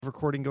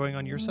Recording going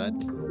on your side?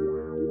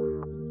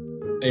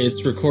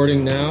 It's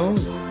recording now.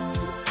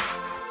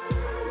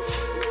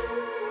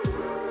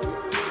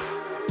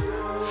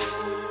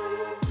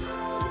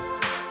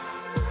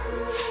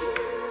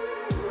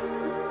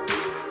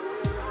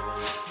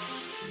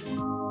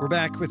 We're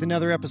back with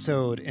another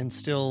episode and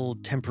still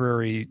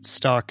temporary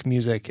stock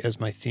music as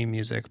my theme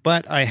music.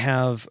 But I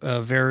have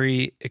a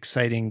very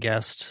exciting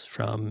guest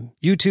from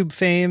YouTube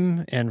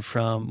fame and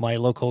from my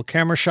local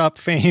camera shop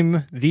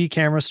fame, The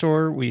Camera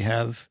Store. We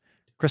have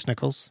Chris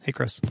Niccolls. Hey,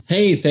 Chris.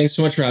 Hey, thanks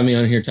so much for having me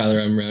on here,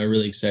 Tyler. I'm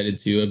really excited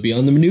to be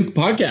on the Nuke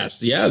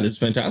podcast. Yeah, this is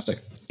fantastic.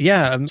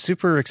 Yeah, I'm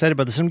super excited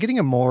about this. I'm getting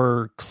a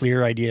more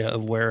clear idea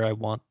of where I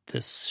want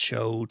this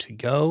show to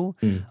go.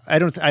 I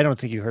don't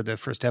think you heard the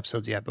first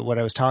episodes yet, but what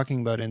I was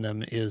talking about in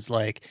them is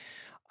like,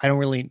 I don't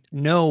really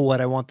know what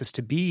I want this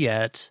to be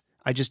yet.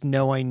 I just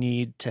know I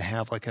need to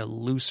have like a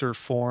looser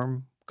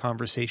form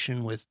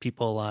conversation with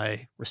people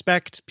I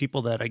respect,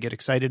 people that I get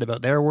excited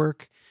about their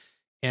work.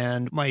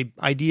 And my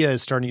idea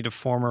is starting to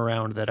form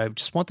around that I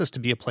just want this to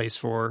be a place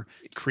for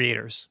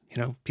creators,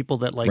 people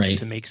that like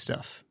to make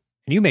stuff.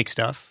 And you make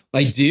stuff.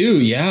 I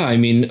do, yeah. I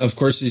mean, of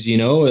course, as you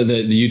know,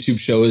 the YouTube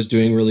show is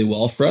doing really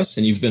well for us,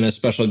 and you've been a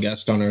special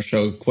guest on our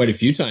show quite a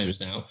few times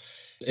now.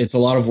 It's a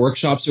lot of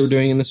workshops that we're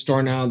doing in the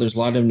store now. There's a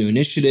lot of new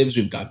initiatives.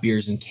 We've got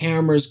beers and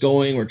cameras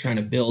going. We're trying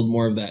to build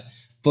more of that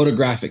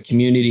photographic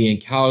community in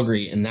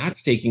Calgary, and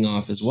that's taking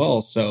off as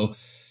well. So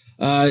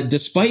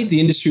despite the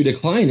industry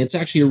decline, it's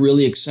actually a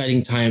really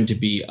exciting time to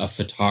be a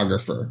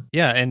photographer.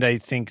 Yeah, and I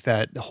think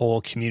that the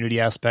whole community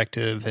aspect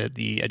of it,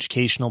 the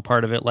educational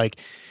part of it, like,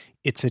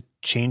 it's a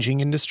changing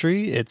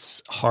industry.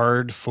 It's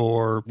hard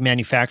for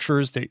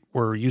manufacturers that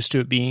were used to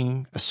it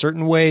being a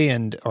certain way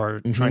and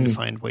are trying to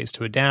find ways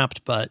to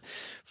adapt. But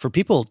for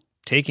people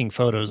taking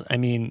photos, I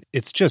mean,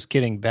 it's just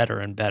getting better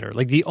and better.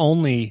 Like the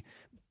only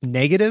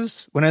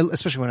negatives,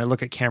 especially when I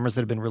look at cameras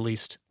that have been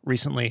released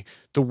recently,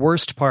 the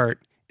worst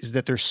part is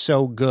that they're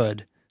so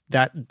good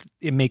that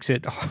it makes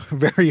it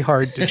very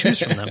hard to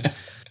choose from them.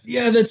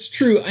 Yeah, that's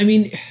true. I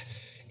mean,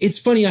 it's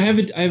funny. I have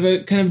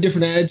a kind of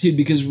different attitude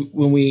because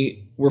when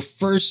we were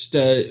first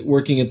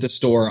working at the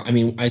store, I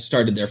mean, I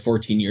started there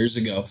 14 years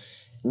ago,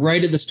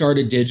 right at the start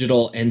of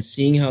digital, and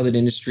seeing how that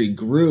industry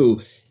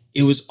grew,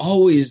 it was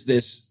always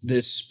this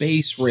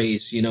space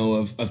race,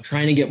 of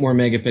trying to get more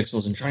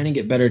megapixels and trying to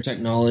get better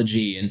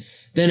technology. And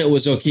then it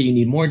was, okay, you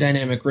need more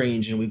dynamic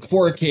range, and we've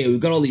 4K, we've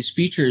got all these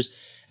features.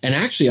 And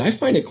actually, I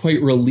find it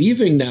quite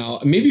relieving now,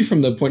 maybe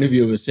from the point of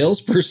view of a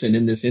salesperson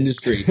in this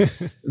industry,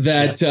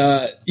 that,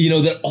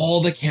 that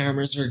all the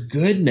cameras are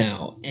good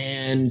now.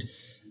 And,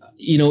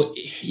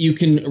 you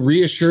can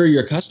reassure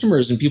your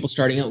customers and people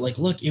starting out like,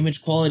 look,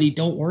 image quality,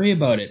 don't worry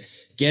about it.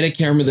 Get a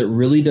camera that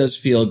really does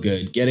feel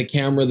good. Get a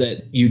camera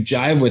that you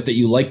jive with, that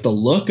you like the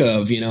look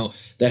of,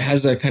 that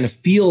has a kind of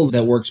feel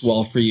that works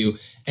well for you,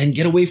 and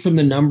get away from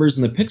the numbers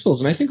and the pixels.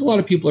 And I think a lot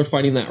of people are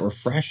finding that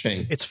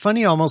refreshing. It's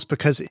funny almost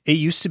because it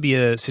used to be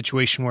a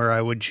situation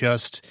where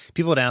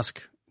people would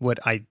ask what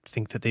I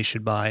think that they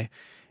should buy.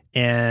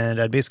 And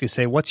I'd basically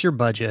say, what's your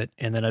budget?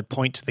 And then I'd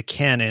point to the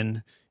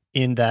Canon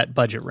in that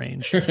budget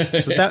range. So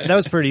that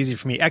was pretty easy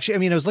for me. Actually, I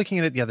mean, I was looking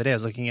at it the other day. I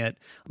was looking at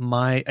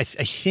I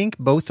think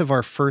both of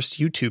our first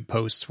YouTube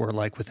posts were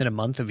like within a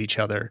month of each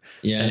other.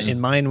 Yeah. And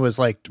mine was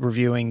like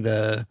reviewing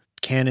the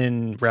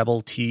Canon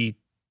Rebel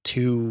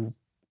T2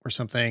 or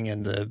something,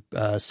 and the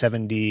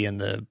 7D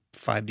and the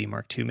 5D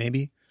Mark II,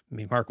 maybe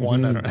Mark I. I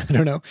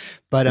don't know.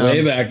 But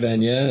way back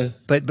then, yeah.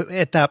 But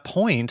at that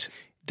point,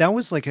 that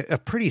was like a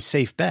pretty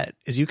safe bet,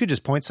 is you could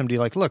just point somebody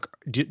like, look,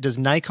 does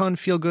Nikon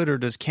feel good or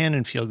does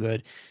Canon feel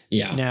good?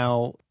 Yeah.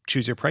 Now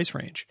choose your price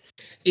range.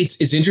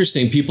 It's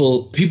interesting.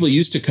 People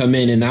used to come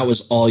in and that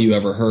was all you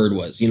ever heard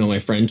was, my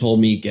friend told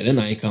me, get a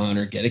Nikon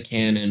or get a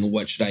Canon.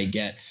 What should I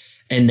get?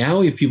 And now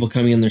we have people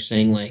coming in, they're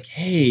saying like,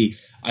 hey,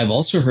 I've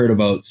also heard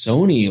about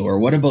Sony, or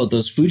what about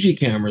those Fuji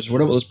cameras?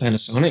 What about those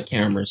Panasonic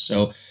cameras?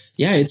 So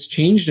yeah, it's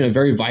changed in a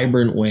very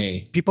vibrant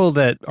way. People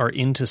that are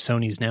into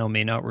Sonys now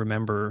may not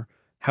remember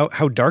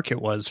how dark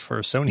it was for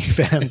Sony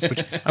fans,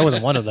 which I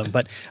wasn't one of them,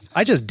 but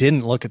I just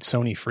didn't look at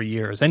Sony for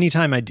years.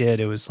 Anytime I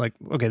did, it was like,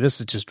 okay, this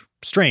is just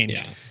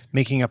strange,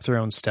 making up their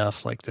own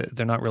stuff. Like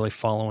they're not really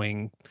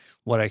following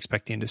what I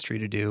expect the industry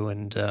to do.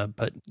 And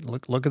but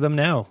look at them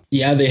now.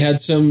 Yeah, they had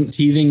some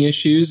teething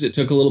issues. It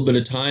took a little bit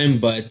of time,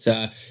 but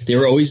they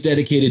were always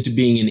dedicated to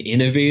being an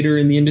innovator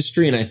in the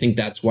industry. And I think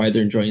that's why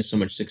they're enjoying so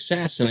much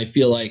success. And I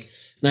feel like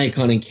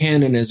Nikon and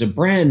Canon as a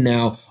brand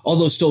now,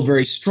 although still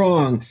very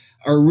strong,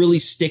 are really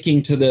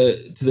sticking to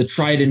the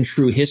tried and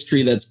true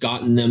history that's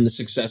gotten them the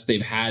success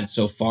they've had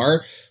so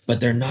far, but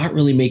they're not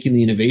really making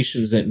the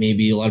innovations that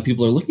maybe a lot of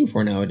people are looking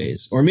for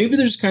nowadays. Or maybe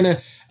they're just kind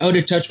of out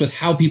of touch with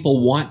how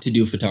people want to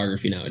do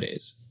photography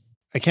nowadays.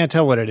 I can't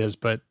tell what it is,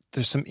 but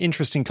there's some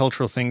interesting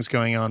cultural things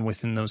going on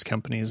within those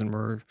companies, and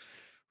we're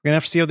going to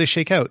have to see how they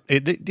shake out.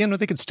 They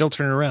could still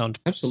turn it around.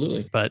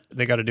 Absolutely. But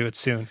they got to do it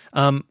soon.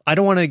 I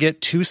don't want to get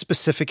too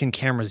specific in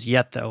cameras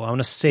yet, though. I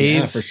want to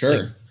save for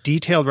sure.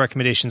 detailed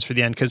recommendations for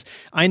the end, because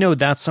I know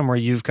that's somewhere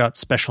you've got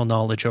special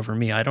knowledge over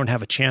me. I don't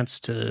have a chance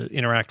to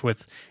interact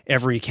with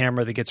every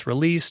camera that gets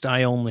released.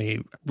 I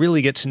only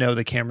really get to know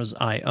the cameras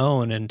I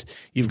own, and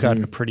you've got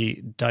a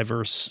pretty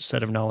diverse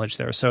set of knowledge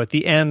there. So at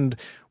the end,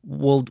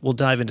 we'll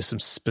dive into some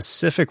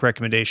specific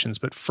recommendations,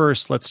 but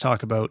first let's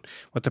talk about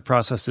what the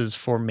process is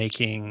for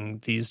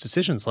making these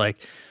decisions. Like,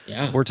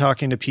 we're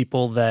talking to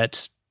people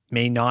that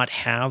may not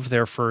have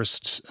their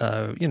first,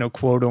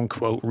 quote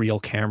unquote real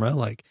camera.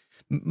 Like,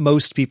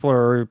 most people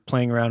are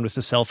playing around with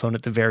a cell phone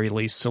at the very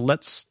least. So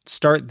let's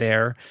start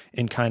there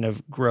and kind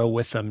of grow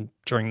with them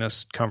during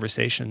this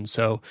conversation.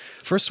 So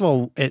first of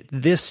all, at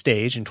this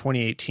stage in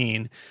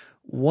 2018,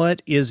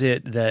 what is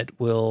it that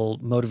will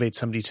motivate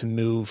somebody to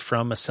move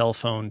from a cell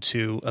phone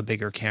to a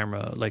bigger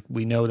camera? Like,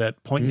 we know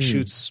that point and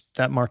shoots,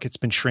 that market's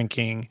been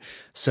shrinking.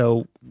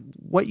 So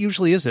what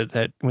usually is it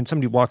that when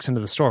somebody walks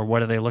into the store,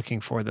 what are they looking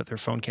for that their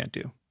phone can't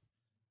do?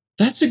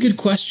 That's a good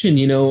question.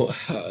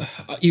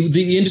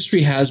 The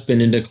industry has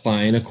been in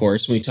decline, of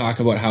course. We talk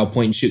about how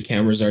point and shoot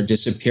cameras are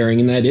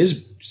disappearing, and that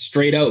is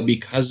straight out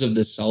because of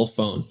the cell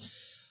phone.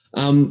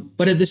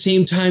 But at the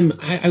same time,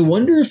 I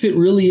wonder if it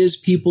really is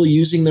people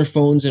using their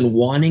phones and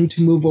wanting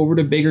to move over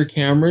to bigger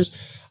cameras.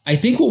 I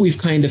think what we've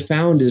kind of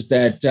found is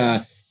that,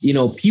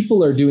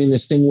 people are doing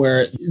this thing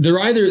where they're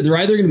either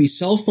going to be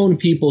cell phone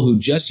people who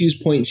just use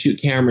point and shoot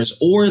cameras,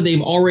 or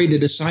they've already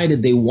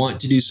decided they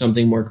want to do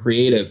something more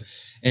creative.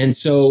 And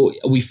so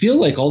we feel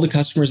like all the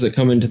customers that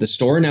come into the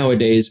store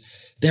nowadays,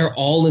 they're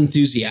all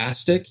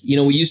enthusiastic.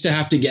 We used to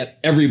have to get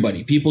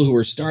everybody, people who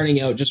were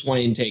starting out just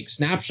wanting to take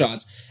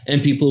snapshots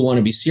and people who want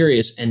to be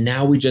serious. And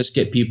now we just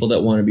get people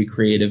that want to be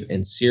creative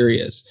and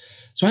serious.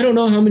 So I don't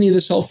know how many of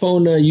the cell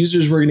phone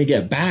users we're going to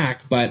get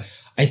back, but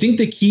I think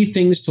the key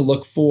things to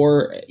look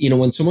for,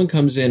 when someone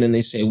comes in and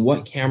they say,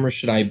 what camera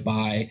should I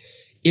buy?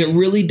 It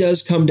really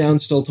does come down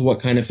still to what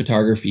kind of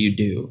photography you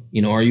do.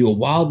 Are you a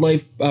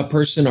wildlife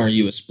person? Are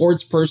you a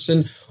sports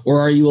person? Or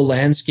are you a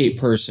landscape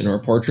person or a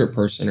portrait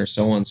person, or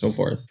so on and so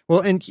forth?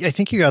 Well, and I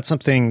think you got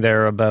something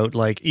there about,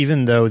 like,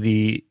 even though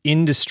the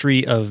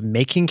industry of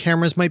making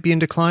cameras might be in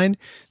decline,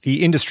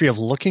 the industry of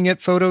looking at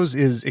photos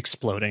is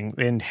exploding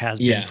and has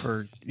been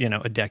for,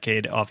 a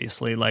decade,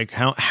 obviously. Like,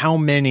 how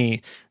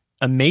many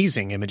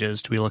amazing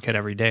images do we look at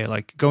every day?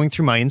 Like, going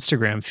through my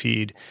Instagram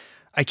feed,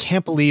 I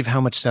can't believe how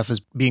much stuff is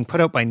being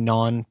put out by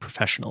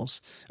non-professionals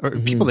or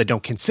people that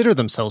don't consider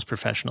themselves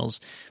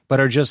professionals, but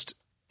are just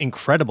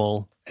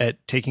incredible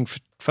at taking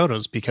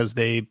photos because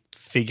they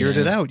figured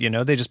it out.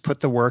 They just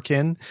put the work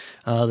in.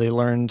 They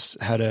learned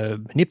how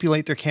to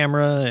manipulate their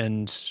camera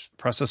and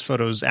process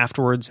photos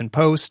afterwards and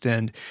post,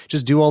 and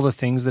just do all the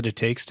things that it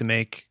takes to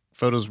make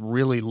photos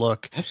really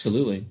look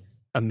absolutely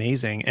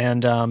amazing.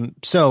 And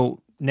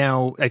so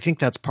now, I think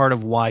that's part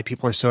of why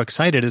people are so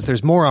excited, is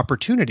there's more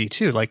opportunity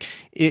too. Like,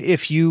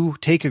 if you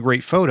take a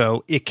great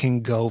photo, it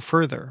can go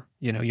further.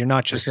 You're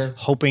not just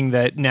hoping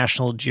that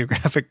National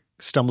Geographic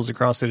stumbles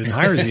across it and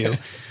hires you.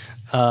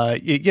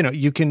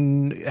 You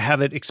can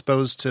have it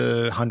exposed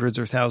to hundreds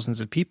or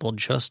thousands of people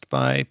just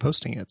by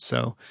posting it.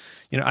 So,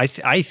 I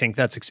think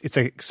it's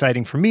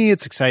exciting for me.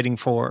 It's exciting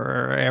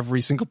for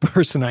every single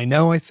person I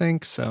know, I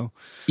think. So,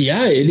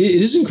 yeah, it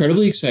is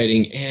incredibly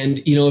exciting.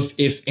 And,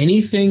 if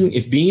anything,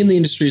 if being in the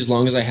industry as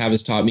long as I have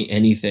has taught me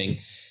anything,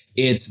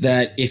 it's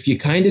that if you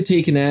kind of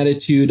take an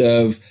attitude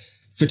of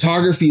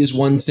photography is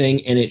one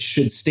thing and it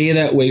should stay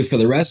that way for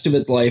the rest of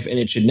its life and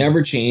it should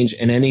never change,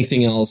 and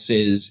anything else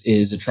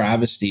is a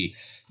travesty,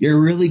 you're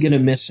really going to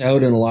miss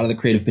out on a lot of the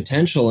creative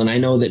potential. And I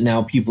know that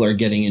now people are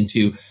getting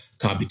into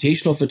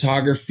computational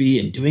photography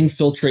and doing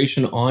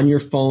filtration on your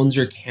phones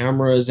or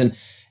cameras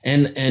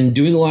and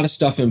doing a lot of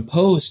stuff in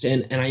post.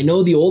 And I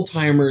know the old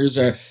timers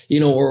are,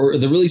 or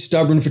the really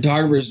stubborn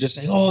photographers just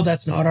say, oh,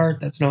 that's not art.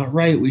 That's not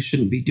right. We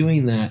shouldn't be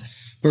doing that.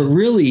 But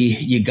really,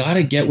 you got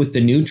to get with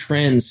the new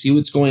trends, see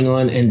what's going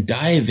on, and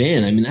dive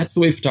in. I mean, that's the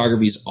way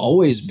photography's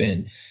always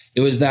been.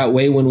 It was that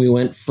way when we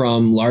went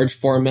from large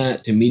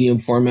format to medium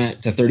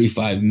format to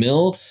 35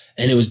 mil.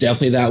 And it was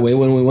definitely that way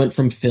when we went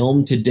from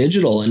film to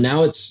digital. And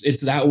now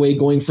it's that way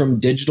going from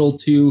digital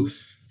to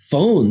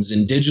phones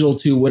and digital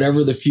to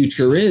whatever the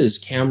future is.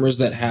 Cameras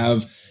that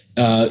have,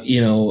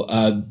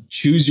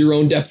 choose your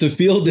own depth of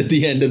field at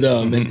the end of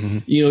them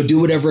and, do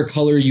whatever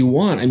color you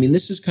want. I mean,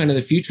 this is kind of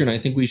the future, and I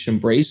think we should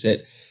embrace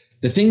it.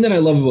 The thing that I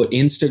love about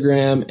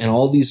Instagram and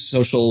all these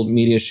social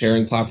media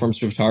sharing platforms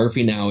for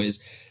photography now is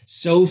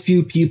so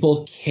few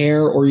people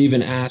care or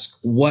even ask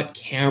what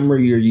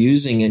camera you're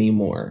using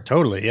anymore.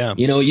 Totally, yeah.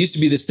 It used to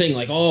be this thing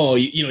like, oh,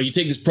 you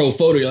take this pro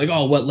photo, you're like,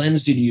 oh, what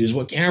lens did you use?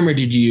 What camera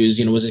did you use?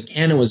 Was it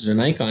Canon? Was it a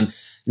Nikon?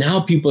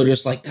 Now people are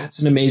just like, that's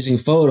an amazing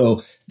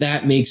photo.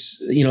 That makes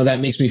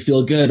me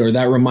feel good, or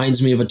that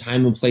reminds me of a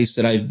time and place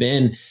that I've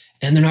been.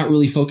 And they're not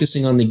really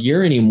focusing on the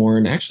gear anymore.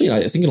 And actually,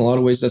 I think in a lot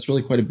of ways, that's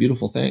really quite a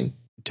beautiful thing.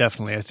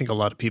 Definitely. I think a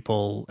lot of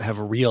people have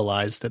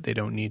realized that they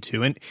don't need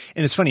to. And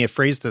it's funny, I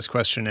phrased this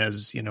question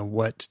as,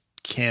 what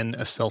can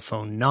a cell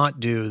phone not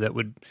do that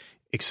would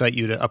excite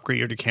you to upgrade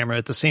your camera.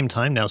 At the same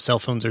time now, cell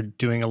phones are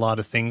doing a lot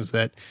of things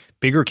that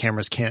bigger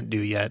cameras can't do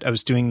yet. I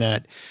was doing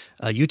that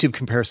YouTube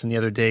comparison the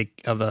other day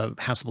of a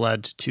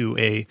Hasselblad to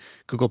a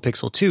Google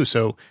Pixel 2.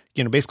 So,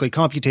 basically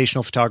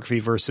computational photography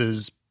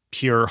versus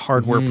pure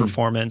hardware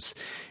performance.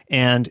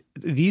 And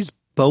these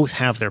both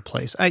have their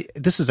place.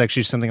 This is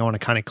actually something I want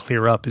to kind of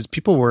clear up, is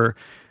people were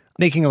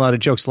making a lot of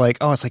jokes like,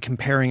 oh, it's like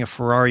comparing a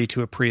Ferrari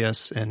to a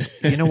Prius. And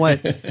you know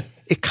what?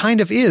 It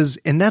kind of is.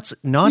 And that's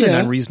not an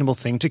unreasonable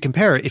thing to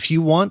compare. If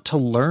you want to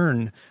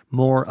learn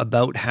more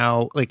about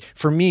how, like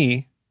for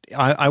me,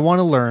 I want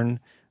to learn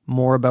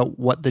more about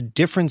what the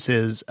difference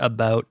is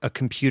about a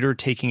computer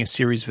taking a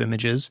series of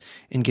images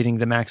and getting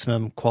the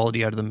maximum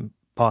quality out of them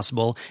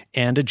possible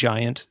and a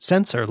giant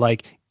sensor.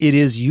 Like, it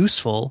is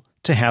useful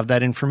to have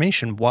that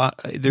information.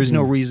 There's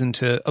no reason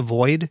to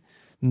avoid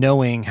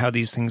knowing how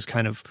these things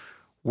kind of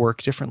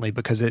work differently,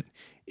 because it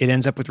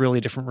ends up with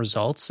really different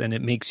results, and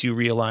it makes you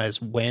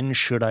realize, when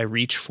should I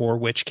reach for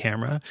which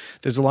camera?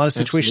 There's a lot of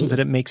situations that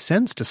it makes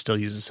sense to still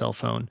use a cell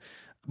phone.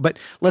 But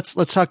let's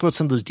talk about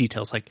some of those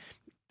details. Like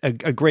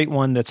a great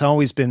one that's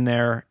always been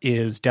there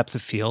is depth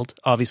of field.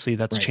 Obviously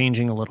that's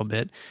changing a little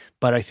bit,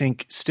 but I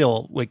think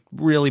still, like,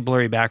 really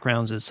blurry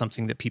backgrounds is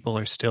something that people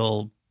are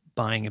still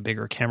buying a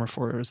bigger camera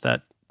for. Is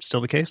that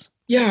still the case?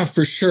 Yeah,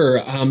 for sure.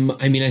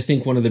 I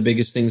think one of the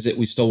biggest things that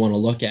we still want to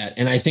look at,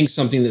 and I think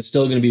something that's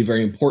still going to be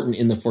very important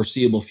in the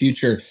foreseeable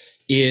future,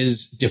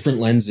 is different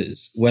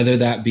lenses, whether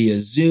that be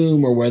a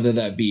zoom or whether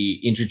that be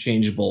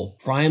interchangeable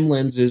prime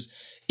lenses.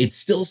 It's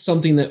still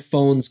something that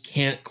phones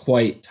can't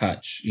quite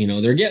touch.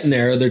 They're getting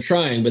there, they're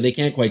trying, but they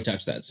can't quite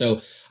touch that.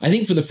 So I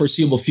think for the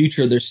foreseeable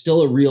future, there's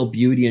still a real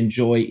beauty and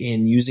joy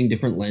in using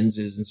different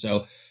lenses. And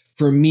so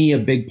for me, a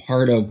big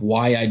part of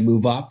why I'd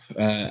move up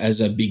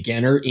as a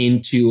beginner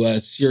into a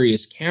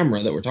serious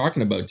camera that we're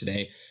talking about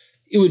today,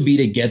 it would be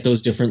to get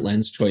those different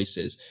lens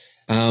choices.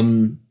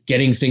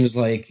 Getting things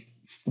like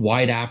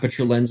wide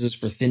aperture lenses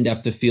for thin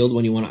depth of field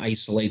when you want to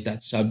isolate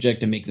that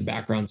subject and make the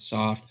background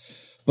soft.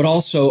 But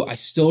also, I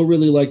still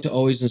really like to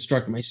always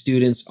instruct my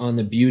students on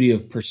the beauty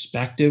of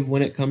perspective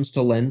when it comes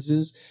to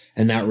lenses,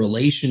 and that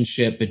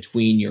relationship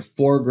between your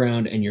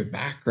foreground and your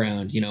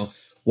background.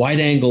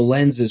 Wide angle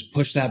lenses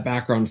push that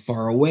background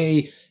far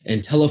away,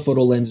 and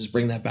telephoto lenses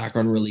bring that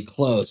background really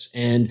close.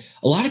 And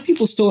a lot of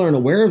people still aren't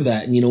aware of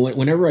that. And,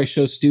 whenever I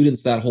show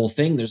students that whole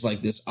thing, there's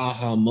like this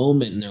aha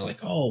moment, and they're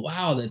like, oh,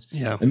 wow, that's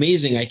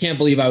amazing. I can't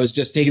believe I was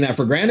just taking that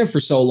for granted for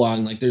so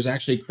long. Like, there's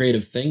actually a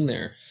creative thing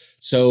there.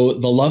 So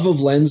the love of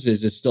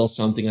lenses is still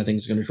something I think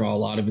is going to draw a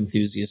lot of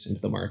enthusiasts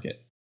into the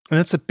market. And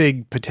that's a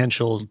big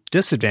potential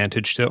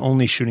disadvantage to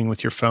only shooting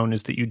with your phone,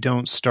 is that you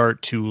don't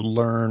start to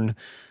learn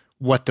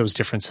what those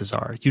differences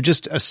are. You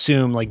just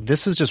assume, like,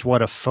 this is just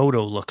what a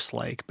photo looks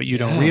like, but you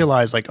don't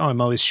realize, like, oh, I'm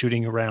always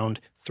shooting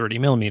around 30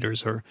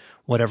 millimeters or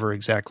whatever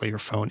exactly your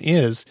phone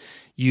is.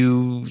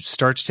 You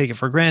start to take it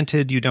for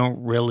granted. You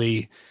don't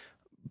really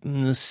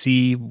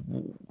see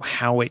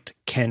how it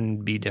can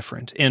be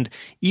different. And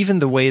even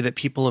the way that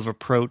people have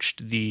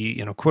approached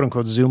the, quote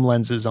unquote zoom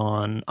lenses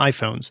on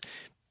iPhones,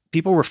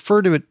 people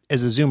refer to it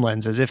as a zoom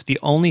lens as if the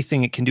only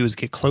thing it can do is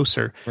get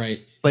closer. Right.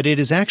 But it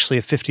is actually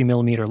a 50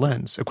 millimeter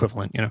lens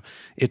equivalent.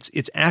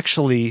 It's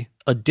actually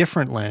a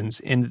different lens.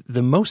 And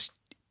the most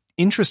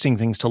interesting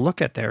things to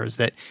look at there is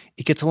that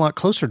it gets a lot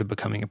closer to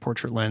becoming a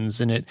portrait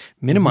lens, and it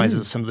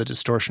minimizes some of the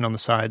distortion on the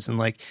sides. And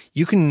like,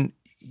 you can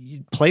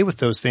play with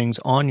those things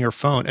on your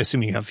phone,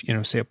 assuming you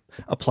have, say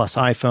a plus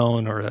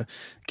iPhone or a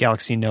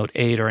Galaxy Note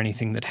 8 or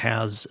anything that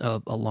has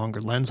a longer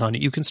lens on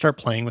it. You can start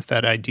playing with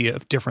that idea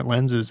of different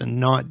lenses and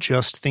not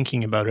just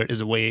thinking about it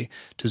as a way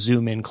to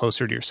zoom in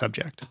closer to your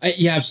subject.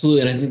 Yeah,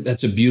 absolutely. And I think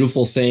that's a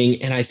beautiful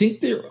thing. And I think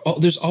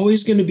there's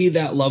always going to be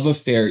that love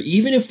affair,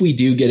 even if we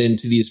do get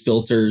into these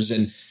filters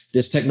and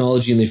this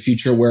technology in the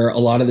future where a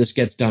lot of this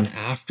gets done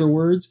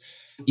afterwards.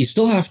 You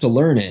still have to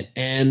learn it,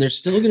 and there's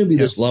still going to be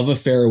this love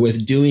affair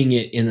with doing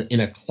it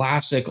in a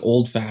classic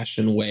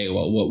old-fashioned way,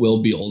 what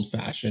will be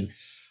old-fashioned.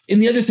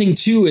 And the other thing,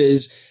 too,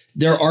 is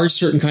there are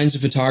certain kinds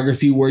of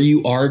photography where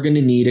you are going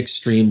to need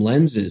extreme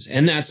lenses,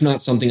 and that's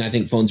not something I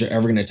think phones are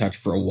ever going to touch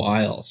for a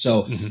while.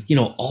 So,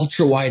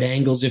 ultra-wide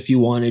angles if you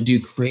want to do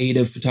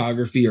creative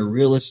photography or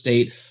real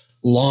estate,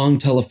 long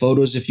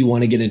telephotos if you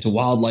want to get into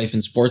wildlife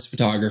and sports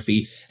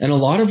photography. And a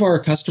lot of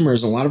our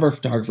customers, a lot of our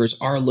photographers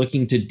are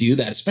looking to do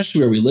that,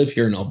 especially where we live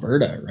here in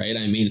Alberta, right?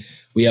 I mean,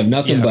 we have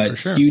nothing but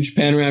huge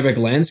panoramic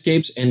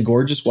landscapes and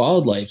gorgeous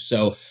wildlife.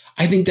 So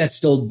I think that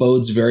still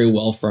bodes very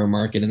well for our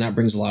market, and that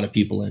brings a lot of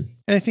people in.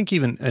 And I think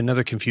even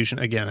another confusion,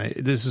 again,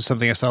 this is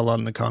something I saw a lot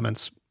in the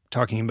comments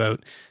talking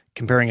about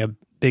comparing a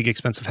big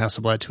expensive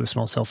Hasselblad to a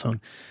small cell phone,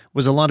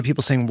 was a lot of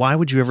people saying, why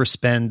would you ever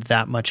spend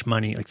that much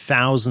money, like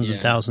thousands and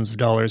thousands of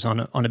dollars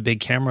on a big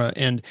camera,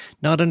 and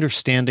not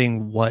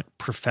understanding what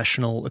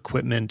professional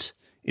equipment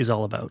is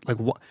all about? Like,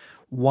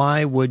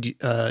 why would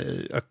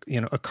a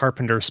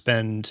carpenter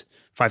spend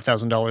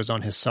 $5,000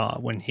 on his saw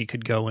when he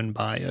could go and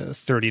buy a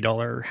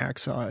 $30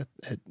 hacksaw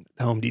at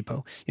Home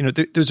Depot?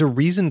 There's a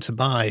reason to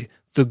buy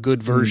the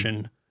good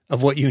version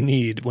of what you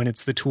need when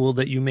it's the tool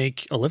that you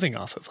make a living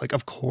off of. Like,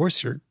 of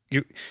course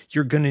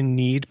you're going to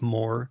need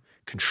more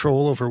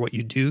control over what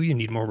you do. You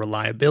need more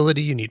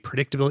reliability. You need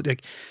predictability.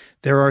 Like,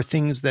 there are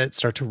things that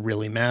start to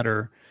really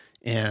matter.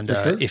 And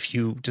if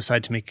you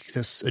decide to make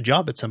this a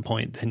job at some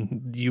point,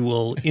 then you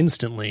will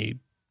instantly,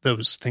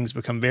 those things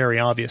become very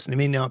obvious. And they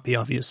may not be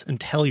obvious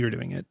until you're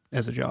doing it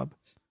as a job.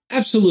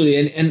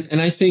 Absolutely.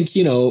 And I think,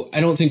 I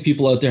don't think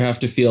people out there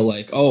have to feel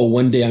like, oh,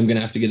 one day I'm going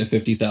to have to get a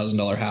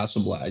 $50,000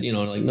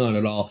 Hasselblad, like not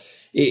at all.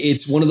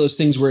 It's one of those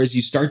things where as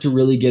you start to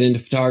really get into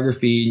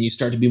photography and you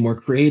start to be more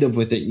creative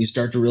with it and you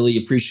start to really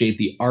appreciate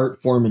the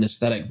art form and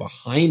aesthetic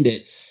behind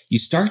it, you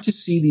start to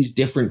see these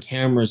different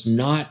cameras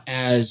not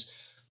as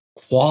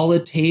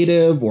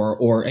qualitative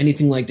or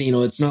anything like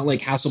that. It's not like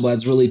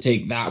Hasselblads really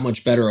take that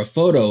much better a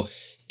photo.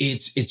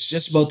 It's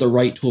just about the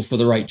right tool for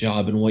the right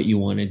job and what you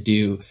want to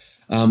do.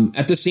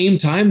 At the same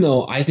time,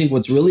 though, I think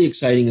what's really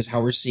exciting is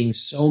how we're seeing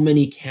so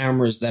many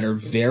cameras that are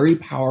very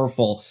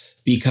powerful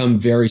become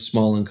very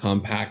small and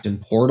compact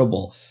and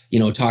portable.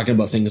 Talking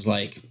about things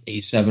like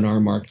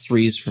A7R Mark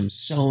IIIs from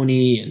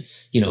Sony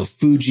and,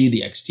 Fuji,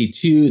 the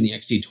XT2 and the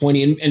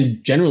XT20,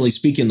 and generally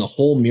speaking, the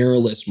whole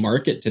mirrorless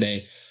market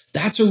today.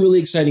 That's a really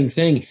exciting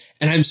thing.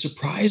 And I'm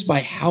surprised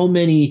by how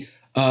many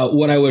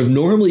what I would have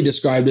normally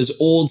described as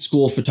old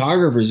school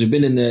photographers who've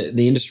been in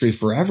the industry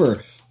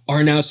forever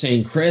are now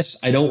saying, Chris,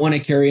 I don't want to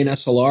carry an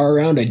SLR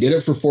around. I did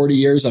it for 40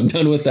 years. I'm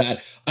done with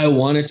that. I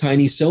want a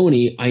tiny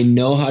Sony. I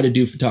know how to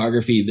do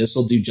photography. This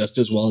will do just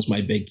as well as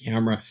my big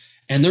camera.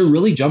 And they're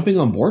really jumping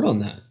on board on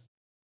that.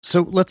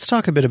 So let's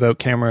talk a bit about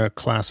camera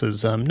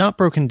classes, not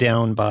broken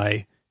down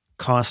by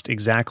cost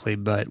exactly,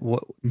 but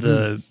what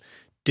the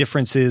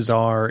differences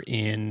are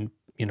in,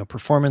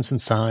 performance and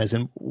size,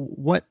 and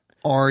what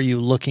are you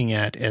looking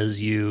at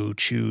as you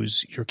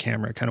choose your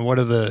camera? Kind of what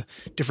are the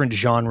different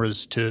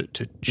genres to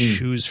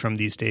choose from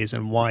these days,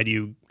 and why do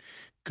you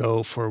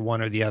go for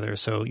one or the other?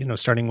 So,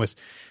 starting with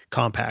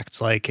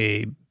compacts, like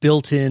a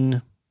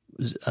built-in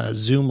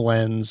zoom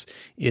lens,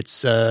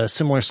 it's a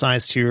similar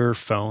size to your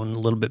phone, a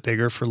little bit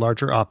bigger for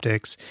larger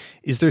optics.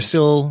 Is there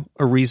still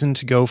a reason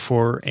to go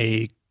for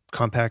a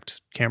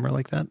compact camera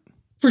like that?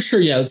 For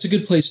sure, yeah, it's a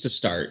good place to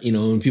start.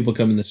 When people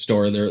come in the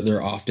store,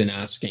 they're often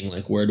asking,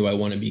 like, where do I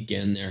want to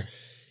begin there?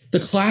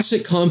 The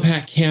classic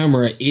compact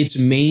camera, its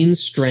main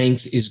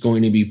strength is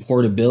going to be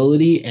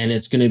portability, and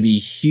it's going to be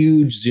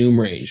huge zoom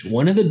range.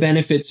 One of the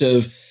benefits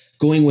of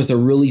going with a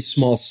really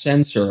small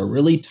sensor, a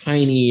really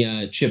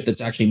tiny chip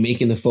that's actually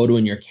making the photo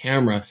in your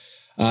camera,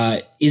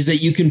 is that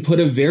you can put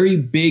a very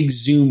big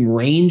zoom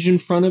range in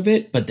front of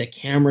it, but the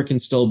camera can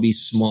still be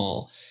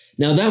small.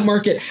 Now, that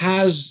market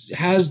has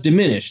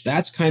diminished.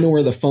 That's kind of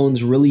where the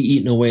phone's really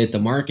eaten away at the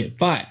market.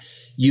 But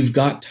you've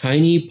got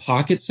tiny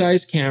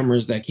pocket-sized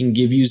cameras that can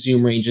give you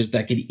zoom ranges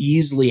that could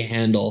easily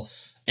handle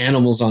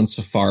animals on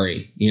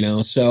safari,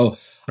 So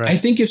right. I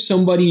think if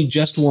somebody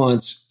just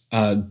wants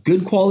a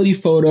good quality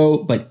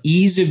photo, but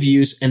ease of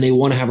use, and they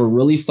want to have a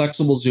really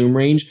flexible zoom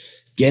range,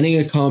 getting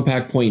a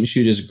compact point and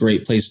shoot is a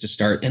great place to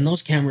start. And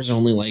those cameras are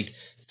only like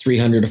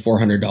 $300 to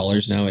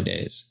 $400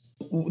 nowadays.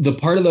 The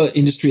part of the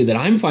industry that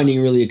I'm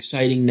finding really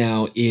exciting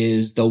now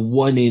is the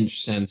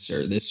 1-inch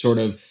sensor, this sort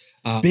of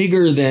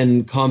bigger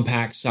than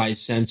compact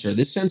size sensor.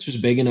 This sensor is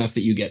big enough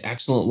that you get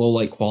excellent low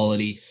light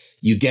quality.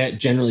 You get,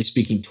 generally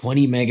speaking,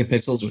 20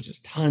 megapixels, which is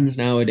tons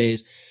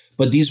nowadays.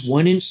 But these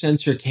 1-inch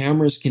sensor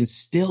cameras can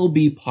still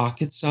be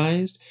pocket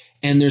sized.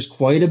 And there's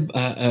quite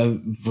a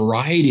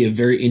variety of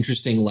very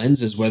interesting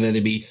lenses, whether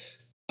they be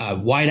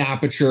wide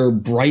aperture,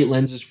 bright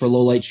lenses for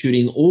low light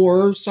shooting,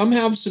 or some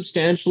have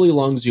substantially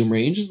long zoom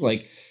ranges,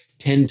 like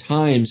 10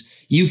 times.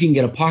 You can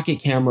get a pocket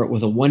camera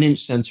with a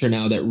 1-inch sensor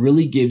now that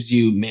really gives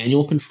you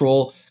manual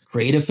control,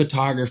 creative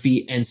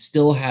photography, and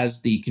still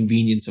has the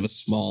convenience of a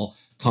small,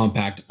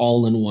 compact,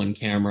 all-in-one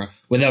camera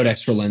without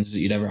extra lenses that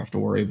you'd ever have to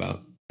worry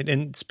about.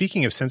 And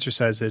speaking of sensor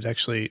size, it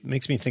actually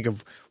makes me think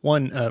of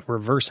one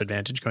reverse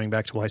advantage, going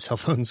back to why cell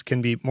phones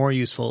can be more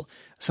useful.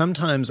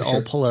 Sometimes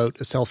I'll pull out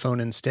a cell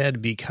phone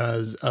instead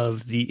because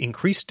of the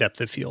increased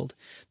depth of field.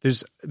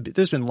 There's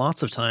been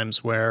lots of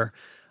times where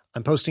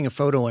I'm posting a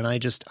photo and I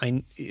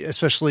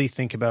especially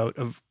think about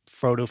a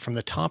photo from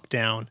the top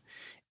down,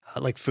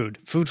 like food.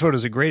 Food photo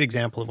is a great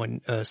example of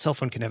when a cell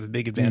phone can have a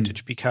big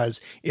advantage because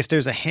if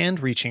there's a hand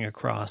reaching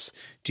across,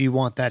 do you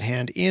want that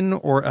hand in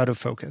or out of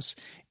focus?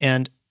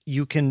 And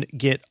you can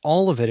get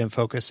all of it in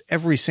focus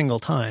every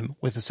single time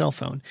with a cell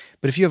phone.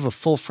 But if you have a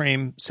full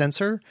frame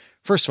sensor,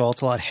 first of all,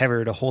 it's a lot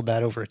heavier to hold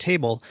that over a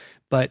table,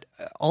 but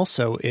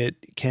also it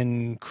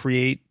can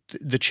create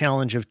the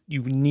challenge of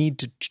you need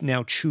to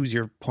now choose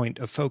your point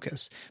of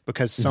focus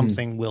because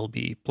something will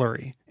be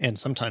blurry. And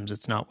sometimes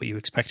it's not what you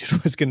expected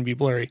was going to be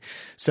blurry.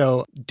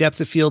 So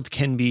depth of field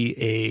can be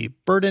a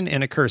burden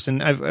and a curse.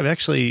 And I've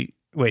actually...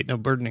 Wait, no,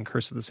 burden and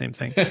curse are the same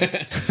thing.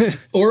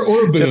 or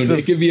a boon.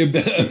 It could be a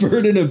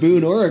burden, a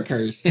boon, or a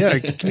curse. Yeah,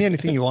 it can be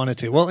anything you want it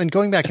to. Well, and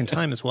going back in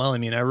time as well, I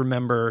mean, I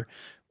remember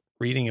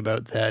reading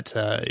about that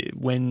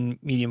when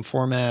medium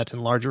format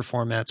and larger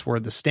formats were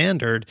the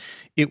standard,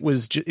 it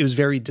was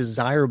very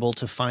desirable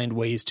to find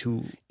ways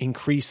to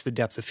increase the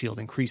depth of field,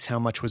 increase how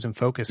much was in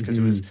focus, because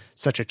it was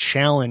such a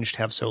challenge to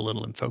have so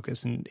little in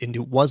focus. And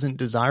it wasn't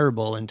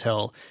desirable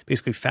until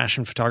basically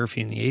fashion photography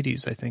in the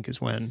 80s, I think,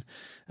 is when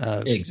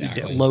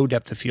low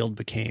depth of field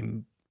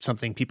became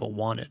something people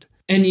wanted.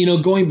 And,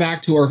 going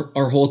back to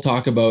our whole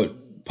talk about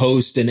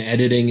post and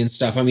editing and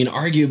stuff, I mean,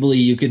 arguably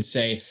you could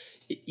say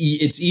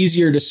it's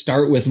easier to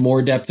start with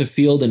more depth of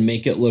field and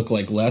make it look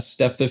like less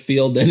depth of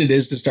field than it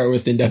is to start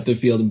with in depth of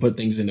field and put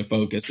things into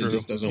focus. True. It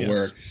just doesn't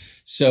work.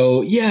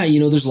 So yeah,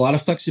 there's a lot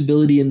of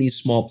flexibility in these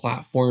small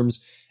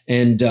platforms,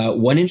 and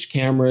 1-inch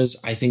cameras,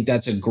 I think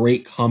that's a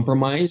great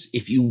compromise.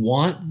 If you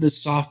want the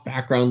soft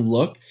background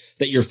look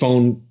that your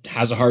phone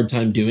has a hard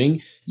time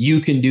doing,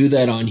 you can do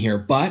that on here.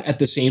 But at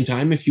the same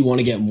time, if you want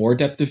to get more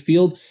depth of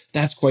field,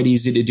 that's quite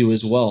easy to do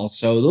as well.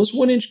 So those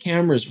 1-inch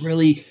cameras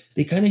really,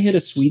 they kind of hit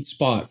a sweet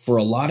spot for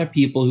a lot of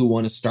people who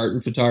want to start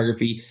in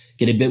photography,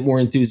 get a bit more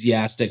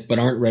enthusiastic, but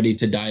aren't ready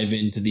to dive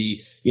into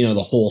the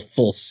whole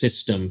full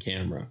system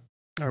camera.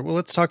 All right, well,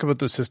 let's talk about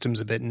those systems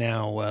a bit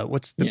now.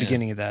 What's the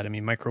beginning of that? I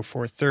mean, Micro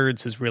Four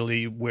Thirds is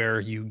really where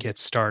you get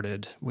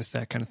started with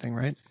that kind of thing,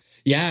 right?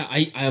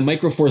 Yeah,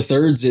 Micro Four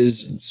Thirds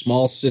is a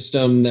small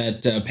system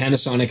that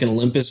Panasonic and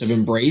Olympus have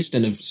embraced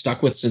and have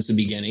stuck with since the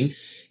beginning.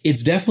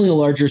 It's definitely a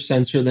larger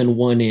sensor than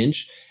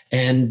 1-inch.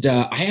 And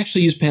I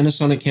actually use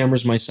Panasonic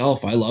cameras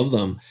myself. I love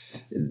them.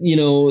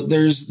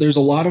 There's a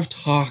lot of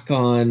talk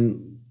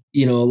on,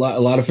 a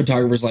lot of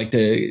photographers like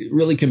to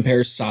really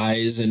compare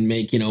size and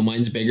make,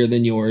 mine's bigger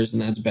than yours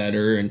and that's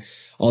better and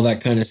all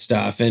that kind of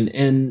stuff.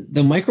 And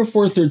the Micro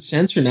Four Thirds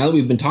sensor, now that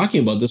we've been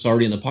talking about this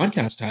already in the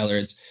podcast,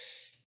 Tyler,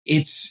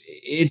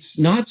 it's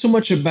not so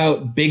much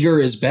about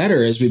bigger is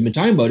better as we've been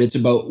talking about. It's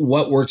about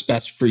what works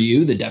best for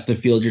you, the depth of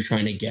field you're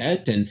trying to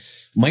get. And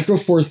Micro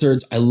Four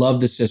Thirds, I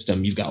love the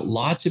system. You've got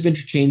lots of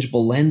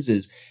interchangeable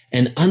lenses.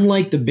 And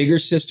unlike the bigger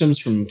systems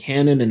from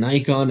Canon and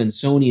Nikon and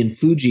Sony and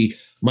Fuji,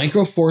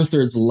 Micro Four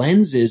Thirds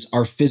lenses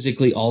are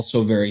physically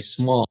also very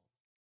small.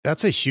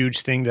 That's a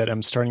huge thing that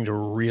I'm starting to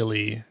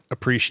really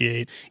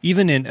appreciate.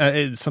 Even in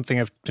it's something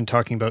I've been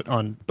talking about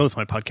on both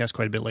my podcasts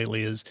quite a bit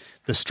lately, is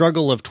the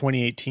struggle of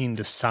 2018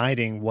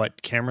 deciding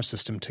what camera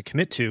system to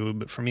commit to.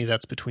 But for me,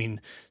 that's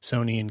between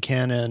Sony and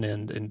Canon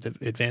and the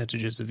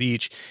advantages of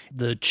each.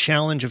 The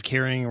challenge of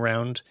carrying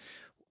around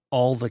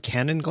all the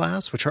Canon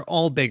glass, which are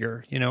all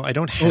bigger. I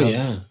don't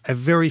have, I have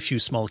very few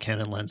small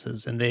Canon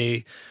lenses, and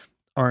they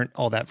aren't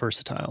all that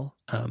versatile.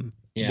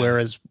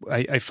 Whereas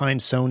I find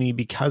Sony,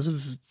 because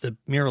of the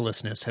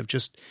mirrorlessness, have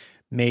just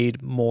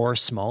made more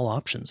small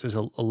options. There's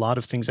a lot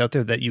of things out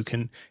there that you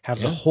can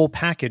have the whole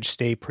package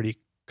stay pretty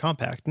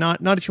compact.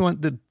 Not if you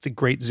want the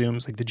great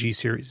zooms, like the G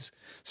series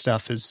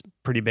stuff is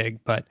pretty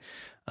big, but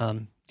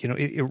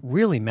it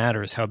really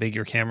matters how big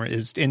your camera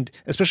is, and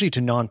especially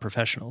to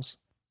non-professionals.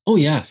 Oh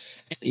yeah,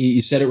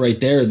 you said it right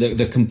there.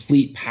 The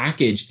complete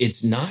package.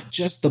 It's not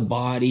just the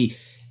body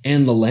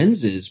and the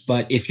lenses,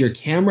 but if your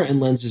camera and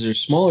lenses are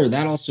smaller,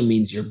 that also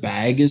means your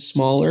bag is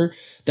smaller.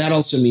 That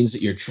also means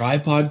that your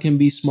tripod can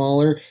be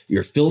smaller,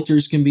 your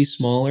filters can be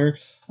smaller.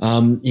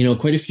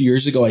 Quite a few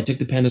years ago, I took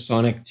the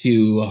Panasonic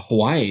to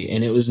Hawaii,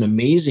 and it was an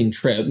amazing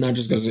trip, not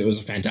just because it was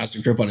a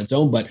fantastic trip on its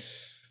own, but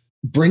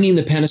bringing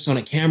the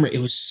Panasonic camera, it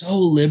was so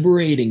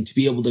liberating to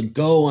be able to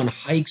go on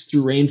hikes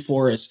through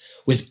rainforests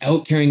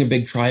without carrying a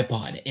big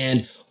tripod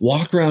and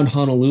walk around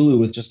Honolulu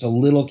with just a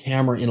little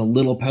camera in a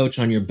little pouch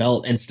on your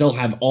belt and still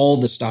have all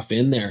the stuff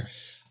in there.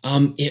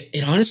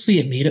 It honestly,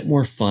 it made it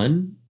more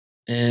fun.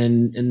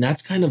 And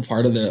that's kind of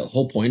part of the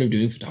whole point of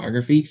doing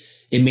photography.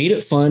 It made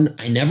it fun.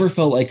 I never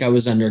felt like I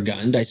was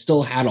undergunned. I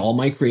still had all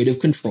my creative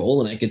control,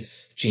 and I could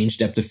change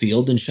depth of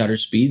field and shutter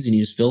speeds and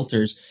use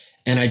filters.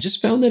 And I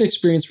just found that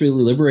experience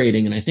really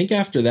liberating. And I think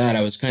after that,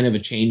 I was kind of a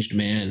changed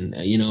man.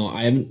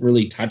 I haven't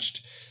really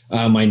touched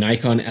my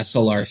Nikon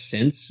SLR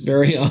since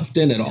very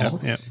often at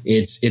all. Yeah.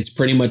 It's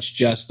pretty much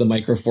just the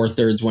Micro Four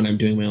Thirds when I'm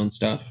doing my own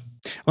stuff.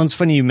 Well, it's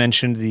funny you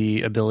mentioned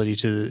the ability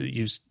to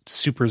use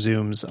super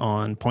zooms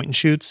on point and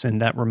shoots.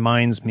 And that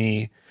reminds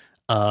me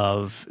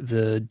of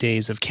the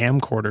days of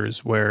camcorders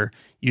where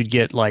you'd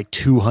get like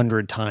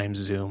 200 times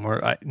zoom,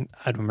 or I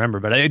don't remember,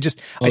 but I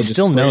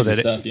still know that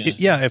stuff,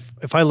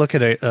 if I look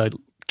at a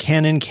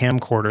Canon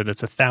camcorder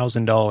that's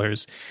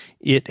 $1,000,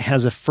 it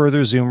has a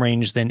further zoom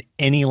range than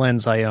any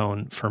lens I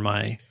own for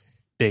my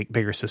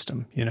bigger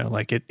system.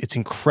 It's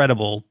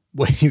incredible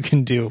what you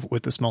can do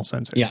with the small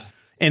sensor. Yeah.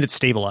 And it's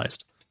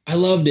stabilized. I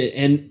loved it.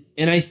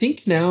 And I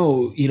think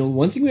now,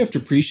 one thing we have to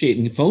appreciate,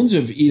 and phones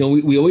have,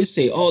 we always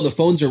say, oh, the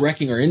phones are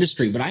wrecking our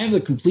industry, but I have the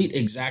complete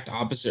exact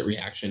opposite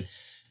reaction,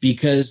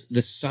 because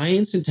the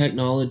science and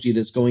technology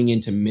that's going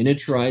into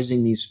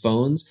miniaturizing these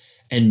phones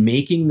and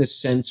making the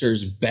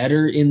sensors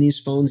better in these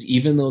phones,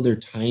 even though they're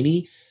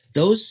tiny,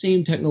 those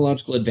same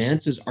technological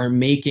advances are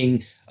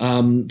making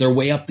their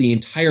way up the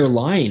entire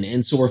line.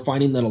 And so we're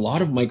finding that a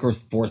lot of Micro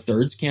Four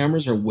Thirds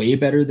cameras are way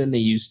better than they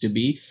used to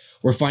be.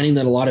 We're finding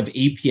that a lot of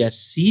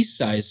APS-C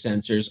size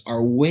sensors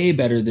are way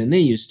better than they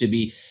used to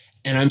be.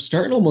 And I'm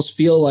starting to almost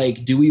feel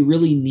like, do we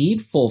really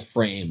need full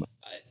frame?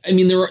 I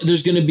mean,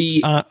 there's going to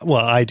be. Well,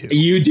 I do.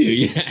 You do,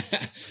 yeah.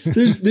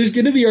 There's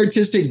going to be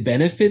artistic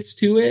benefits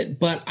to it,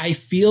 but I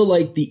feel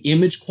like the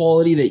image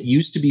quality that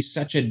used to be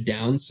such a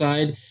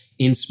downside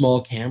in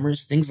small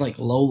cameras, things like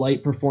low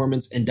light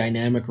performance and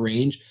dynamic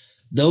range,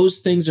 those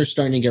things are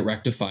starting to get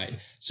rectified.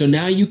 So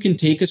now you can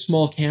take a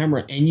small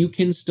camera and you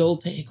can still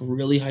take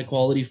really high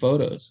quality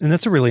photos. And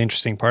that's a really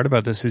interesting part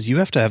about this is you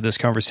have to have this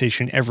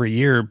conversation every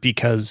year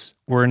because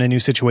we're in a new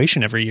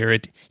situation every year.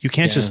 You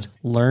can't just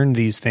learn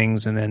these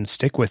things and then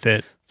stick with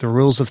it. The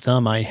rules of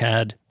thumb I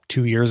had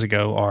 2 years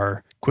ago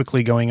are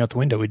quickly going out the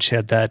window. We just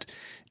had that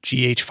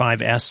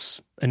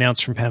GH5S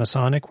announced from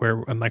Panasonic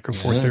where a micro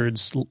four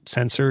thirds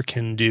sensor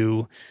can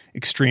do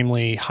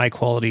extremely high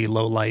quality,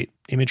 low light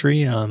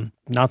imagery.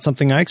 Not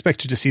something I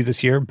expected to see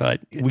this year, but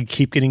we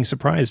keep getting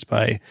surprised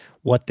by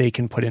what they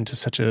can put into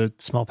such a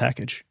small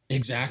package.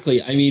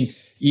 Exactly. I mean,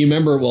 you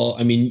remember, well,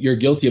 I mean, you're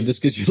guilty of this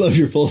because you love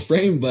your full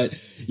frame, but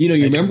you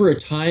remember a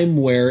time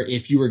where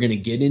if you were going to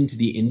get into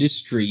the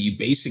industry, you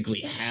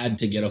basically had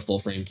to get a full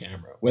frame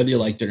camera, whether you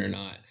liked it or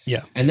not.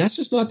 Yeah. And that's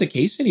just not the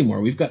case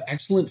anymore. We've got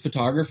excellent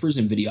photographers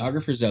and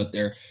videographers out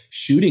there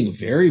shooting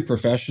very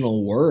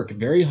professional work,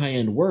 very high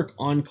end work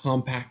on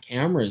compact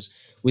cameras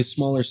with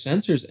smaller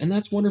sensors. And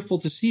that's wonderful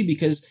to see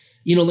because,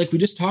 like we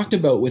just talked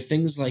about with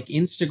things like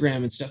Instagram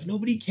and stuff,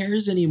 nobody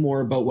cares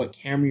anymore about what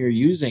camera you're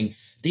using.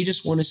 They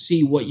just want to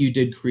see what you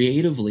did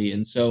creatively.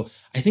 And so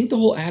I think the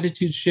whole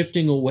attitude's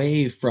shifting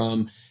away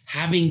from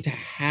having to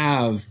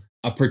have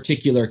a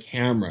particular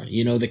camera,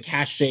 the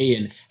cachet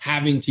and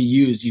having to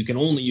you can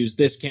only use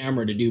this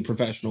camera to do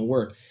professional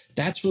work.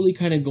 That's really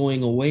kind of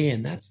going away.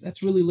 And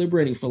that's really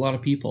liberating for a lot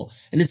of people.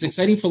 And it's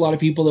exciting for a lot of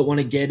people that want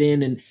to get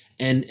in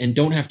and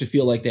don't have to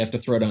feel like they have to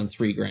throw down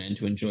 $3,000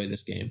 to enjoy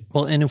this game.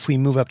 Well, and if we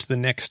move up to the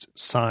next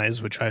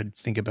size, which I'd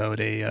think about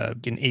an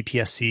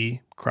APS-C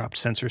cropped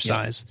sensor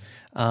size,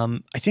 I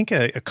think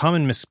a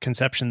common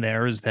misconception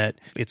there is that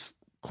it's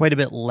quite a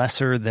bit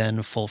lesser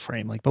than full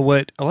frame. But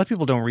what a lot of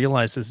people don't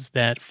realize is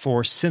that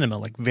for cinema,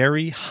 like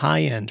very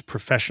high-end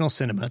professional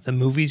cinema, the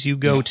movies you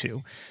go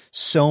to,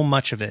 so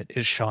much of it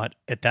is shot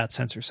at that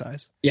sensor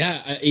size.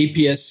 Yeah,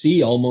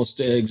 APS-C almost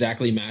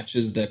exactly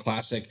matches the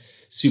classic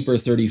Super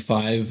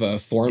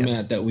 35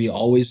 format that we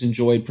always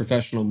enjoyed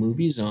professional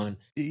movies on.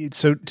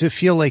 So to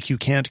feel like you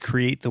can't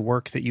create the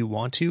work that you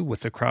want to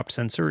with the cropped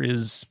sensor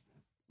is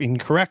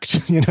incorrect.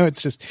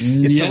 It's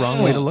the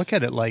wrong way to look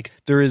at it. Like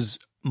there is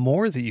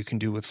more that you can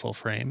do with full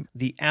frame.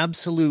 The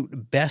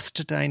absolute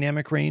best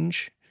dynamic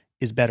range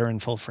is better in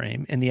full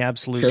frame, and the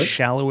absolute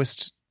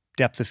shallowest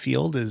depth of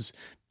field is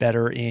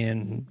better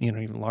in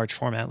even large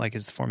format. Like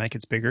as the format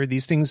gets bigger,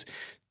 these things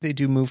they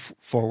do move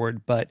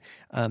forward, but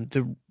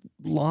the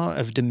law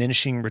of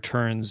diminishing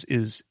returns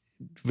is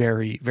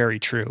very, very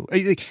true.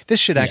 This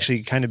should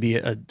actually kind of be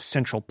a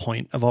central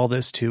point of all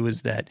this too,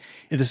 is that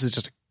this is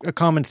just a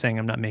common thing.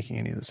 I'm not making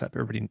any of this up.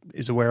 Everybody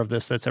is aware of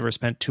this that's ever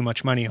spent too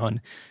much money on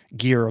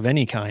gear of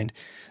any kind,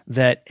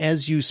 that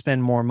as you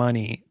spend more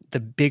money, the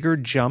bigger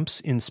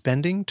jumps in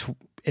spending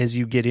as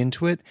you get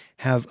into it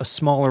have a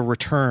smaller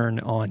return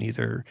on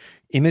either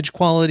image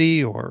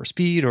quality or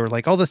speed or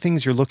like all the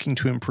things you're looking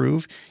to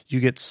improve. You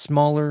get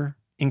smaller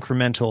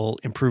incremental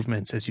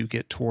improvements as you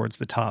get towards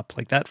the top.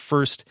 Like that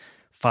first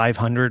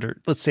 $500 or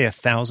let's say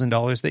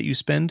 $1,000 that you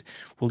spend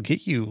will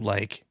get you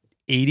like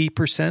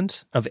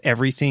 80% of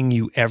everything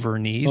you ever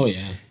need. Oh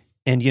yeah.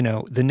 And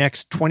the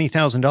next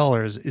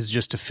 $20,000 is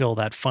just to fill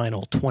that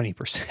final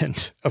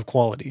 20% of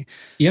quality.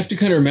 You have to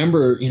kind of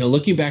remember,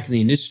 looking back in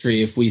the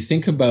industry, if we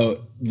think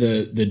about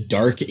the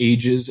dark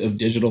ages of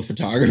digital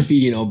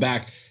photography,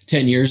 back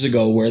 10 years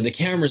ago where the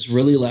cameras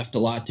really left a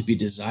lot to be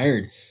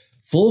desired.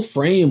 Full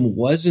frame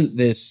wasn't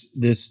this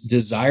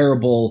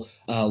desirable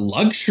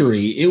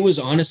luxury. It was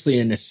honestly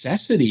a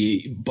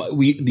necessity. But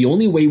the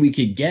only way we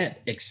could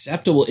get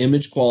acceptable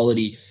image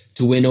quality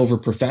to win over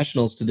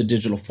professionals to the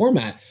digital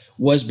format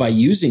was by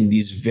using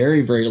these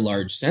very, very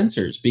large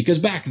sensors. Because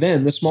back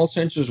then the small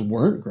sensors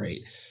weren't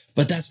great.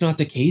 But that's not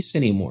the case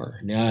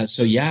anymore.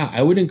 So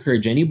I would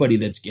encourage anybody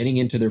that's getting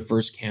into their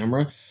first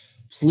camera,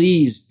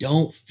 please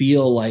don't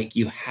feel like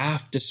you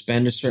have to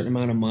spend a certain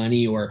amount of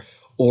money or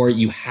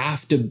you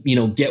have to,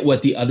 get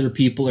what the other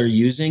people are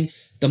using.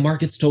 The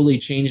market's totally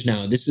changed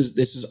now. This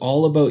is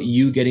all about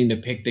you getting to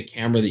pick the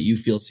camera that you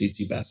feel suits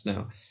you best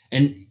now.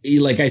 And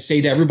like I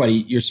say to everybody,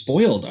 you're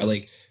spoiled.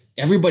 Like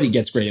everybody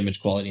gets great image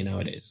quality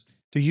nowadays.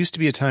 There used to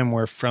be a time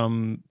where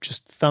from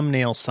just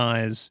thumbnail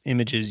size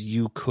images,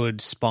 you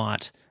could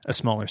spot a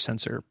smaller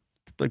sensor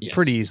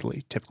pretty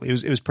easily. Typically,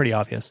 it was pretty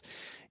obvious.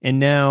 And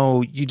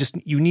now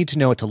you need to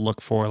know what to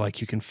look for.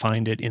 Like you can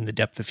find it in the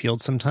depth of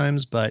field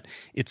sometimes, but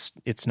it's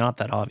not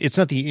that obvious. It's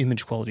not the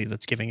image quality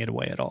that's giving it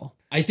away at all.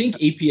 I think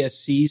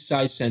APS-C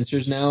size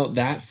sensors now,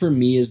 that for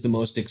me is the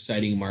most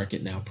exciting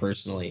market now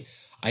personally.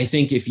 I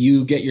think if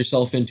you get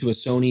yourself into a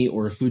Sony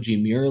or a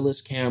Fuji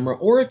mirrorless camera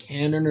or a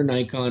Canon or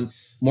Nikon,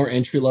 more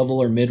entry-level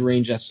or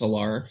mid-range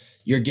SLR,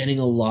 you're getting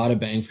a lot of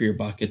bang for your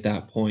buck at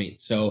that point.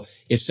 So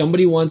if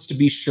somebody wants to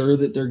be sure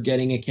that they're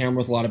getting a camera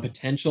with a lot of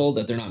potential,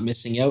 that they're not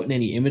missing out in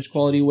any image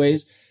quality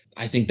ways,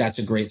 I think that's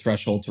a great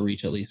threshold to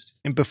reach at least.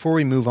 And before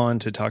we move on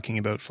to talking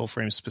about full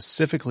frame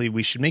specifically,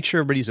 we should make sure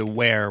everybody's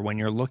aware when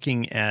you're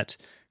looking at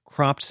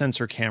cropped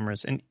sensor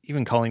cameras, and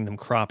even calling them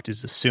cropped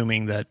is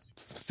assuming that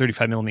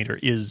 35 millimeter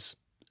is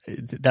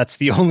that's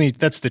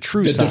the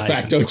true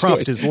size. And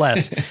cropped is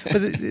less,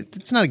 but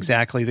it's not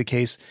exactly the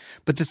case.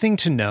 But the thing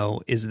to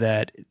know is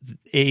that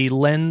a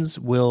lens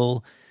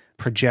will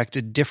project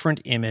a different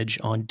image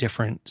on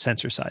different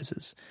sensor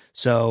sizes.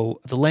 So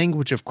the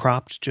language of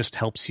cropped just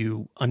helps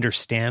you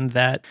understand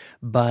that,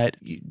 but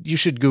you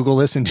should Google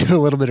this and do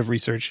a little bit of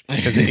research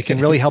because it can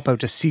really help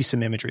out to see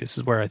some imagery. This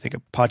is where I think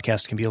a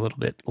podcast can be a little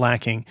bit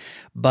lacking,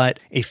 but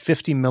a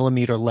 50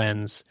 millimeter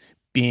lens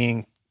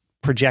being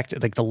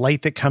projected, like the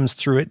light that comes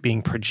through it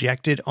being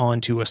projected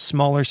onto a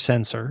smaller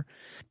sensor,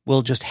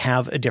 will just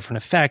have a different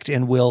effect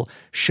and will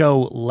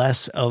show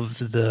less of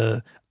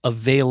the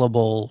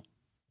available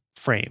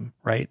frame,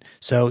 right?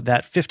 So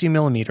that 50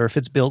 millimeter, if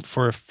it's built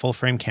for a full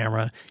frame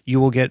camera, you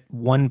will get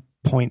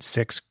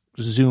 1.6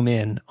 zoom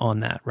in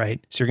on that,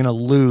 right? So you're going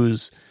to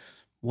lose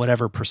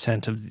whatever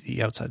percent of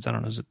the outsides. I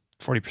don't know, is it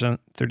 40%,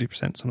 30%,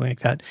 something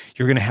like that?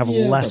 You're going to have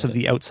less of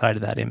the outside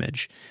of that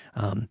image.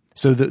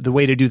 So the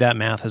way to do that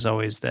math is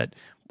always that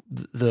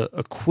the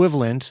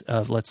equivalent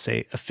of, let's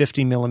say, a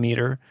 50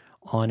 millimeter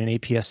on an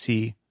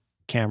APS-C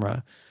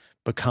camera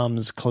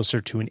becomes closer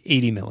to an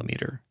 80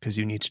 millimeter because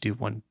you need to do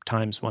 1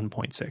 times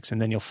 1.6,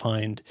 and then you'll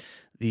find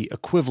the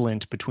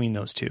equivalent between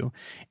those two.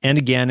 And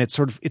again,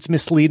 it's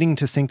misleading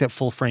to think that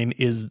full frame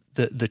is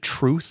the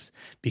truth,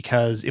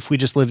 because if we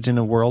just lived in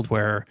a world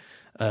where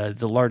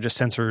the largest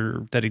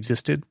sensor that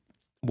existed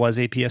was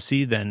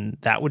APS-C, then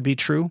that would be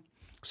true.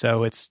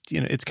 So it's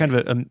kind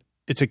of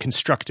it's a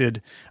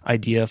constructed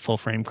idea, full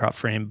frame, crop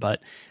frame,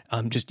 but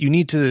just you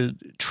need to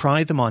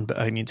try them on.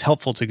 I mean, it's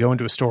helpful to go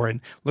into a store and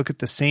look at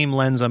the same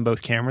lens on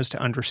both cameras to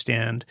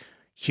understand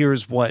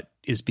here's what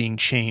is being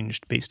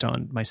changed based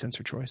on my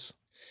sensor choice.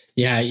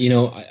 Yeah,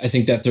 I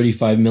think that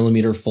 35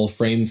 millimeter full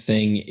frame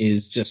thing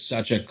is just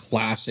such a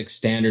classic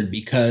standard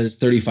because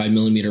 35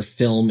 millimeter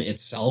film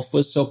itself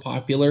was so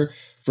popular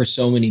for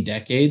so many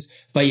decades.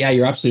 But yeah,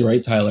 you're absolutely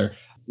right, Tyler.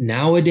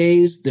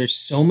 Nowadays, there's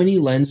so many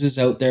lenses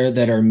out there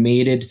that are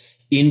mated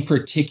in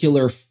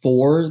particular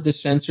for the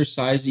sensor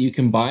size that you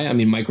can buy. I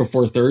mean, micro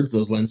four thirds,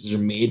 those lenses are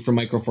made for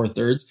micro four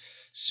thirds.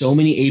 So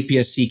many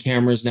APS-C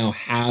cameras now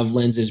have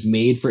lenses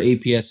made for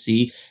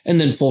APS-C, and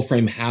then full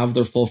frame have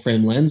their full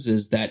frame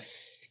lenses that,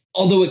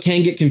 although it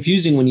can get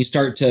confusing when you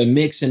start to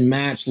mix and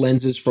match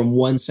lenses from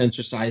one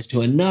sensor size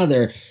to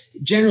another,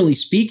 generally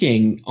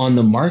speaking, on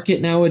the market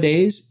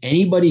nowadays,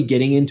 anybody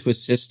getting into a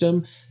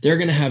system, they're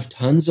going to have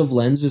tons of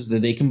lenses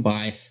that they can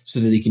buy so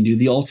that they can do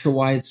the ultra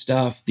wide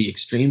stuff, the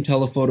extreme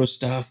telephoto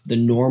stuff, the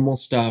normal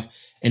stuff,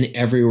 and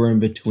everywhere in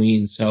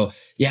between. So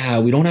yeah,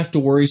 we don't have to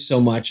worry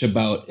so much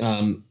about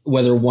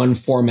whether one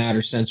format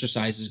or sensor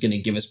size is going to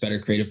give us better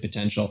creative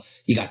potential.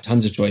 You got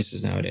tons of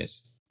choices nowadays.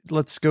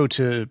 Let's go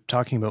to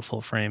talking about full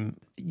frame.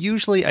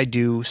 Usually I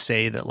do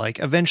say that, like,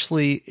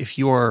 eventually if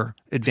you're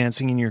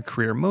advancing in your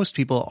career, most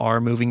people are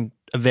moving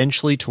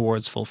eventually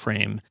towards full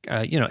frame,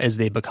 as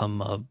they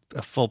become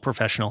a full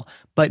professional,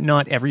 but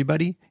not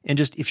everybody. And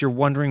just if you're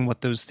wondering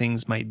what those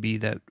things might be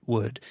that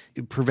would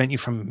prevent you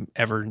from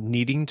ever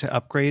needing to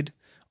upgrade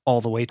all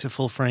the way to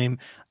full frame,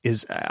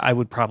 is I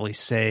would probably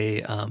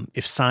say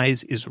if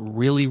size is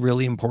really,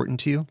 really important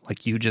to you,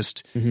 like you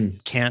just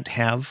can't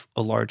have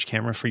a large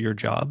camera for your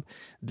job,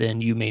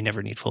 then you may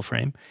never need full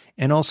frame.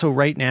 And also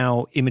right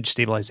now, image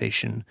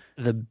stabilization,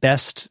 the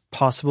best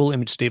possible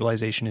image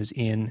stabilization is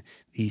in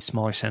the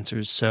smaller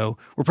sensors. So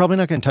we're probably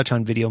not going to touch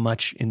on video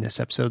much in this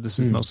episode. This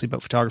is mostly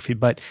about photography.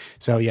 But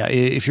so yeah,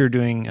 if you're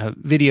doing a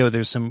video,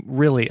 there's some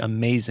really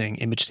amazing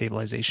image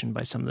stabilization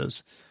by some of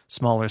those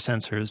smaller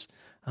sensors.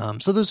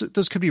 So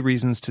those could be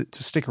reasons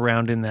to stick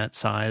around in that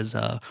size,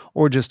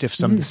 or just if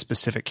some of the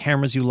specific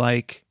cameras you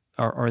like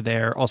are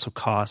there, also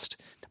cost.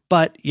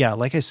 But yeah,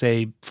 like I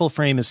say, full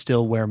frame is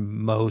still where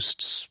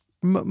most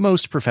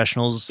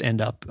professionals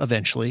end up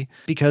eventually,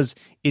 because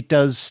it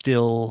does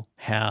still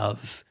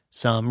have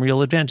some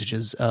real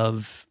advantages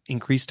of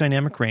increased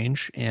dynamic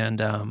range. And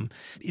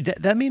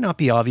that may not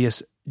be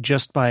obvious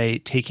just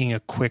by taking a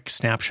quick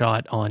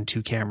snapshot on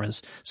two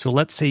cameras. So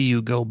let's say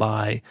you go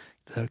by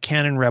the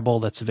Canon Rebel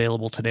that's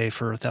available today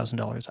for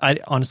 $1,000. I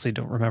honestly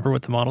don't remember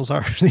what the models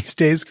are these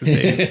days.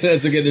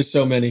 That's okay. There's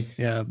so many.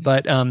 Yeah.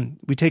 But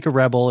we take a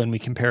Rebel and we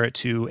compare it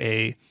to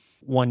a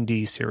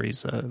 1D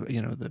series,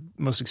 the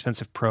most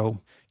expensive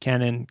Pro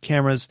Canon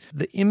cameras.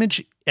 The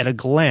image at a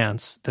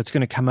glance that's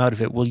going to come out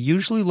of it will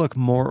usually look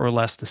more or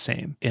less the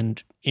same.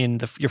 And in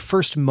your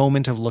first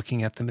moment of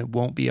looking at them, it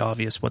won't be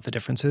obvious what the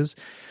difference is.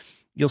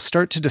 You'll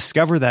start to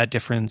discover that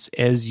difference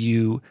as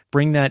you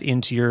bring that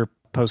into your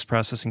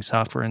post-processing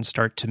software and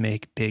start to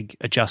make big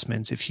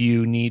adjustments. If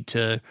you need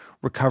to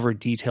recover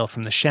detail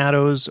from the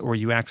shadows, or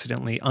you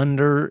accidentally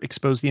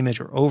underexpose the image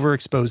or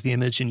overexpose the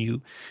image, and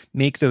you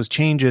make those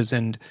changes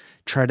and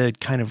try to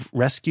kind of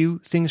rescue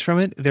things from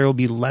it, there will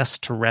be less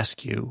to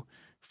rescue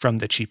from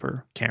the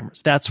cheaper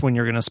cameras. That's when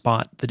you're going to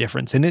spot the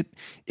difference. And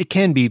it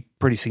can be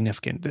pretty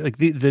significant. Like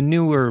the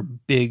newer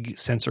big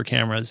sensor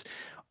cameras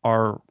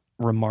are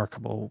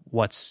remarkable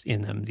what's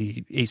in them.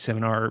 The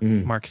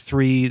A7R Mark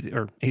III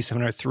or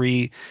A7R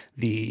III,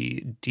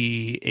 the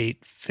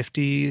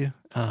D850,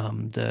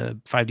 the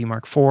 5D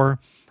Mark IV,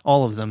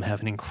 all of them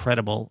have an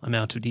incredible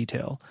amount of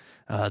detail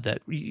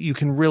that you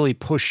can really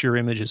push your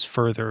images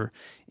further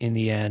in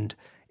the end.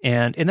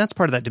 And that's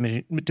part of that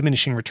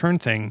diminishing return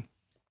thing.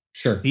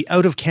 Sure. The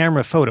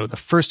out-of-camera photo, the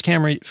first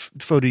camera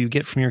photo you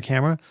get from your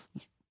camera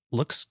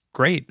looks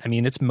great. I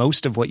mean, it's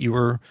most of what you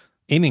were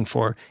aiming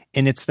for.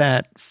 And it's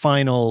that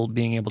final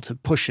being able to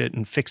push it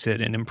and fix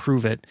it and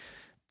improve it.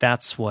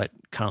 That's what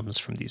comes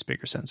from these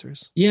bigger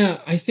sensors.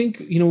 Yeah, I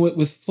think,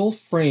 with full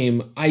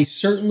frame, I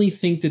certainly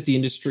think that the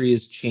industry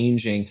is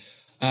changing.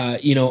 I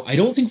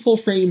don't think full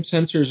frame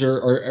sensors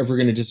are ever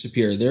going to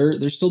disappear.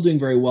 They're still doing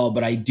very well,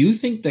 but I do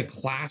think the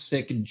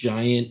classic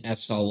giant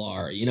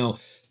SLR,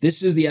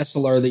 this is the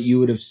SLR that you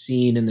would have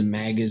seen in the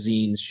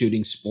magazines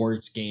shooting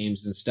sports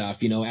games and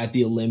stuff, at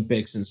the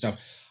Olympics and stuff.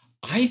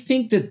 I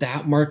think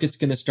that market's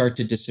going to start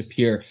to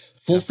disappear.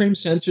 Full frame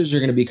sensors are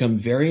going to become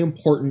very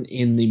important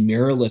in the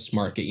mirrorless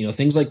market.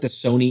 Things like the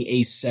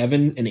Sony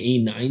A7 and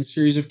A9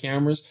 series of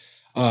cameras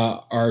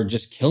are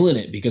just killing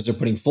it because they're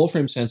putting full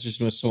frame sensors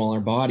into a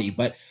smaller body.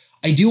 But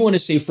I do want to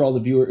say for all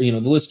the viewers, the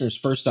listeners,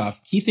 first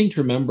off, key thing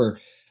to remember,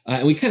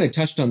 and we kind of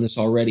touched on this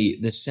already,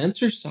 the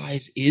sensor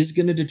size is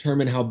going to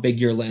determine how big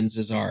your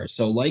lenses are.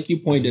 So like you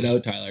pointed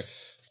out, Tyler,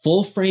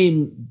 full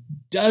frame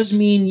does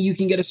mean you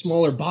can get a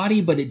smaller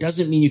body, but it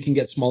doesn't mean you can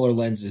get smaller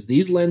lenses.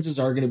 These lenses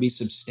are going to be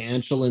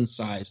substantial in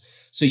size.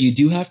 So you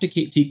do have to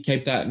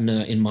keep that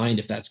in mind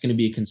if that's going to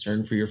be a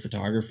concern for your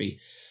photography.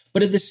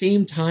 But at the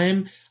same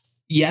time,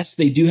 yes,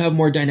 they do have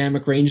more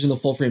dynamic range than the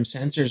full frame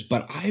sensors,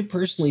 but I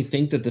personally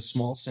think that the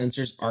small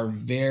sensors are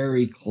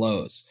very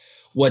close.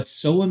 What's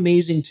so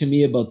amazing to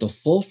me about the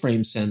full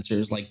frame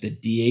sensors like the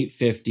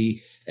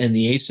D850 and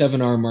the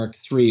A7R Mark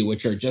III,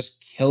 which are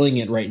just killing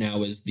it right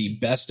now as the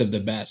best of the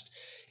best,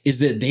 is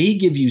that they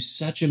give you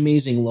such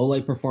amazing low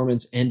light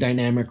performance and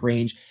dynamic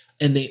range,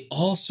 and they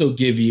also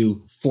give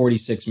you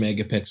 46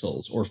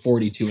 megapixels or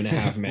 42 and a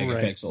half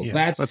megapixels.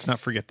 Yeah, let's not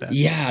forget that.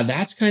 Yeah,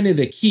 that's kind of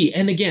the key.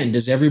 And again,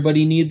 does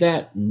everybody need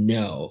that?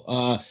 No.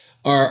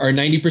 Are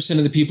 90%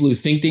 of the people who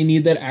think they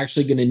need that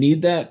actually going to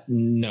need that?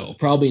 No,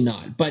 probably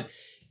not. But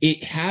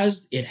it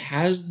has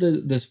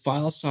the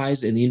file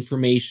size and the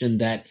information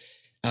that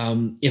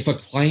if a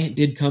client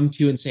did come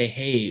to you and say,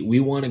 hey, we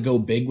want to go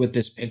big with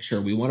this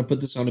picture, we want to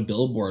put this on a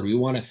billboard, we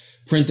want to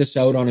print this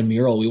out on a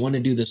mural, we want to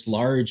do this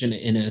large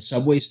in a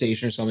subway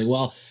station or something,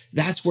 well,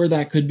 that's where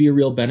that could be a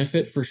real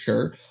benefit for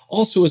sure.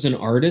 Also, as an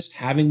artist,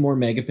 having more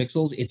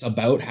megapixels, it's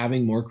about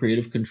having more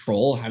creative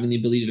control, having the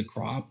ability to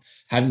crop,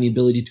 having the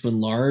ability to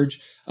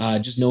enlarge,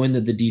 just knowing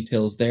that the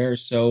detail's there.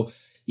 So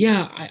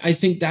yeah, I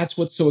think that's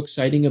what's so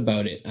exciting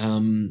about it.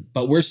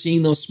 But we're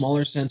seeing those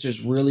smaller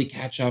sensors really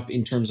catch up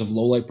in terms of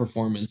low light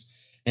performance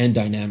and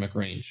dynamic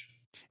range.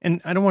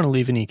 And I don't want to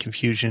leave any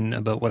confusion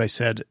about what I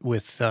said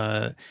with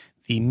the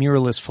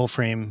mirrorless full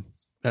frame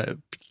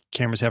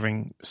cameras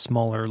having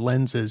smaller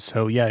lenses.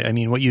 So yeah, I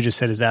mean, what you just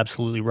said is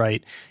absolutely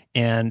right.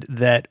 And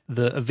that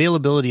the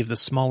availability of the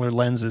smaller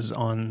lenses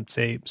on,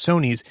 say,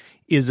 Sony's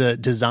is a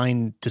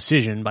design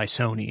decision by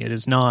Sony. It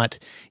is not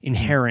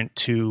inherent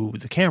to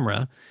the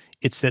camera.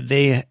 It's that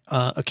they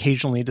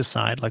occasionally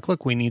decide, like,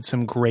 look, we need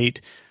some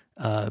great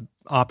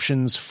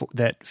options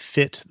that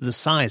fit the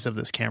size of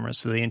this camera.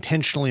 So they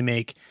intentionally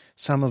make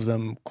some of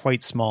them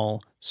quite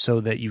small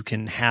so that you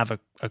can have a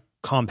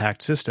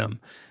compact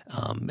system.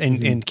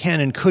 And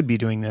Canon could be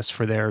doing this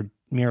for their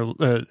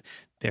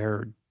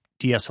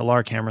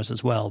DSLR cameras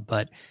as well,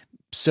 but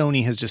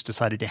Sony has just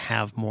decided to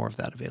have more of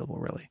that available,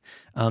 really.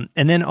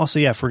 And then also,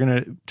 yeah, if we're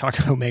going to talk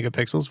about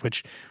megapixels,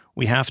 which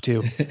we have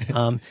to,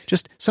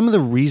 just some of the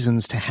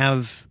reasons to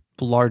have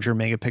larger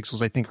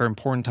megapixels, I think, are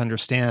important to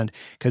understand,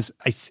 because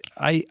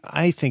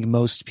I think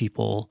most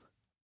people,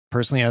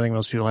 personally, I think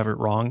most people have it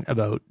wrong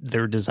about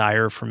their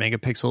desire for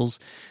megapixels,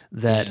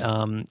 that,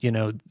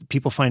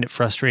 people find it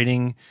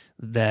frustrating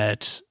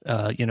that,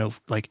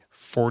 like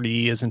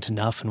 40 isn't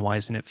enough and why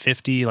isn't it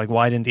 50? Like,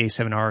 why didn't the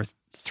A7R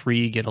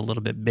III get a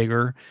little bit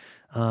bigger?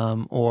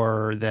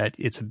 Or that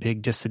it's a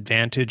big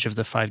disadvantage of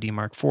the 5D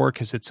Mark IV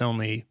because it's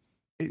only,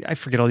 I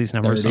forget all these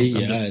numbers.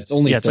 30, it's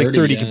only 30, it's like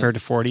 30 compared to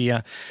 40.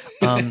 Yeah.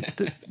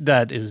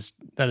 That is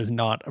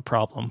not a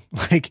problem.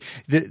 Like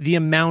the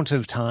amount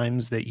of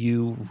times that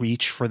you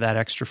reach for that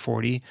extra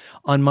 40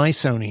 on my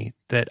Sony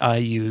that I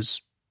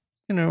use,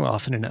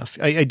 often enough.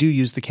 I do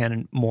use the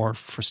Canon more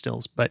for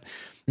stills, but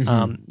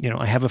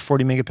I have a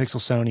 40 megapixel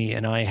Sony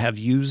and I have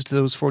used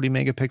those 40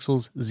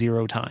 megapixels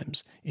 0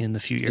 times in the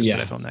few years that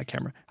I've owned that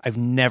camera. I've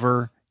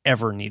never,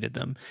 ever needed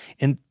them.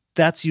 And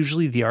that's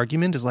usually the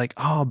argument is like,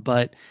 oh,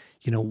 but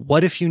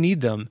what if you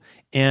need them?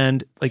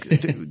 And like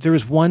there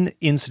was one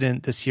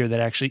incident this year that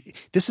actually,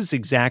 this is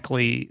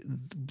exactly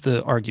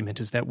the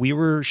argument, is that we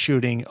were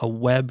shooting a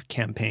web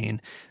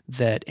campaign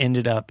that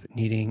ended up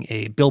needing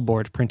a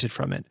billboard printed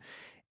from it.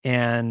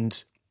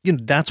 And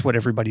that's what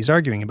everybody's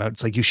arguing about.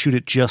 It's like you shoot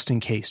it just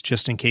in case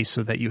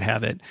so that you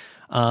have it.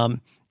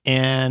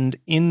 And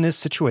in this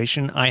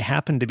situation, I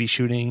happened to be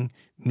shooting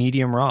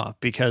medium raw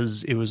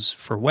because it was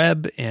for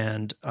web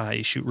and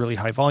I shoot really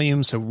high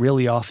volume. So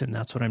really often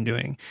that's what I'm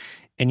doing.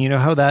 And you know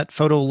how that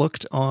photo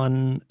looked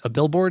on a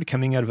billboard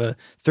coming out of a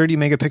 30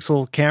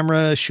 megapixel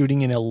camera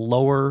shooting in a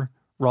lower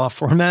raw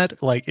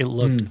format? Like it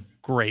looked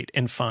great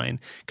and fine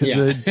because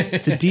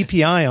the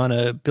DPI on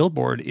a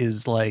billboard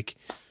is like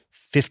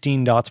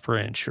 15 dots per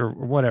inch or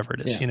whatever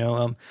it is.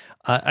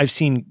 I've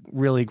seen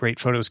really great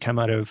photos come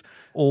out of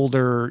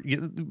older,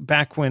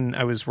 back when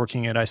I was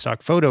working at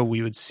iStock Photo,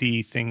 we would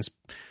see things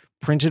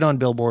printed on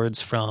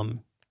billboards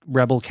from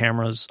Rebel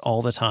cameras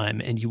all the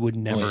time, and you would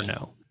never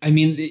know. I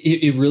mean,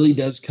 it really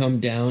does come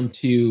down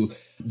to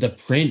the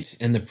print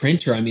and the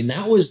printer. I mean,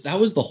 that was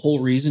the whole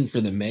reason for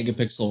the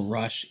megapixel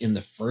rush in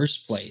the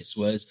first place,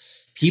 was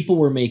people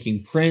were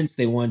making prints.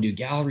 They wanted to do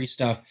gallery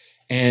stuff.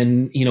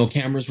 And,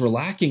 cameras were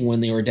lacking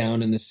when they were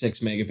down in the 6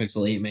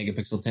 megapixel, 8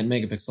 megapixel, 10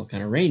 megapixel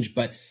kind of range.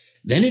 But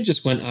then it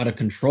just went out of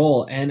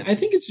control. And I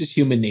think it's just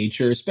human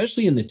nature,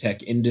 especially in the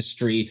tech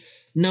industry.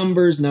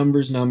 Numbers,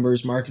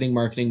 marketing.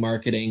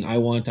 I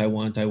want.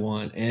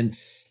 And,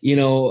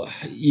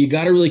 you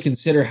got to really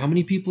consider how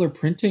many people are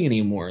printing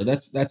anymore.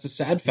 That's a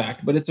sad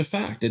fact, but it's a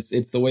fact.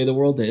 It's the way the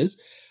world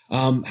is.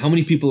 How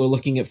many people are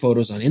looking at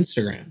photos on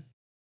Instagram?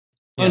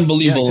 Yeah,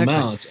 unbelievable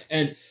amounts.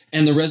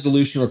 And the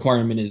resolution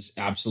requirement is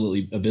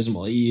absolutely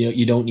abysmal.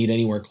 You don't need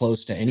anywhere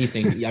close to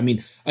anything. I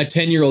mean, a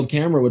 10-year-old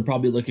camera would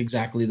probably look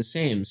exactly the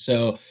same.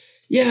 So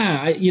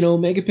yeah,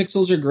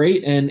 megapixels are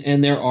great.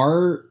 And there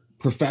are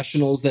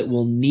professionals that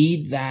will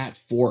need that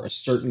for a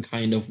certain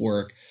kind of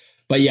work.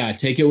 But yeah,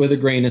 take it with a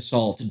grain of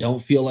salt.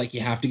 Don't feel like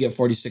you have to get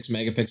 46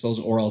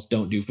 megapixels or else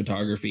don't do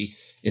photography.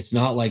 It's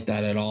not like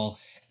that at all.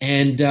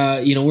 And,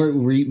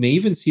 we may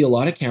even see a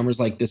lot of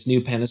cameras like this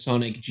new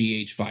Panasonic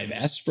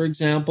GH5S, for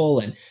example,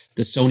 and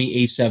the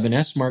Sony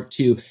A7S Mark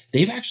II.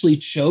 They've actually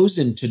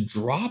chosen to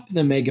drop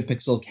the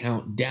megapixel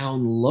count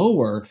down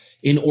lower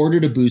in order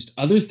to boost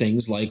other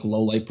things like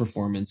low light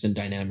performance and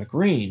dynamic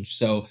range.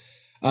 So,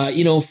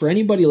 for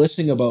anybody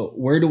listening about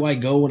where do I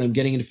go when I'm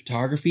getting into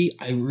photography,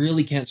 I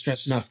really can't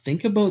stress enough.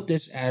 Think about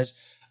this as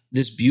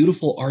this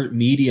beautiful art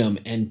medium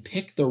and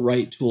pick the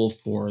right tool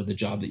for the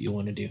job that you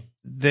want to do.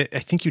 I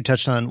think you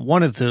touched on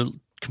one of the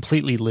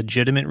completely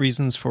legitimate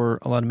reasons for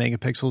a lot of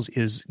megapixels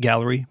is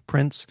gallery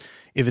prints.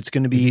 If it's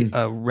going to be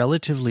a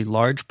relatively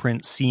large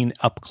print seen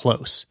up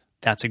close,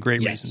 that's a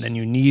great reason. Then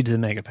you need the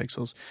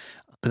megapixels.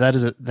 But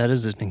that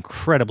is an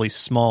incredibly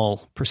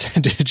small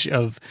percentage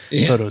of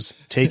photos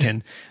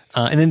taken.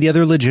 And then the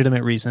other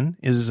legitimate reason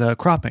is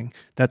cropping.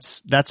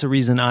 That's a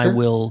reason I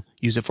will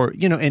use it for,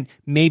 and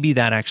maybe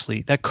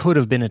that could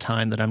have been a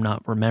time that I'm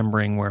not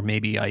remembering where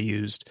maybe I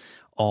used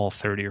all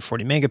 30 or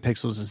 40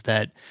 megapixels, is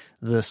that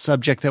the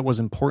subject that was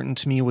important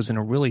to me was in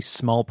a really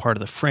small part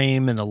of the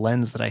frame and the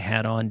lens that I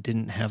had on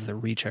didn't have the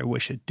reach I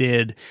wish it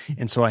did.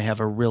 And so I have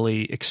a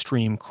really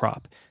extreme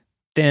crop.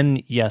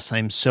 Then yes,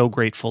 I'm so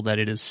grateful that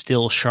it is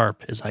still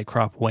sharp as I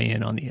crop way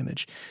in on the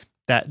image.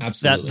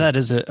 That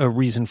is a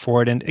reason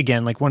for it. And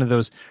again, like one of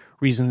those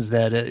reasons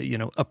that,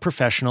 a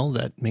professional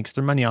that makes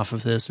their money off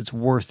of this, it's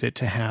worth it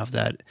to have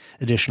that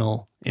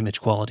additional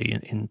image quality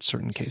in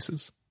certain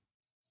cases.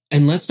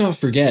 And let's not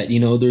forget,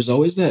 there's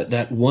always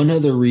that one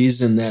other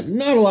reason that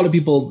not a lot of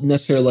people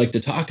necessarily like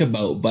to talk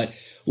about, but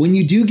when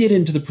you do get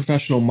into the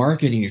professional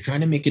market and you're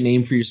trying to make a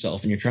name for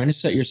yourself and you're trying to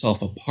set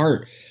yourself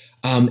apart,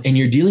 and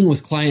you're dealing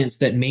with clients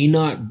that may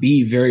not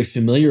be very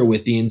familiar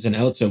with the ins and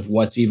outs of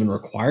what's even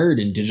required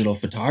in digital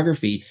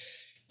photography,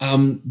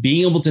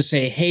 being able to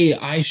say, hey,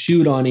 I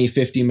shoot on a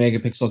 50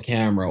 megapixel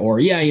camera,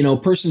 or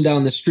person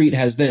down the street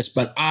has this,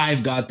 but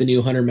I've got the new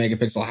 100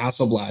 megapixel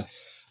Hasselblad.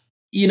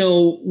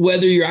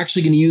 Whether you're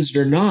actually going to use it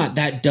or not,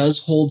 that does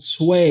hold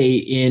sway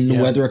in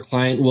whether a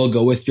client will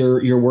go with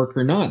your work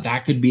or not.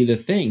 That could be the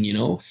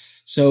thing,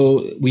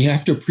 So we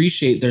have to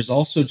appreciate there's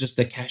also just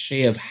the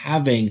cachet of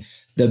having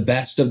the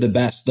best of the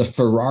best, the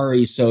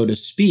Ferrari, so to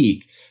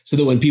speak, so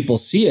that when people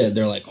see it,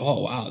 they're like,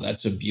 oh, wow,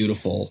 that's a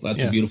beautiful,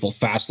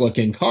 fast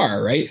looking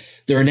car, right?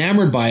 They're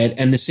enamored by it.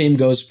 And the same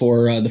goes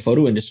for the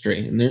photo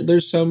industry. And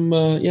there's some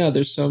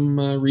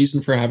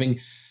reason for having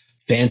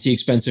fancy,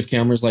 expensive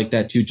cameras like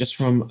that too, just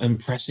from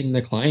impressing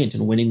the client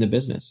and winning the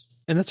business.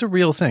 And that's a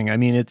real thing. I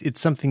mean, it's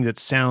something that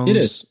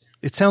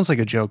it sounds like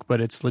a joke, but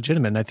it's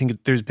legitimate. And I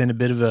think there's been a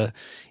bit of a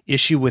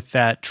issue with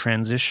that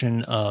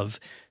transition of,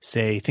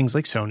 say, things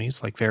like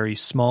Sony's, like very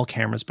small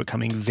cameras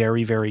becoming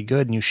very, very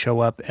good. And you show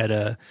up at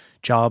a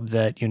job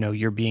that,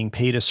 you're being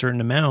paid a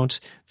certain amount.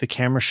 The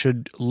camera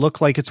should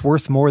look like it's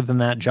worth more than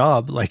that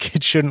job. Like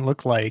it shouldn't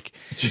look like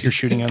you're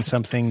shooting on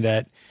something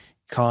that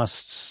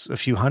costs a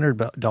few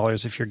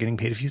 $100 if you're getting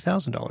paid a few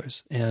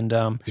 $1,000s. And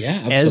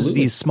absolutely. As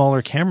these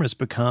smaller cameras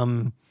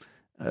become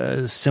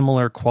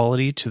similar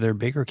quality to their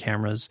bigger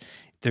cameras,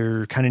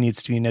 there kind of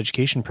needs to be an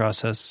education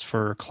process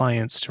for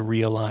clients to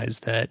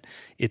realize that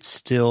it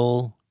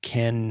still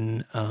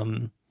can,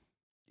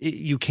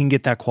 you can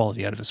get that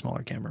quality out of a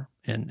smaller camera.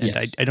 And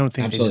yes, I don't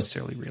think absolutely. they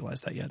necessarily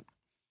realize that yet.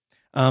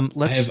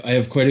 I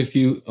have quite a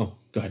few. Oh,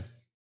 go ahead.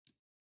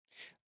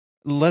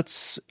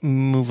 Let's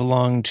move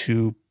along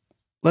to,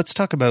 let's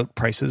talk about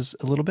prices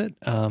a little bit.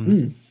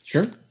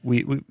 Sure.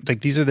 We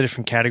like, these are the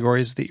different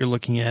categories that you're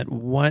looking at.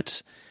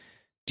 What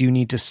do you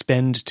need to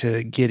spend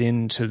to get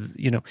into,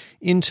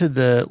 into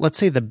the, let's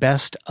say, the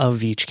best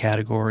of each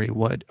category?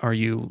 What are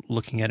you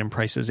looking at in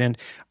prices? And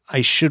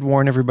I should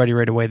warn everybody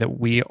right away that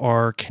we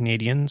are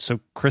Canadian. So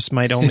Chris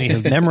might only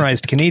have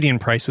memorized Canadian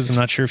prices. I'm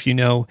not sure if you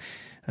know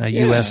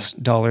US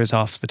dollars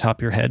off the top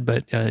of your head,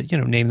 but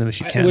name them if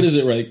you can. What is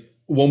it, right?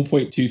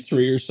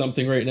 1.23 or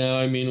something right now.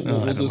 I mean,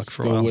 we'll just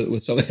go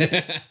with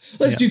something.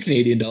 Let's do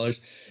Canadian dollars.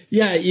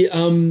 Yeah.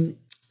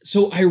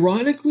 So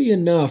ironically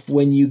enough,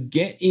 when you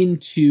get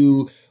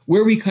into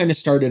where we kind of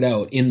started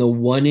out in the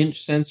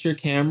 1-inch sensor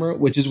camera,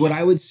 which is what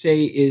I would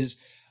say is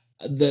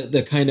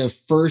the kind of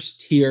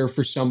first tier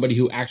for somebody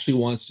who actually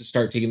wants to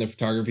start taking their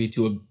photography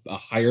to a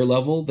higher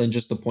level than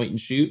just the point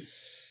and shoot,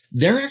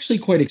 they're actually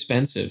quite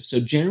expensive. So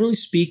generally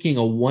speaking,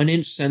 a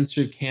 1-inch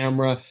sensor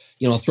camera,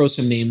 I'll throw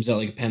some names out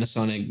like a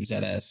Panasonic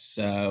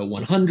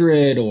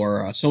ZS100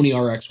 or a Sony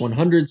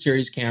RX100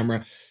 series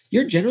camera.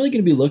 You're generally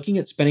going to be looking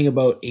at spending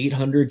about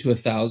 $800 to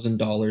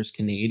 $1,000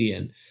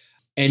 Canadian.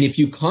 And if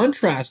you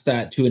contrast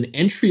that to an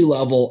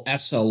entry-level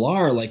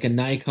SLR like a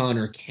Nikon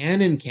or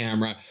Canon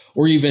camera,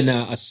 or even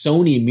a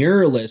Sony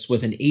mirrorless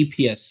with an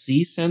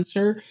APS-C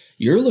sensor,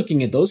 you're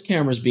looking at those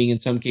cameras being in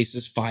some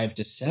cases $500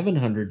 to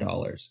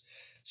 $700.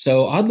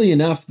 So oddly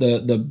enough,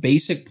 the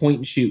basic point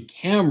and shoot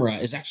camera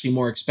is actually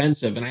more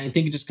expensive. And I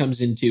think it just comes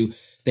into,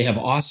 they have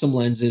awesome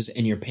lenses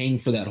and you're paying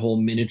for that whole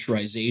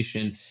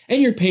miniaturization,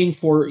 and you're paying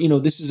for,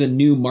 this is a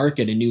new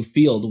market, a new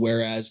field,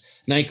 whereas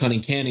Nikon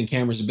and Canon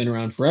cameras have been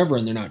around forever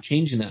and they're not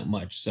changing that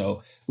much.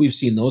 So we've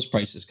seen those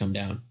prices come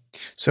down.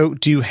 So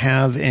do you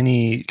have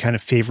any kind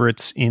of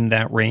favorites in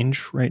that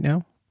range right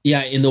now?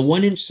 Yeah, in the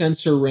 1-inch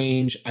sensor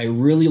range, I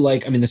really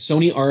like, the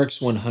Sony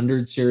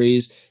RX100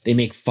 series, they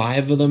make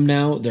 5 of them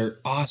now. They're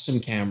awesome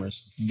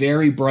cameras,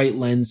 very bright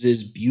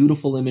lenses,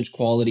 beautiful image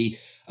quality,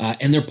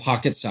 and they're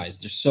pocket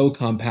sized. They're so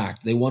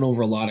compact. They won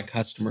over a lot of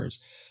customers.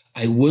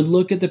 I would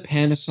look at the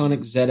Panasonic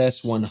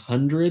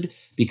ZS100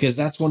 because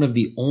that's one of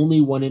the only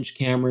 1-inch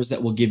cameras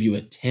that will give you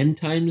a 10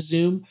 times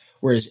zoom,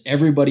 whereas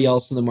everybody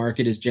else in the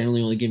market is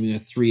generally only giving you a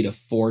 3 to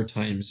 4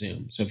 times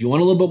zoom. So if you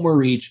want a little bit more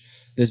reach,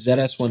 the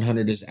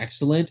ZS100 is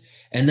excellent.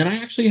 And then I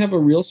actually have a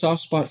real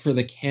soft spot for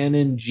the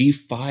Canon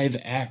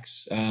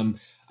G5X.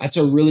 That's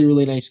a really,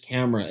 really nice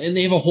camera. And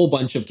they have a whole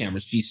bunch of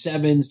cameras,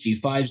 G7s,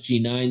 G5s,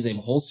 G9s. They have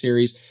a whole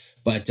series.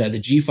 But the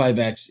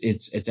G5X,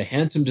 it's a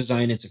handsome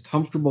design. It's a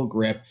comfortable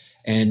grip.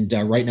 And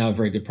right now, a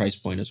very good price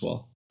point as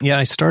well. Yeah,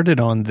 I started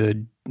on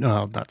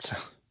that's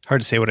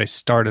hard to say what I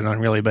started on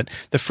really, but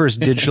the first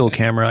digital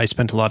camera I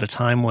spent a lot of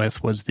time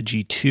with was the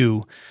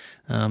G2.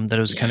 That I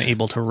was kind of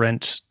able to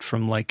rent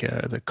from like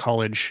the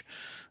college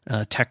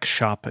tech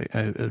shop.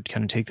 I would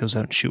kind of take those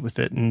out and shoot with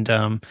it. And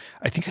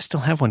I think I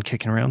still have one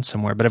kicking around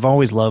somewhere, but I've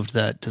always loved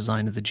that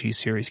design of the G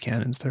series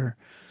Canons. They're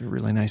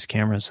really nice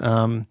cameras.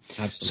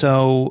 Absolutely.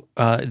 So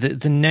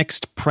the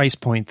next price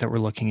point that we're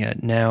looking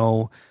at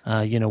now,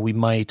 we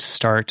might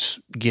start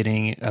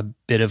getting a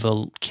bit of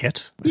a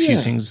kit, a few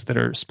things that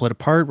are split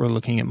apart. We're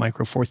looking at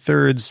micro four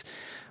thirds.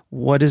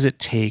 What does it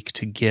take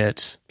to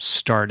get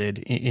started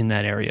in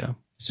that area?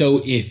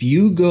 So if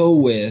you go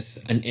with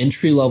an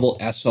entry-level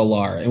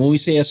SLR, and when we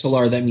say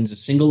SLR, that means a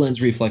single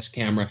lens reflex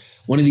camera,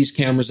 one of these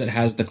cameras that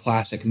has the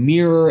classic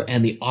mirror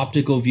and the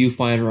optical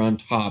viewfinder on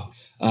top,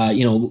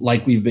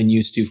 like we've been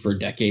used to for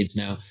decades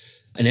now.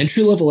 An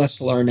entry-level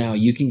SLR now,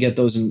 you can get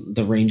those in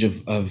the range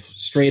of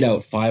straight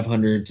out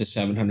 $500 to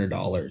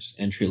 $700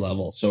 entry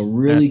level. So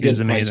really good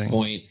price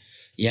point.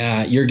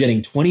 Yeah, you're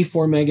getting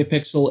 24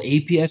 megapixel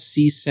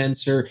APS-C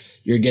sensor.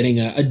 You're getting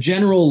a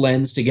general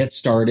lens to get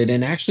started.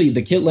 And actually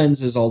the kit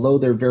lenses, although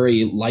they're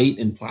very light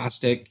and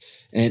plastic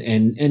and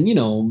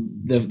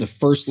the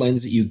first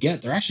lens that you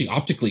get, they're actually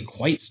optically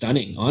quite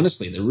stunning.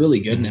 Honestly, they're really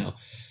good now.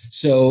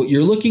 So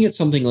you're looking at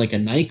something like a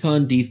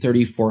Nikon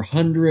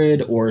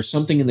D3400 or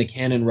something in the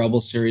Canon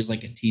Rebel series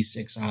like a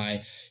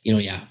T6i,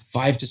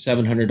 $500 to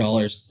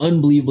 $700,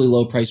 unbelievably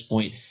low price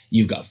point.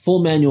 You've got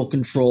full manual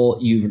control.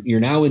 You're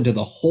now into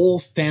the whole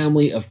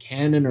family of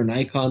Canon or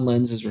Nikon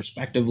lenses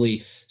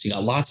respectively. So you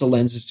got lots of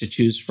lenses to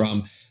choose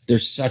from. They're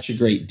such a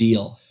great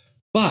deal.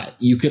 But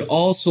you could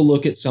also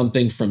look at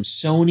something from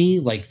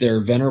Sony, like their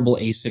venerable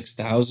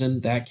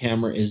A6000. That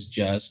camera is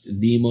just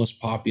the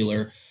most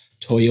popular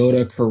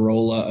Toyota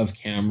Corolla of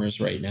cameras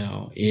right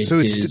now.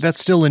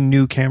 That's still a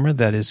new camera.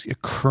 That is a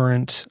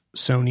current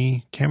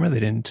Sony camera.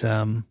 They didn't.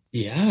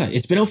 Yeah,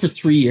 it's been out for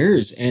 3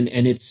 years, and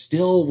it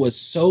still was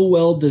so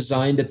well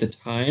designed at the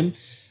time.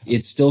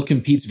 it still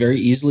competes very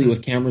easily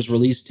with cameras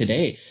released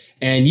today.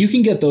 And you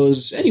can get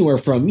those anywhere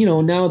from,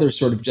 now they're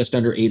sort of just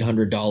under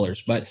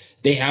 $800, but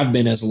they have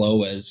been as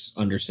low as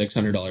under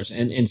 $600.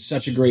 And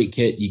such a great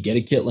kit. You get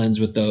a kit lens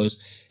with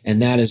those.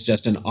 And that is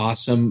just an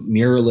awesome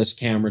mirrorless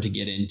camera to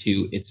get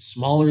into. It's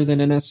smaller than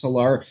an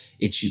SLR.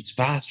 It shoots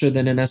faster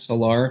than an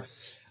SLR.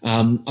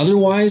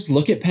 Otherwise,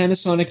 look at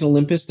Panasonic and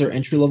Olympus, their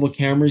entry-level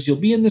cameras. You'll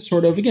be in this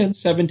sort of, again,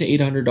 $700 to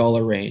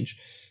 $800 range.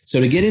 So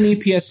to get an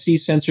APS-C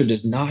sensor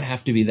does not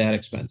have to be that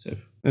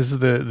expensive. This is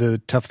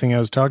the tough thing I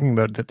was talking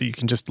about, that you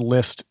can just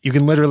you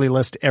can literally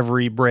list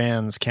every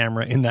brand's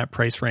camera in that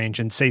price range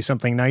and say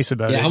something nice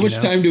about it. How much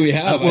time do we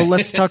have? Well,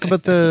 let's talk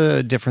about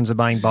the difference of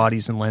buying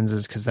bodies and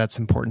lenses, because that's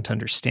important to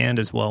understand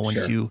as well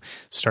once you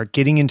start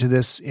getting into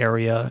this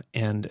area.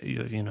 And,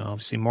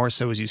 obviously more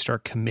so as you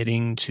start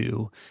committing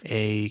to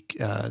a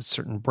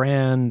certain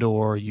brand,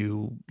 or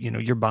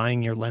you're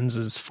buying your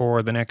lenses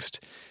for the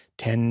next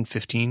 10,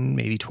 15,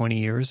 maybe 20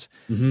 years.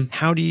 Mm-hmm.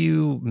 How do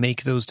you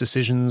make those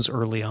decisions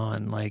early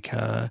on? I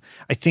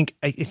think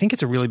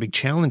it's a really big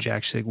challenge,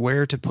 actually,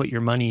 where to put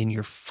your money in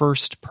your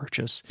first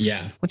purchase.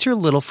 Yeah. Once you're a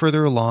little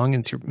further along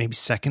into your maybe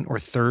second or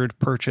third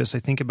purchase, I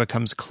think it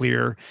becomes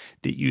clear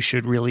that you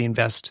should really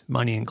invest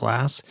money in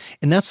glass.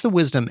 And that's the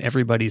wisdom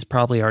everybody's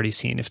probably already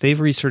seen. If they've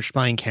researched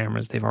buying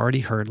cameras, they've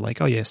already heard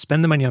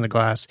spend the money on the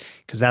glass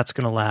because that's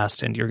going to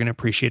last and you're going to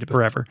appreciate it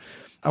forever.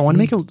 I want to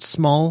make a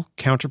small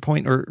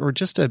counterpoint or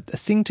just a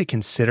thing to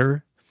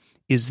consider,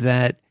 is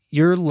that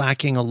you're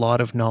lacking a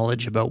lot of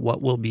knowledge about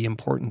what will be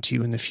important to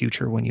you in the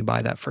future when you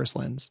buy that first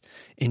lens.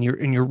 And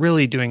you're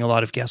really doing a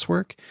lot of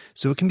guesswork.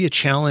 So it can be a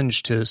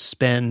challenge to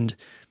spend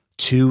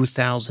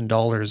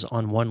 $2,000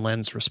 on one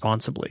lens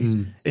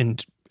responsibly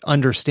and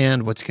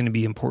understand what's going to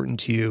be important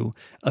to you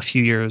a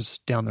few years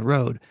down the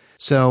road.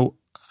 So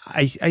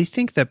I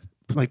think that,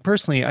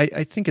 personally,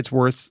 I think it's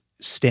worth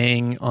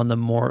staying on the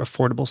more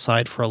affordable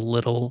side for a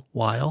little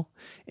while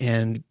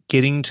and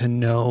getting to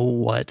know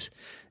what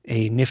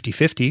a nifty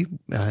 50,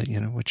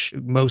 which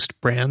most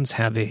brands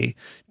have a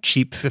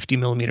cheap 50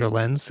 millimeter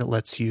lens that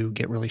lets you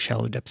get really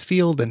shallow depth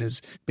field and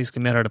is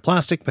basically made out of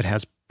plastic, but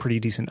has pretty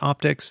decent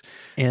optics.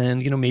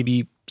 And,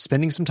 maybe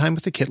spending some time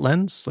with the kit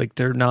lens.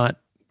 They're not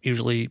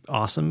usually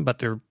awesome, but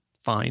they're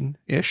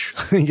fine-ish.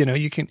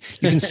 You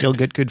can still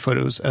get good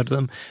photos out of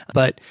them.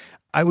 But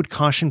I would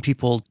caution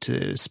people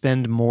to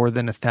spend more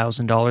than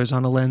 $1,000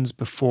 on a lens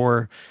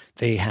before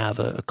they have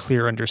a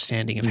clear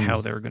understanding of how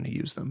they're going to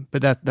use them.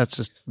 But that's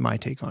just my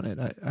take on it.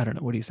 I don't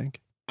know. What do you think?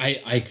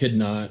 I could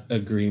not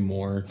agree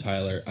more,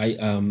 Tyler.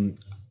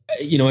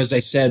 As I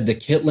said, the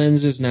kit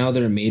lenses now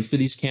that are made for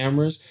these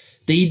cameras,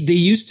 they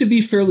used to be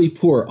fairly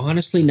poor.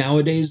 Honestly,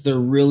 nowadays they're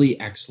really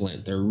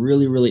excellent. They're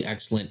really, really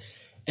excellent.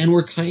 And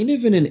we're kind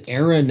of in an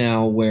era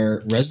now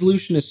where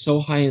resolution is so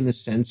high in the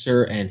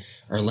sensor and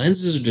our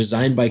lenses are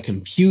designed by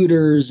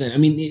computers.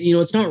 And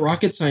it's not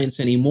rocket science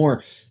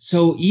anymore.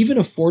 So even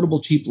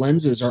affordable cheap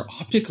lenses are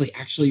optically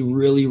actually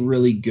really,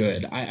 really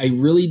good. I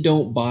really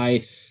don't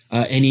buy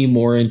any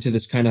more into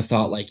this kind of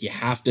thought, you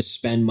have to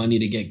spend money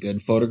to get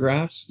good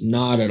photographs.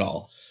 Not at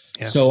all.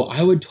 Yeah. So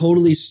I would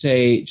totally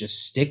say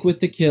just stick with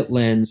the kit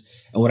lens.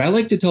 And what I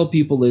like to tell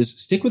people is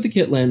stick with the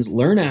kit lens,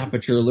 learn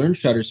aperture, learn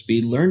shutter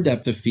speed, learn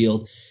depth of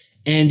field,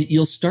 and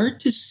you'll start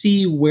to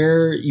see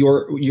where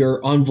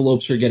your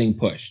envelopes are getting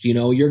pushed.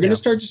 You're going to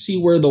start to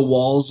see where the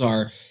walls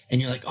are,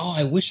 and you're like, oh,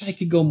 I wish I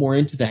could go more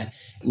into that.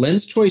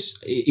 Lens choice,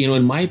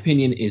 in my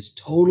opinion, is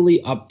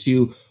totally up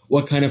to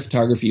what kind of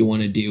photography you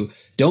want to do.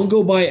 Don't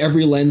go buy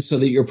every lens so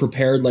that you're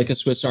prepared like a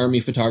Swiss Army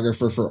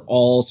photographer for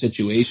all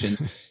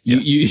situations.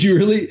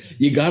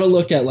 You got to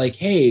look at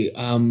hey,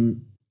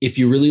 if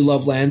you really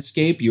love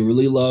landscape, you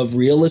really love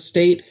real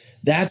estate,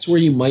 that's where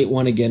you might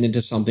want to get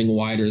into something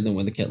wider than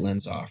what the kit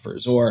lens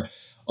offers. Or,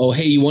 oh,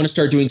 hey, you want to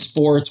start doing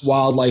sports,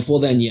 wildlife, well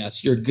then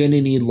yes, you're going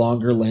to need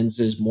longer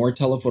lenses, more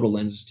telephoto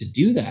lenses to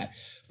do that.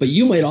 But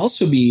you might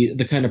also be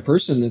the kind of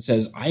person that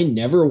says, I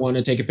never want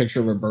to take a picture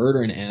of a bird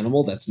or an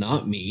animal. That's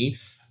not me.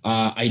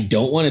 I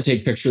don't want to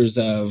take pictures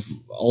of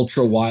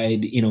ultra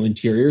wide,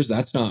 interiors.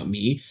 That's not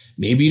me.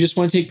 Maybe you just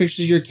want to take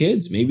pictures of your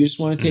kids. Maybe you just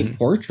want to take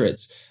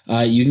portraits.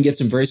 You can get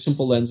some very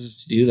simple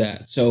lenses to do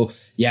that. So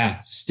yeah,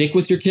 stick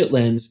with your kit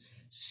lens,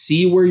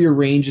 see where your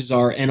ranges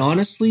are. And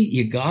honestly,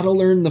 you got to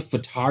learn the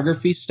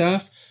photography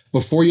stuff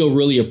before you'll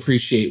really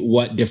appreciate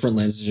what different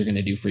lenses are going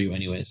to do for you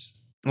anyways.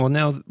 Well,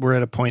 now we're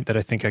at a point that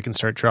I think I can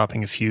start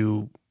dropping a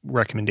few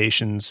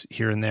recommendations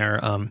here and there.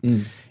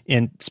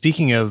 And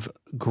speaking of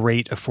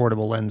great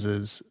affordable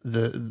lenses,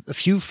 a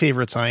few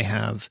favorites I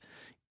have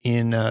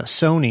in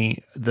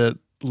Sony, the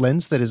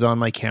lens that is on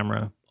my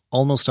camera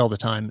almost all the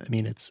time,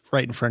 it's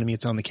right in front of me,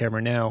 it's on the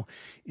camera now,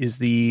 is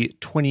the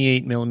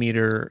 28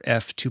 millimeter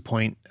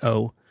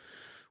f2.0,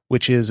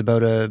 which is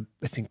about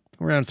I think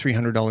around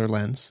 $300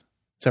 lens.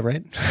 Is that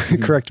right?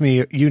 Mm-hmm. Correct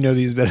me. You know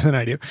these better than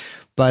I do.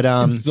 But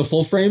it's the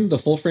full frame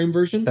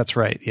version. That's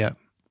right. Yeah.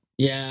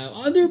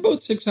 Yeah, they're about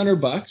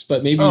 $600,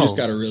 but maybe you just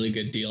got a really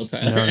good deal,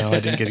 Tyler. No, I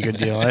didn't get a good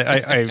deal.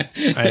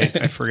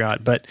 I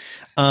forgot. But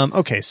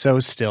okay,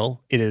 so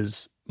still, it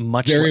is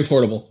very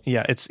affordable.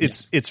 Yeah,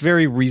 it's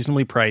very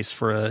reasonably priced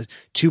for a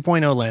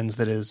 2.0 lens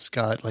that has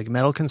got like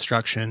metal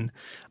construction.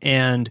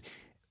 And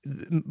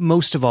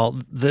most of all,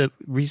 the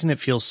reason it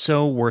feels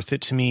so worth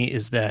it to me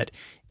is that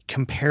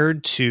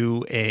compared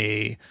to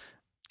a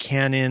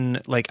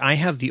Canon, like I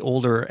have the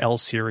older L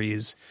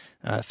series,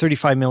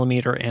 35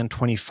 millimeter and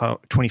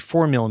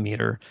 24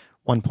 millimeter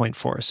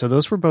 1.4. So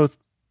those were both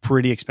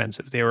pretty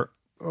expensive. They were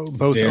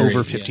both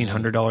over $1,500,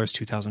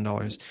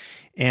 $2,000.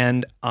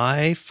 And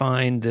I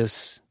find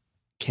this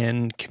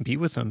can compete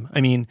with them.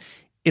 I mean,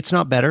 it's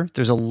not better.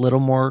 There's a little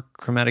more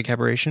chromatic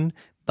aberration,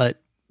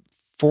 but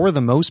for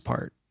the most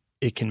part,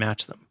 it can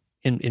match them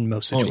in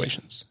most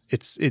situations.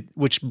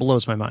 Which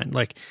blows my mind.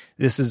 Like,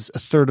 this is a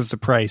third of the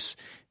price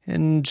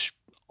and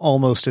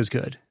almost as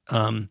good.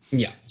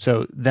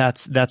 So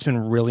that's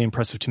been really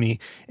impressive to me.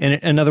 And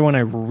another one I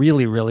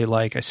really, really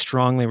like, I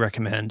strongly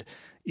recommend,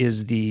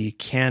 is the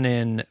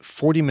Canon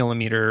 40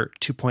 millimeter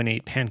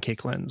 2.8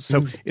 pancake lens.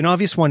 So an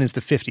obvious one is the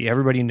 50.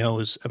 Everybody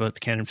knows about the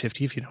Canon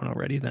 50. If you don't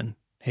already, then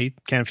hey,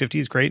 Canon 50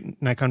 is great.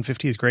 Nikon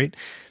 50 is great.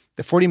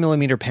 The 40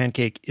 millimeter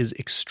pancake is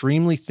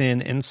extremely thin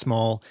and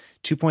small,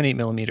 2.8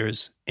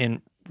 millimeters,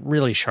 and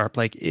really sharp.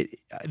 Like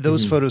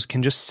those photos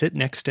can just sit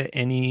next to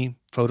any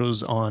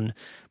photos on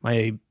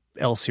my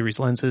L series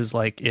lenses.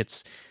 Like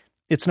it's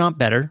not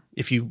better.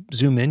 If you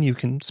zoom in, you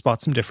can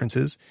spot some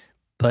differences,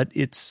 but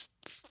it's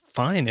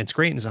fine. It's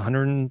great. It's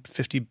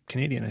 150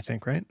 Canadian, I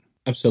think, right?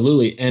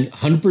 Absolutely. And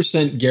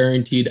 100%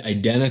 guaranteed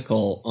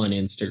identical on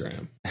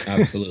Instagram.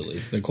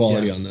 Absolutely. The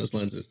quality on those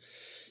lenses.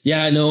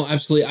 Yeah, no,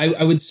 absolutely.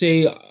 I would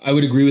say I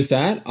would agree with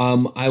that.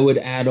 I would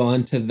add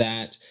on to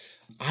that.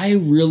 I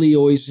really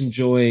always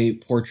enjoy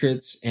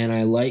portraits, and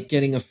I like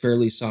getting a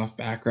fairly soft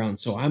background.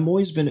 So I've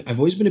always been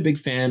a big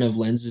fan of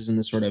lenses in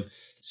the sort of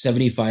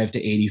 75 to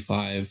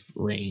 85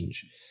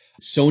 range.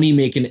 Sony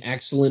make an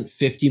excellent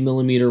 50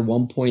 millimeter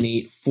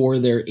 1.8 for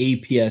their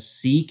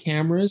APS-C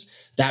cameras.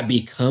 That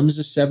becomes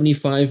a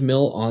 75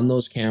 mil on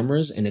those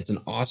cameras, and it's an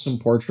awesome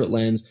portrait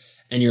lens.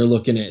 And you're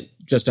looking at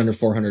just under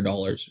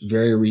 $400,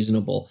 very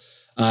reasonable.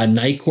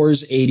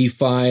 Nikon's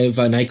 85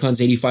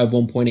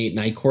 1.8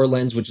 Nikkor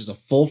lens, which is a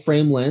full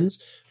frame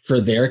lens for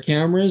their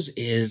cameras,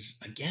 is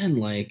again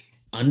like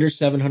under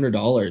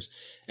 $700.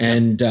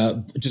 And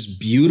just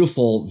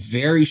beautiful,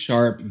 very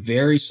sharp,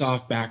 very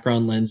soft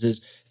background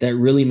lenses that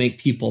really make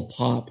people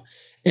pop.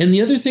 And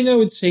the other thing I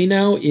would say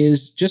now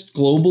is just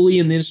globally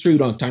in the industry, we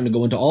don't have time to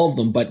go into all of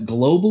them, but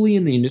globally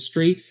in the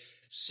industry,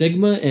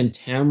 Sigma and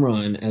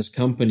Tamron as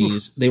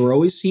companies, they were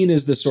always seen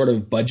as the sort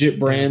of budget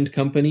brand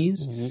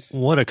companies.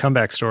 What a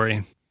comeback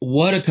story.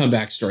 What a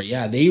comeback story.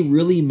 Yeah, they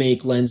really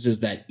make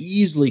lenses that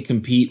easily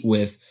compete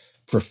with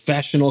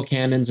professional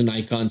Canons and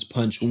Nikons,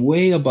 punch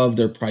way above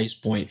their price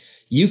point.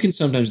 You can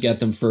sometimes get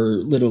them for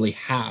literally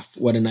half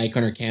what a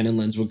Nikon or Canon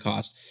lens would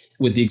cost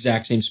with the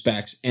exact same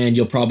specs, and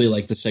you'll probably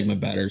like the Sigma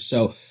better.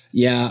 So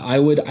yeah, I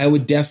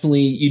would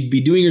definitely, you'd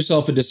be doing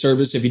yourself a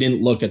disservice if you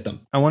didn't look at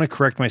them. I want to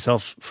correct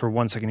myself for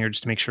 1 second here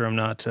just to make sure I'm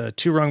not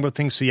too wrong about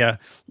things. So yeah,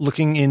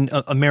 looking in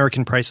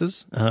American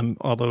prices,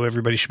 although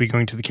everybody should be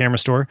going to the camera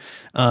store.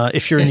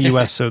 If you're in the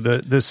US, so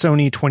the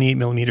Sony 28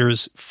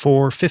 millimeters,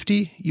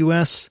 $450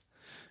 US,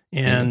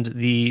 and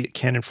the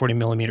Canon 40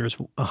 millimeters,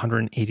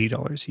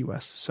 $180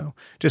 US. So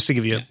just to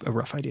give you a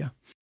rough idea.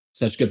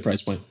 Such good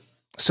price point.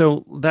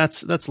 So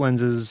that's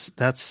lenses,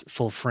 that's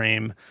full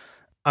frame.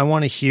 I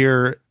want to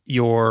hear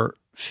your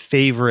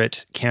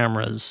favorite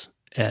cameras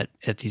at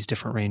these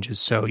different ranges.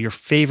 So your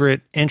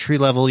favorite entry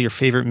level, your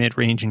favorite mid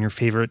range, and your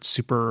favorite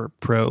super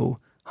pro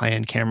high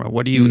end camera.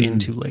 What are you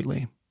into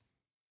lately?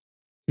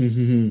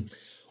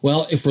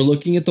 Well, if we're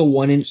looking at the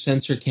 1-inch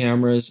sensor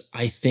cameras,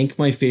 I think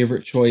my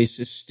favorite choice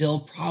is still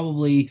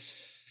probably.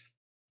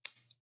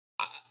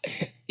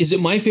 Is it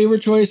my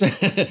favorite choice? I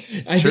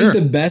think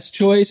the best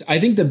choice. I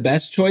think the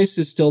best choice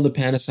is still the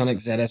Panasonic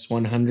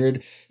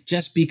ZS100,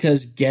 just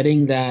because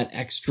getting that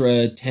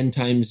extra 10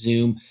 times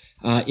zoom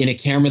in a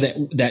camera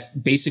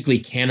that basically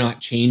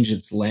cannot change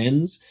its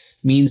lens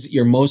means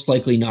you're most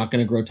likely not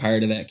going to grow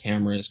tired of that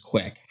camera as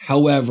quick.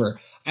 However,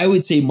 I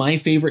would say my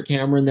favorite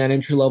camera in that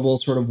entry level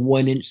sort of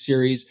 1-inch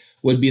series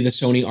would be the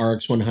Sony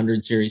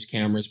RX100 series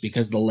cameras,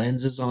 because the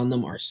lenses on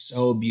them are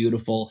so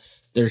beautiful.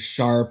 They're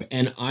sharp,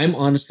 and I'm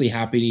honestly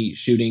happy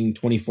shooting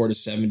 24 to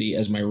 70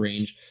 as my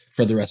range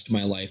for the rest of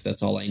my life.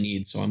 That's all I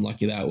need, so I'm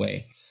lucky that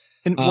way.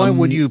 And why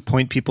would you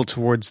point people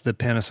towards the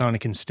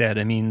Panasonic instead?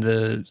 I mean,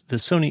 the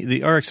Sony, the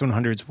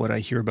RX100 is what I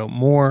hear about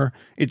more.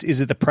 Is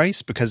it the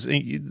price? Because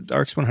the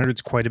RX100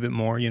 is quite a bit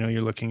more. You know,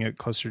 you're looking at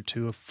closer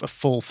to a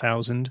full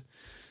 $1,000.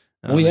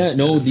 The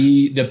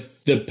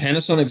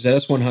Panasonic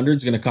ZS100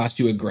 is going to cost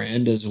you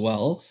 $1,000 as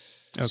well.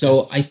 Okay.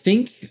 So I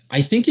think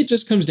it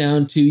just comes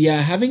down to,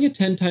 having a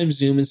 10 times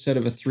zoom instead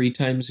of a 3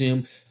 times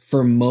zoom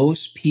for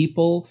most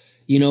people.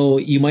 You know,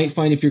 you might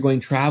find if you're going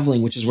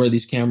traveling, which is where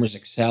these cameras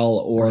excel,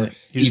 or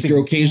if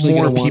you're occasionally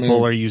more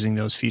people are using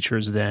those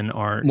features than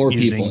are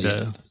using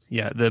the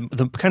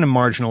kind of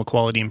marginal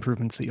quality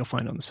improvements that you'll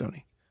find on the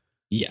Sony.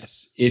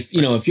 Yes. If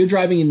you're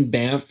driving in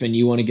Banff and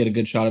you want to get a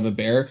good shot of a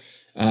bear,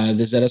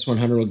 The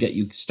ZS100 will get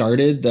you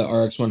started. The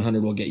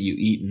RX100 will get you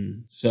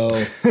eaten. So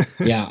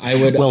yeah, I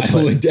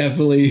would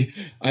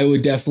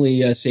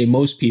definitely say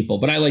most people,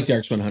 but I like the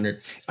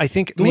RX100. I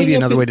think maybe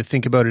another way to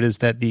think about it is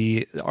that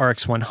the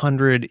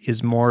RX100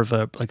 is more of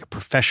a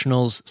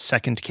professional's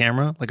second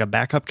camera, like a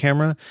backup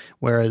camera,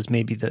 whereas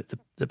maybe the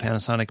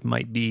Panasonic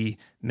might be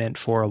meant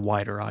for a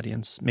wider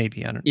audience.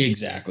 Maybe, I don't know.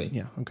 Exactly.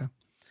 Yeah. Okay.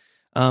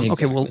 Exactly.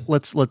 Okay, well,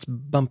 let's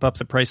bump up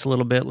the price a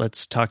little bit.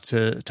 Let's talk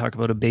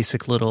about a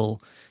basic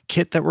little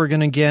kit that we're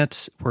going to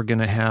get. We're going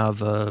to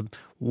have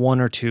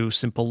one or two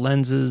simple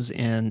lenses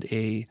and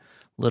a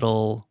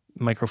little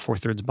micro four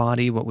thirds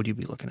body. What would you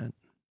be looking at?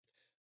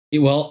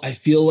 Well, I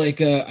feel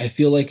like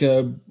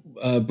a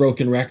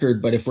broken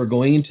record, but if we're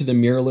going into the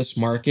mirrorless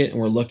market and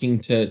we're looking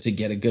to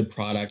get a good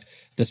product,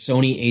 the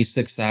Sony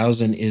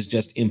A6000 is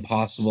just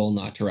impossible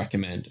not to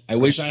recommend. I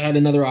wish I had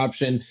another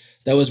option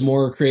that was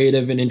more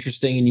creative and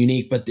interesting and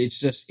unique, but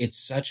it's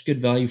such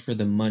good value for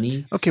the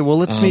money. Okay, well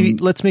let's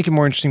make it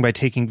more interesting by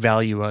taking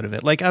value out of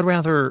it. Like I'd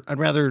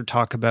rather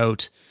talk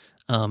about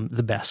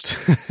the best.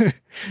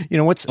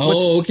 What's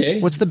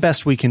the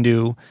best we can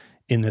do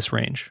in this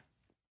range?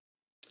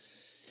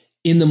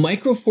 In the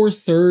micro four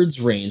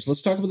thirds range,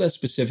 let's talk about that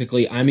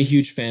specifically. I'm a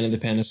huge fan of the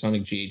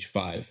Panasonic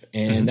GH5,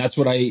 and that's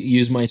what I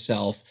use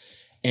myself.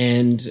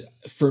 And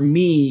for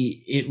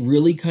me, it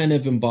really kind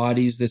of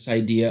embodies this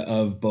idea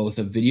of both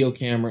a video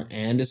camera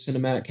and a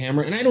cinematic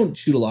camera. And I don't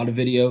shoot a lot of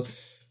video,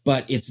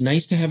 but it's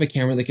nice to have a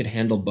camera that could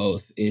handle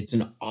both. It's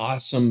an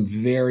awesome,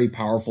 very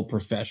powerful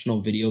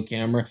professional video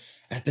camera.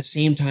 At the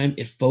same time,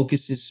 it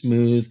focuses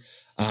smooth.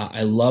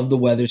 I love the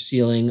weather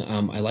sealing.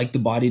 I like the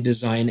body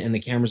design, and the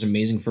camera's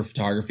amazing for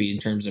photography in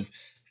terms of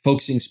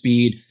focusing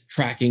speed,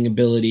 tracking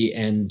ability,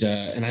 and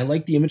I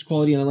like the image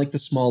quality, and I like the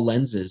small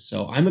lenses.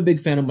 So I'm a big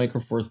fan of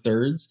micro four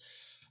thirds.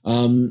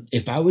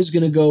 If I was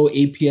going to go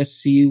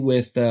APS-C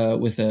with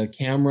a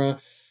camera,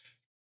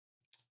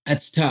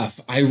 that's tough.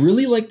 I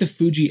really like the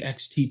Fuji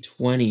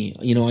XT20.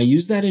 I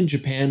used that in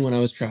Japan when I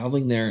was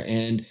traveling there,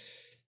 and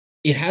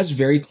it has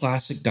very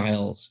classic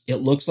dials. It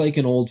looks like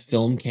an old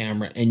film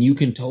camera, and you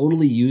can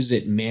totally use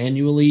it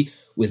manually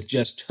with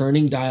just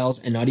turning dials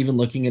and not even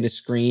looking at a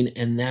screen,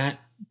 and that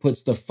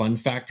puts the fun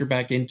factor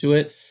back into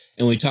it.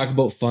 And when we talk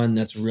about fun,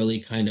 that's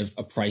really kind of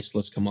a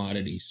priceless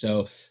commodity.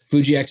 So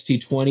Fuji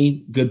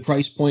XT20, good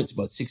price points,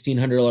 about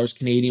 $1,600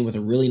 Canadian with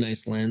a really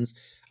nice lens.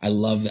 I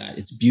love that.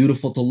 It's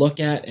beautiful to look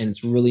at, and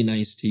it's really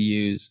nice to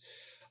use.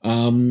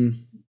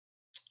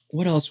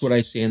 What else would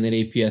I say in that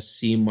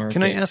APS-C market?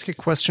 Can I ask a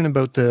question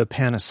about the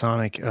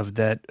Panasonic of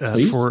that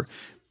for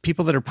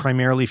people that are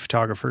primarily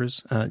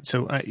photographers?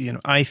 So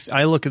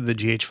I look at the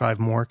GH5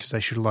 more because I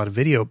shoot a lot of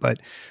video, but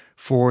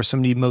for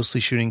somebody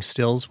mostly shooting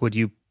stills, would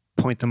you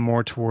point them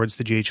more towards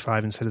the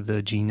GH5 instead of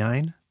the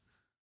G9?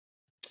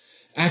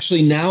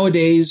 Actually,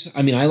 nowadays,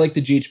 I like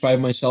the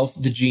GH5 myself.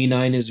 The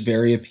G9 is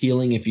very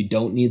appealing if you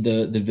don't need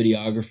the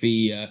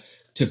videography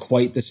to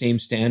quite the same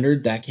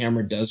standard. That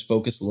camera does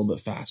focus a little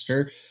bit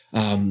faster.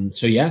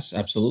 So yes,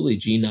 absolutely.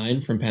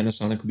 G9 from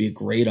Panasonic would be a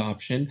great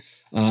option.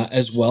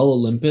 As well,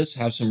 Olympus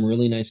have some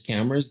really nice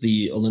cameras.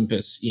 The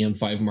Olympus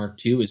EM5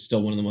 Mark II is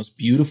still one of the most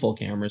beautiful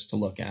cameras to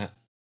look at.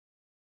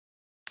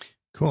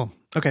 Cool.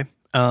 Okay.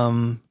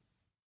 And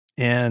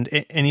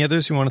any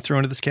others you want to throw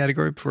into this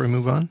category before we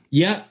move on?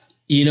 Yeah.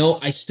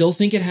 I still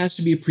think it has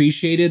to be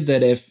appreciated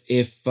that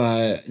if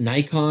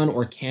Nikon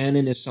or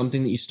Canon is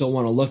something that you still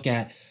want to look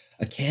at,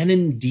 a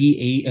Canon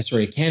EOS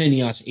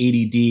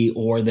 80D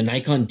or the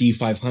Nikon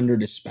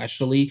D500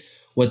 especially,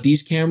 what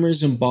these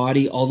cameras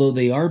embody, although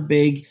they are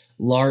big,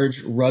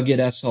 large, rugged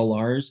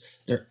SLRs,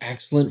 they're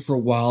excellent for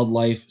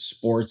wildlife,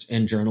 sports,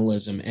 and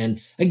journalism.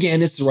 And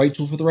again, it's the right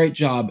tool for the right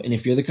job. And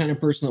if you're the kind of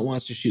person that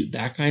wants to shoot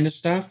that kind of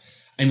stuff,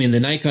 the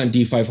Nikon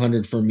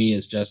D500 for me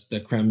is just the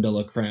creme de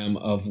la creme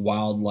of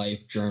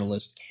wildlife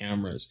journalist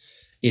cameras.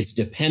 It's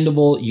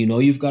dependable.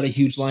 You've got a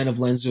huge line of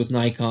lenses with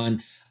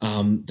Nikon.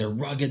 They're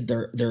rugged.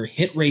 Their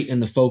hit rate in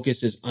the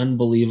focus is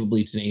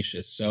unbelievably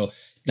tenacious. So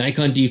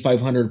Nikon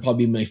D500 would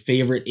probably be my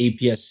favorite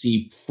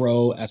APS-C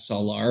Pro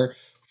SLR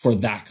for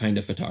that kind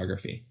of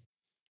photography.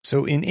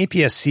 So in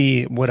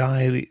APS-C, what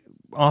I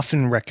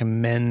often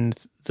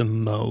recommend the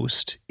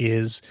most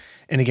is,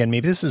 and again,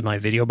 maybe this is my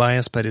video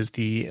bias, but is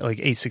the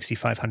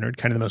A6500,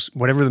 kind of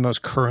whatever the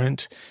most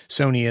current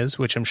Sony is,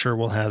 which I'm sure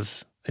we'll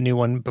have a new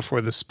one before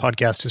this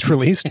podcast is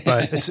released,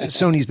 but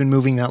Sony's been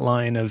moving that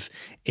line of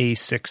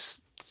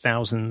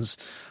A6000s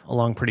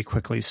along pretty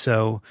quickly.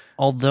 So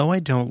although I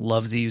don't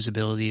love the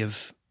usability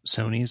of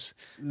Sony's,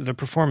 the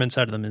performance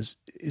out of them is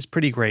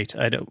pretty great.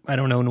 I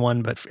don't own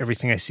one, but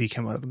everything I see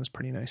come out of them is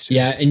pretty nice too.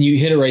 Yeah, and you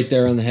hit it right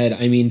there on the head.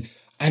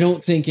 I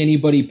don't think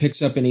anybody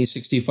picks up an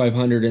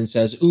A6500 and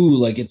says,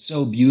 ooh, it's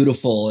so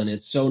beautiful and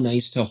it's so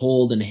nice to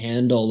hold and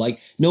handle.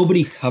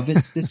 Nobody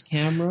covets this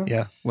camera.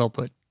 Yeah, well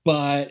put.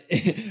 But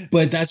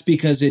that's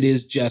because it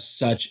is just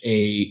such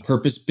a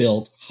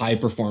purpose-built,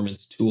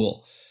 high-performance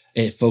tool.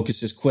 It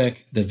focuses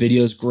quick. The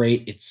video is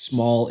great. It's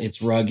small.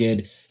 It's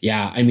rugged.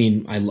 Yeah, I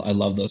mean, I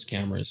love those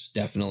cameras.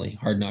 Definitely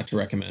hard not to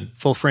recommend.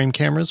 Full frame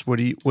cameras. What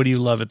do you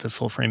love at the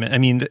full frame? I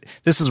mean,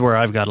 this is where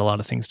I've got a lot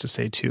of things to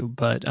say too.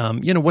 But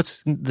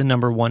what's the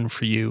number one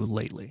for you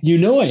lately?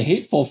 I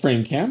hate full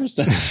frame cameras.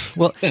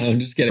 Well, I'm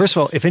just kidding. First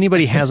of all, if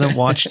anybody hasn't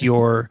watched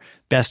your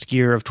best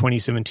gear of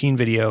 2017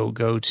 video,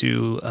 go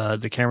to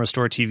the Camera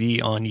Store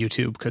TV on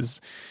YouTube,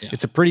 because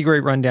it's a pretty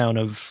great rundown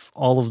of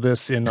all of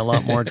this in a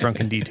lot more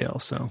drunken detail.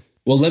 So.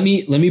 Well, let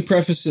me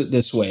preface it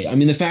this way. I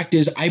mean, the fact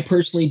is, I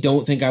personally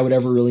don't think I would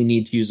ever really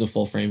need to use a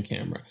full frame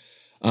camera,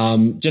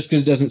 just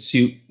because it doesn't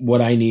suit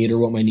what I need or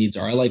what my needs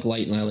are. I like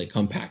light and I like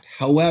compact.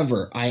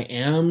 However, I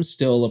am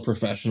still a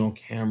professional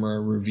camera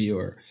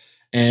reviewer,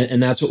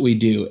 and that's what we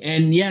do.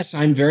 And yes,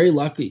 I'm very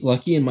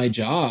lucky in my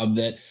job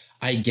that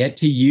I get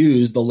to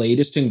use the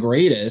latest and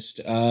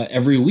greatest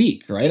every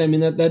week, right? I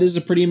mean, that is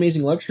a pretty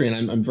amazing luxury,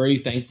 and I'm very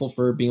thankful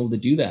for being able to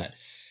do that.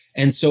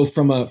 And so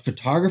from a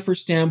photographer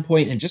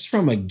standpoint and just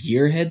from a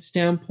gearhead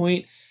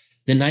standpoint,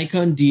 the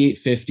Nikon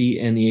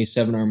D850 and the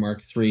A7R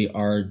Mark III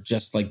are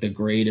just like the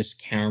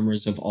greatest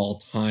cameras of all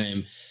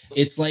time.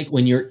 It's like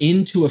when you're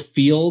into a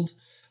field,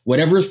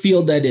 whatever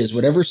field that is,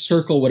 whatever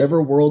circle,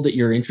 whatever world that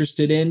you're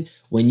interested in,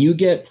 when you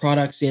get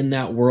products in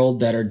that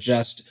world that are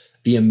just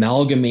the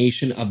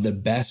amalgamation of the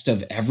best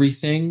of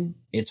everything,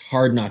 it's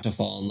hard not to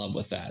fall in love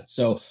with that.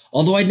 So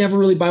although I'd never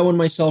really buy one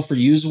myself or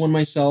use one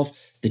myself,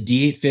 the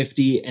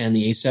D850 and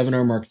the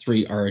A7R Mark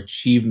III are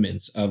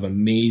achievements of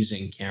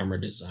amazing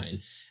camera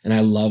design, and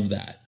I love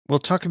that. We'll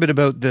talk a bit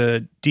about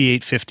the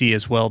D850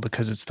 as well,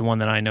 because it's the one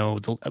that I know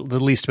the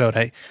least about.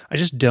 I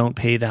just don't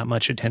pay that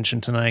much attention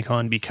to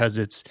Nikon because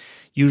it's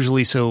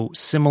usually so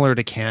similar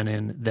to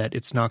Canon that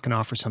it's not going to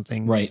offer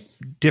something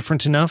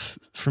different enough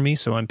for me,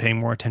 so I'm paying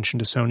more attention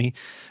to Sony.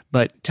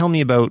 But tell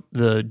me about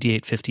the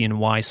D850 and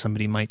why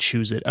somebody might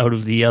choose it out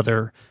of the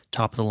other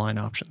top-of-the-line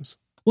options.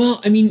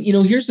 Well, I mean,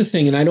 here's the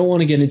thing, and I don't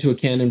want to get into a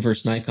Canon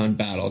versus Nikon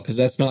battle, because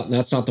that's not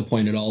the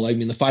point at all. I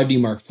mean, the 5D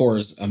Mark IV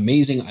is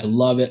amazing. I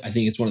love it. I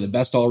think it's one of the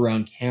best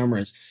all-around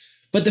cameras.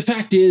 But the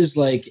fact is,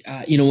 like,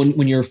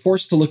 when you're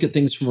forced to look at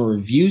things from a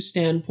review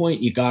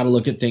standpoint, you got to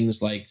look at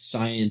things like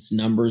science,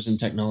 numbers, and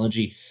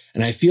technology.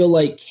 And I feel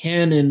like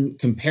Canon,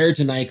 compared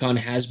to Nikon,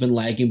 has been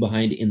lagging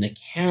behind in the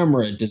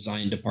camera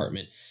design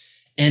department.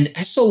 And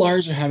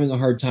SLRs are having a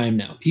hard time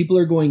now. People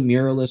are going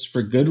mirrorless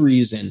for good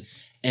reason.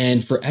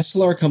 And for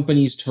SLR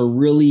companies to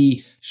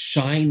really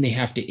shine, they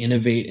have to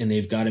innovate and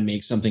they've got to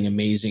make something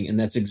amazing. And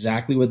that's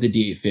exactly what the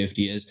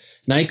D850 is.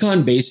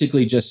 Nikon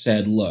basically just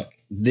said, look,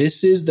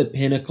 this is the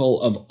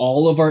pinnacle of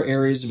all of our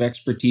areas of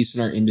expertise in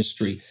our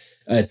industry.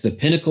 It's the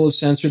pinnacle of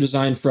sensor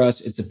design for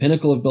us. It's the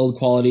pinnacle of build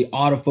quality,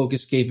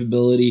 autofocus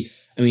capability.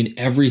 I mean,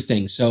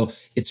 everything. So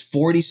it's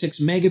 46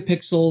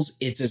 megapixels.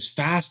 It's as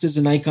fast as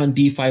a Nikon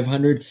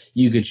D500.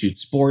 You could shoot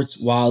sports,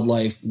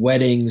 wildlife,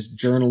 weddings,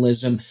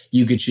 journalism.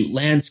 You could shoot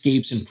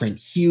landscapes and print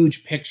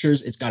huge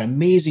pictures. It's got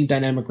amazing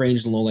dynamic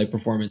range and low light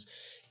performance.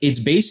 It's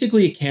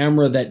basically a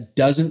camera that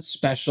doesn't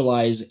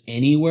specialize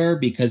anywhere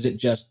because it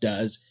just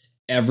does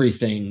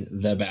everything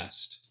the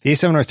best. The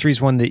A7R III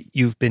is one that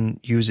you've been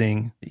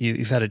using,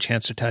 you've had a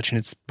chance to touch, and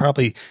it's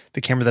probably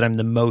the camera that I'm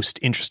the most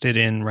interested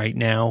in right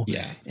now.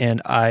 Yeah.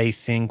 And I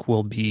think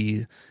will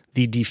be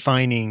the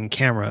defining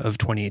camera of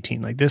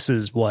 2018. Like, this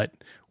is what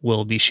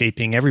will be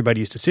shaping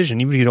everybody's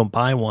decision. Even if you don't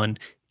buy one,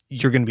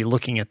 you're going to be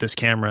looking at this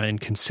camera and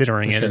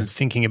considering it and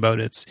thinking about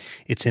its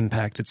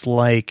impact. It's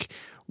like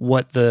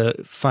what the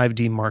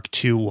 5D Mark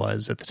II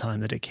was at the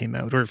time that it came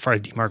out, or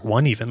 5D Mark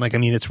I even. Like, I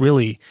mean, it's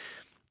really...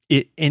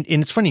 And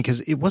it's funny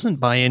because it wasn't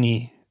by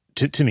any...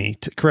 To me,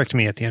 correct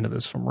me at the end of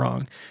this if I'm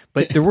wrong,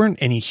 but there weren't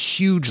any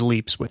huge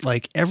leaps with,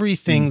 like,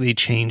 everything they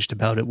changed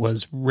about it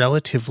was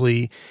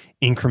relatively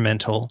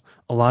incremental.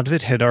 A lot of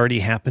it had already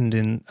happened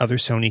in other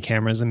Sony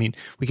cameras. I mean,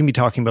 we can be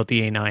talking about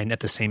the A9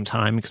 at the same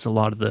time because a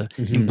lot of the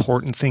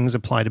important things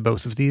apply to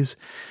both of these,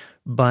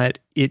 but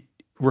it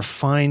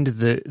refined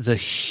the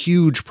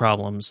huge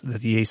problems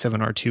that the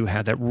A7R II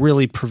had that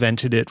really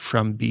prevented it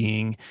from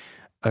being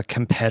a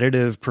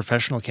competitive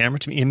professional camera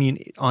to me. I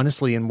mean,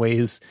 honestly, in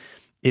ways...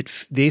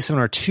 the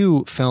A7R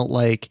II felt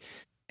like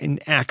an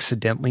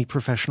accidentally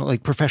professional,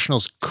 like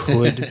professionals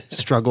could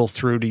struggle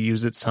through to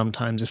use it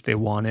sometimes if they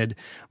wanted,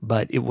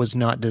 but it was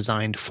not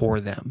designed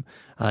for them.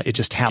 It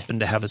just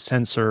happened to have a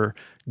sensor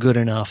good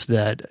enough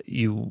that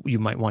you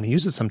might want to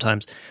use it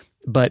sometimes,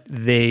 but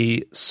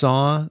they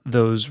saw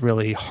those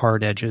really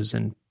hard edges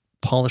and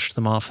polished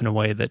them off in a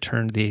way that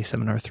turned the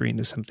A7R III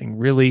into something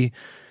really,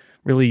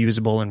 really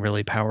usable and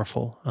really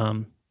powerful.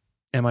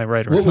 Am I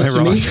right or am I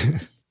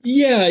wrong?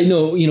 Yeah,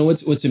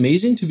 what's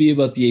amazing to me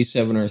about the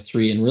A7R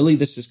III, and really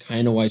this is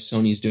kind of why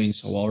Sony is doing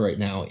so well right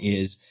now,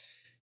 is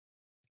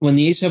when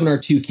the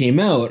A7R II came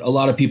out, a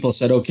lot of people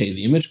said, okay,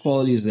 the image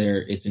quality is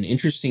there, it's an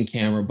interesting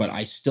camera, but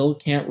I still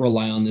can't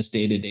rely on this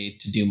day to day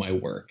to do my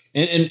work,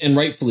 and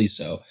rightfully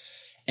so.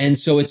 And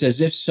so it's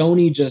as if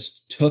Sony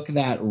just took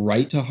that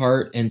right to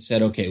heart and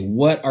said, okay,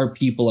 what are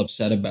people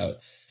upset about?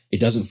 It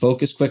doesn't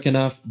focus quick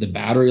enough. The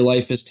battery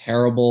life is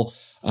terrible.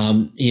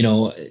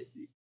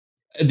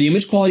 The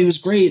image quality was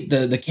great.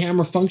 The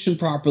camera functioned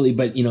properly,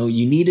 but you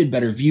needed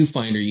better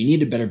viewfinder, you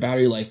needed better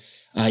battery life,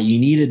 you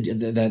needed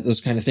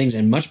those kind of things,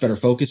 and much better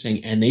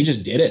focusing. And they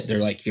just did it. They're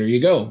like, here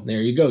you go,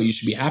 there you go. You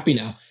should be happy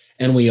now.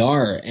 And we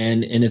are.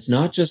 And it's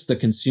not just the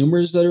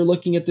consumers that are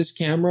looking at this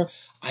camera.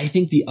 I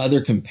think the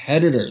other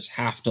competitors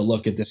have to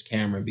look at this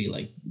camera and be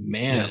like,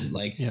 man,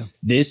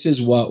 this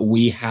is what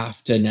we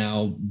have to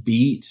now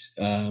beat.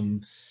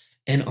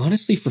 And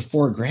honestly, for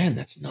 $4,000,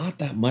 that's not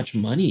that much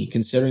money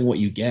considering what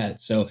you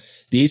get. So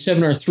the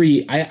A7R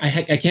III,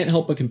 I can't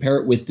help but compare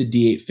it with the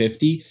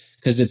D850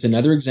 because it's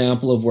another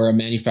example of where a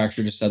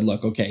manufacturer just said,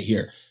 look, okay,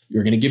 here,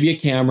 you're going to give you a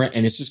camera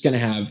and it's just going to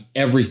have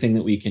everything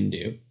that we can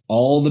do.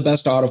 All the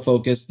best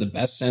autofocus, the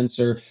best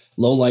sensor,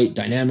 low light,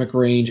 dynamic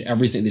range,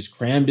 everything. They just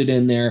crammed it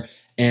in there.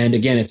 And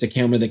again, it's a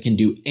camera that can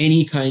do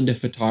any kind of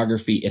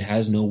photography. It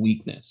has no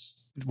weakness.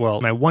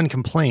 Well, my one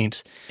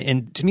complaint,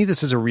 and to me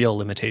this is a real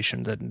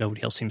limitation that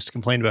nobody else seems to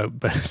complain about,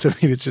 but so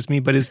maybe it's just me,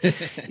 but is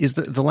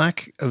the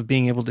lack of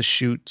being able to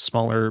shoot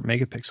smaller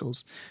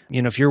megapixels.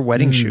 If you're a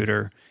wedding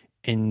shooter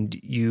and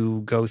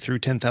you go through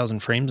 10,000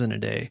 frames in a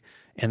day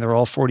and they're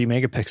all 40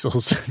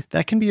 megapixels,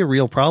 that can be a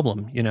real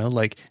problem.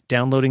 Like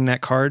downloading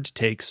that card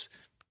takes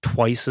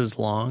twice as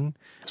long.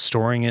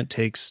 Storing it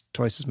takes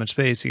twice as much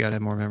space. You got to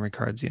have more memory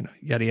cards,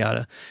 yada,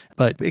 yada.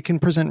 But it can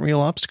present real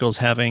obstacles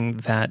having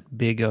that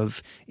big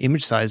of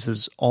image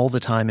sizes all the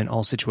time in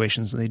all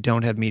situations, and they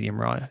don't have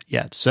medium raw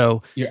yet.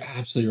 So you're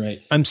absolutely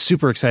right. I'm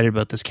super excited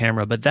about this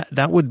camera, but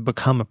that would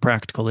become a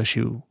practical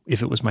issue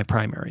if it was my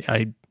primary.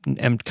 I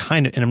am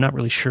and I'm not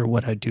really sure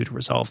what I'd do to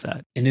resolve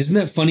that. And isn't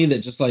that funny that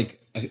just like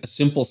a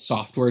simple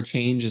software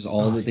change is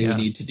all that they would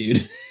need to do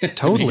to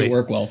totally make it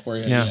work well for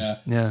you? Yeah,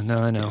 no,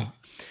 I know. Yeah.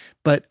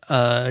 But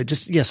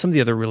some of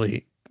the other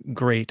really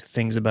great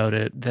things about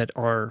it that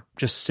are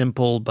just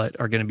simple but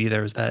are going to be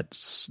there is that,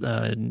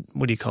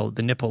 what do you call it,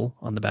 the nipple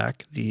on the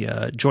back,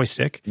 the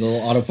joystick. The little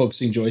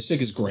autofocusing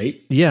joystick is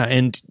great. Yeah,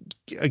 and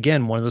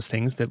again, one of those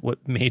things that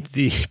what made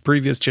the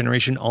previous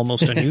generation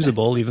almost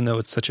unusable, even though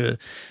it's such a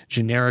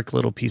generic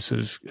little piece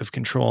of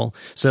control.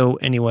 So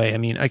anyway, I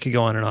mean, I could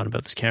go on and on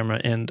about this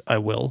camera, and I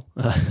will,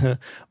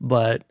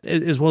 but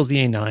as well as the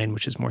A9,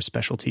 which is more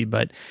specialty.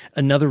 But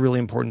another really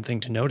important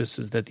thing to notice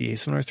is that the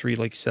A7R III,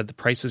 like you said, the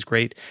price is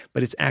great,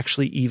 but it's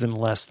actually even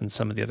less than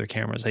some of the other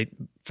cameras.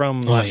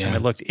 From last time I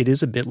looked, it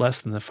is a bit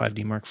less than the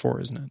 5D Mark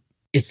IV, isn't it?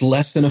 It's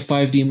less than a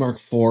 5D Mark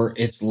IV.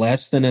 It's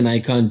less than a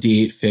Nikon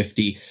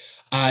D850.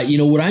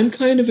 What I'm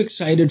kind of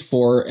excited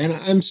for, and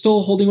I'm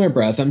still holding my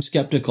breath, I'm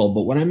skeptical,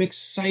 but what I'm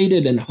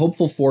excited and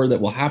hopeful for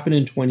that will happen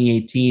in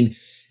 2018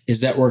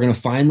 is that we're going to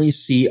finally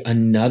see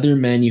another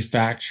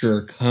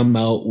manufacturer come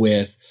out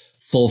with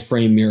full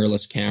frame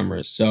mirrorless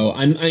cameras. So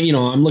I'm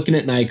looking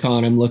at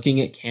Nikon, I'm looking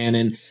at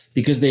Canon,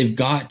 because they've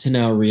got to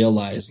now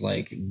realize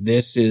like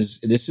this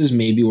is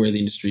maybe where the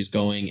industry is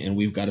going, and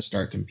we've got to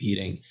start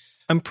competing.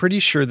 I'm pretty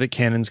sure that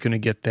Canon's going to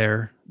get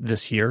there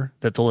this year,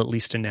 that they'll at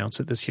least announce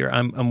it this year.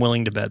 I'm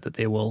willing to bet that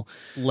they will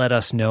let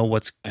us know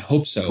what's I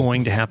hope so.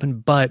 going to happen.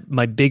 But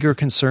my bigger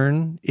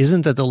concern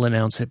isn't that they'll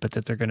announce it, but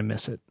that they're going to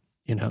miss it.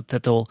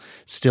 That they'll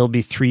still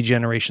be 3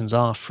 generations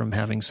off from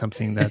having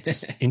something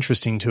that's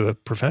interesting to a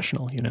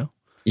professional,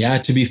 Yeah,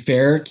 to be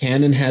fair,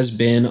 Canon has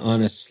been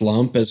on a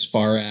slump as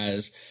far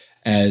as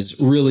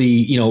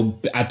really,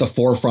 at the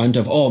forefront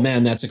of, oh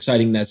man, that's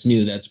exciting, that's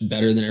new, that's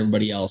better than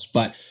everybody else.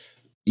 But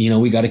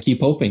we got to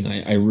keep hoping.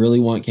 I really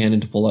want Canon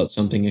to pull out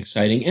something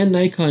exciting, and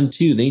Nikon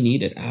too. They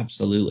need it.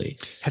 Absolutely.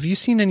 Have you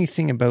seen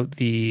anything about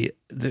the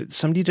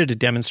somebody did a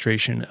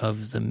demonstration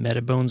of the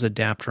Metabones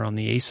adapter on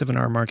the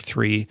A7R Mark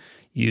III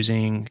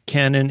using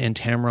Canon and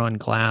Tamron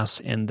glass,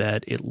 and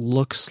that it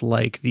looks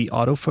like the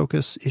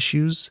autofocus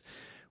issues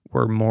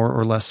were more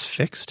or less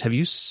fixed. Have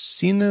you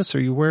seen this? Are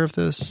you aware of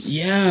this?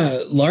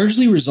 Yeah,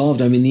 largely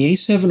resolved. I mean, the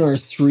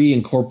A7R III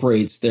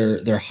incorporates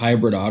their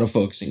hybrid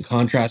autofocusing,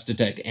 contrast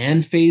detect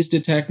and phase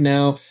detect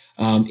now.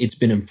 It's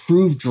been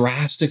improved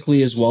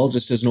drastically as well,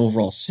 just as an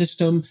overall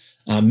system.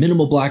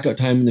 Minimal blackout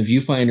time in the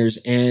viewfinders.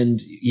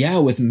 And yeah,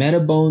 with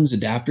Metabones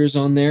adapters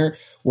on there,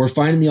 we're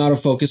finding the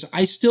autofocus.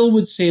 I still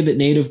would say that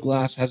native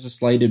glass has a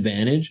slight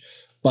advantage,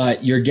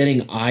 but you're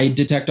getting eye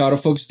detect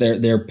autofocus,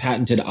 their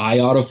patented eye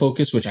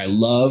autofocus, which I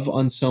love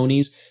on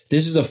Sony's.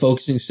 This is a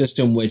focusing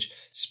system which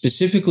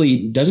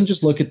specifically doesn't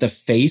just look at the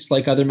face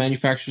like other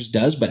manufacturers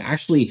does, but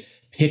actually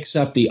picks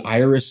up the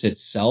iris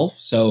itself.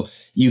 So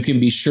you can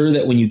be sure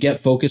that when you get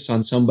focus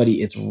on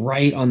somebody, it's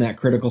right on that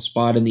critical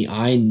spot in the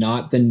eye,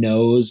 not the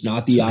nose,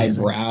 not the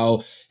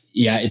eyebrow.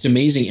 Yeah, it's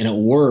amazing. And it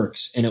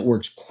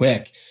works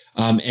quick.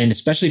 And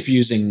especially if you're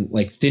using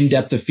like thin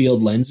depth of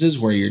field lenses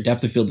where your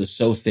depth of field is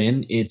so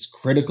thin, it's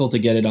critical to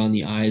get it on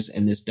the eyes.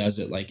 And this does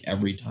it like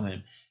every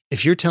time.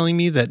 If you're telling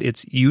me that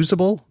it's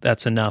usable,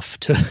 that's enough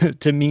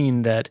to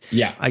mean that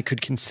I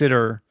could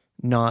consider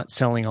not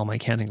selling all my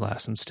Canon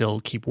glass and still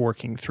keep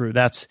working through.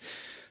 That's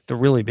the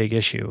really big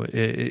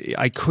issue.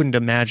 I couldn't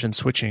imagine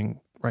switching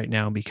right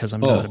now because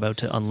I'm not about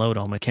to unload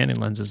all my Canon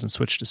lenses and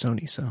switch to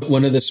Sony. So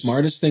one of the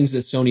smartest things that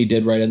Sony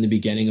did right in the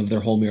beginning of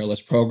their whole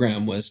mirrorless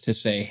program was to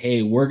say,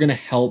 hey, we're going to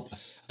help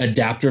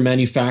adapter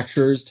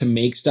manufacturers to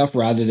make stuff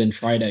rather than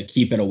try to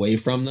keep it away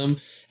from them.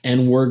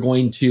 And we're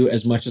going to,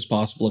 as much as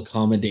possible,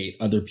 accommodate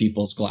other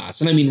people's glass.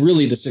 And I mean,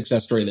 really, the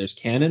success story there's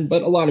Canon,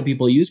 but a lot of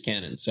people use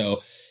Canon.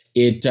 So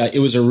it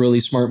was a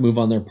really smart move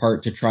on their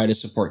part to try to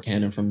support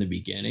Canon from the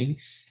beginning.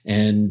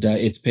 And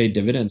it's paid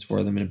dividends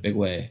for them in a big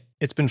way.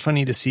 It's been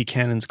funny to see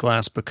Canon's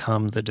glass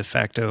become the de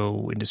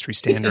facto industry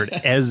standard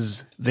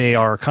as they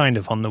are kind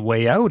of on the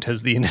way out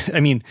I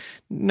mean,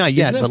 not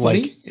yet, but funny?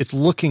 Like it's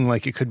looking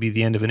like it could be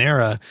the end of an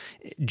era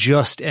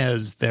just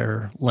as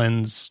their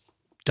lens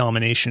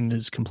domination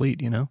is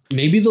complete, you know?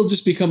 Maybe they'll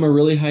just become a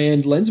really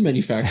high-end lens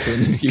manufacturer in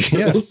the future.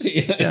 Yeah. We'll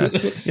see. Yeah,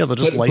 they'll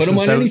just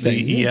license out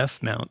the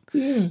EF mount.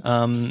 Yeah.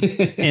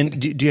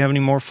 And do you have any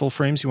more full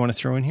frames you want to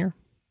throw in here?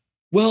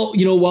 Well,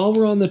 while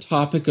we're on the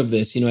topic of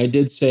this, I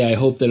did say I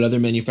hope that other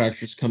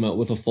manufacturers come out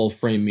with a full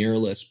frame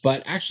mirrorless.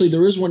 But actually,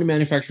 there is one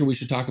manufacturer we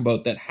should talk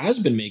about that has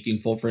been making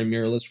full frame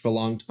mirrorless for a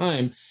long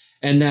time,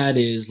 and that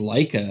is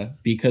Leica,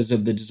 because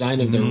of the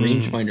design of their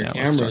rangefinder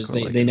cameras.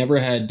 They never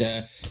had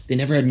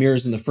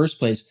mirrors in the first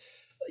place.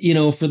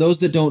 For those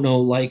that don't know,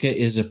 Leica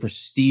is a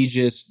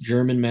prestigious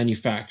German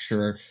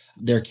manufacturer.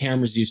 Their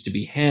cameras used to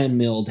be hand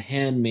milled,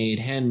 handmade,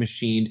 hand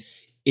machined.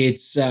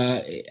 It's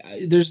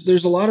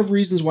there's a lot of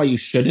reasons why you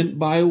shouldn't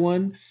buy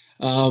one.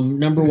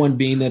 Number one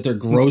being that they're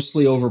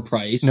grossly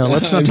overpriced. No,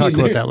 let's not talk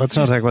about that. Let's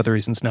not talk about the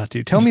reasons not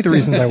to. Tell me the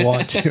reasons I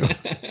want to.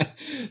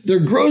 They're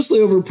grossly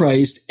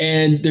overpriced,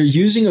 and they're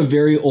using a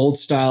very old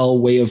style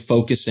way of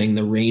focusing,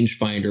 the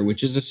rangefinder,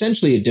 which is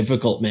essentially a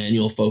difficult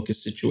manual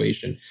focus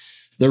situation.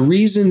 The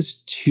reasons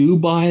to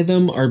buy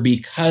them are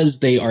because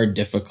they are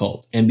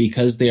difficult and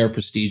because they are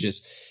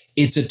prestigious.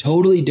 It's a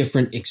totally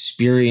different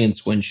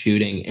experience when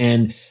shooting,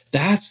 and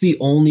that's the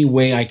only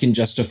way I can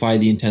justify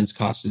the intense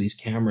cost of these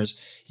cameras.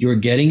 You're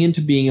getting into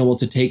being able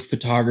to take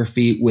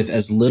photography with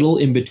as little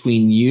in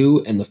between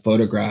you and the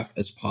photograph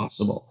as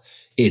possible.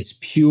 It's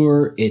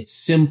pure, it's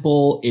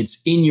simple,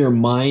 it's in your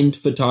mind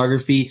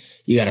photography.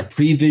 You got to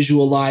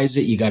pre-visualize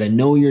it, you got to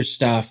know your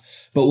stuff.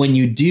 But when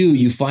you do,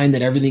 you find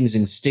that everything's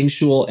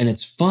instinctual and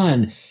it's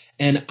fun.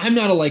 And I'm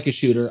not a Leica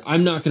shooter.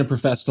 I'm not going to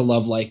profess to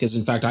love Leicas.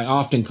 In fact, I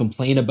often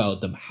complain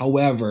about them.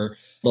 However,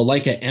 the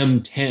Leica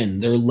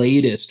M10, their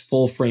latest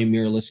full-frame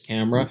mirrorless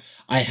camera,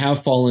 I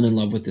have fallen in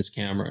love with this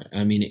camera.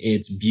 I mean,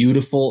 it's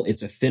beautiful.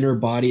 It's a thinner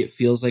body. It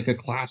feels like a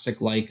classic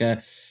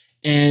Leica.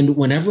 And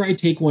whenever I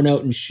take one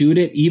out and shoot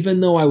it, even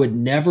though I would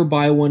never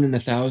buy one in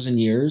 1,000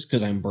 years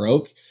because I'm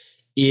broke,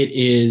 it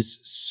is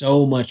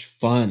so much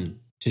fun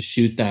to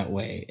shoot that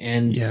way.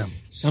 And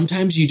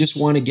sometimes you just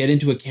want to get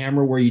into a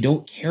camera where you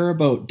don't care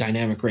about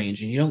dynamic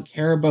range and you don't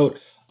care about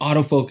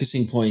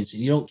autofocusing points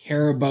and you don't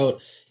care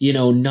about,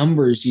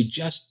 numbers. You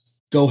just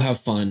go have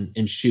fun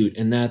and shoot.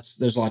 And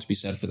there's a lot to be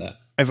said for that.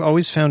 I've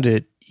always found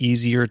it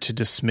easier to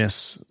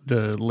dismiss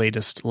the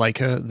latest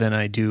Leica than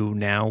I do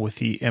now with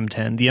the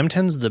M10. The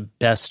M10 is the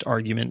best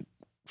argument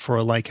for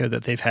a Leica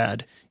that they've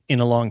had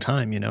in a long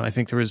time. I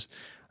think there was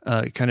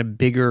kind of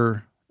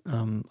bigger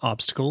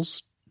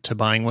obstacles to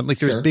buying one. Like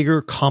there's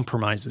bigger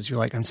compromises. You're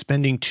like, I'm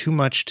spending too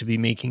much to be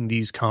making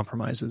these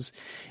compromises.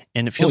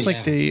 And it feels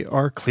like they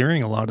are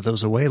clearing a lot of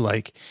those away.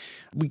 Like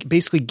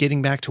basically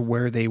getting back to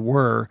where they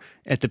were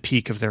at the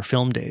peak of their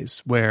film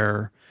days,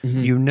 where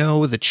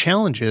the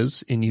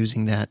challenges in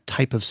using that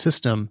type of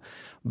system,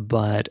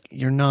 but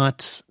you're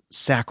not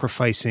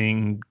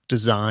sacrificing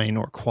design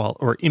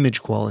or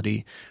image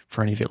quality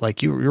for any of it.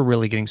 Like you're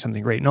really getting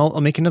something great. And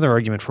I'll make another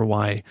argument for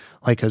why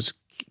Leicas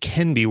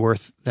can be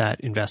worth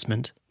that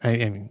investment. I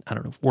mean, I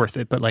don't know if worth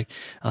it, but like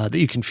that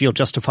you can feel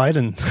justified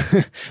in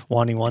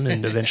wanting one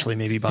and eventually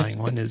maybe buying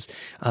one is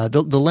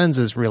the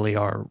lenses really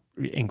are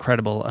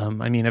incredible.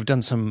 I mean, I've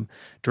done some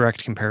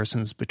direct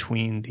comparisons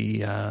between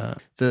the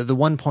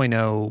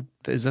 1.0.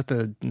 Is that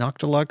the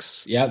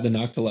Niccolls? Yeah, the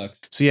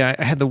Niccolls. So yeah,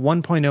 I had the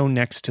 1.0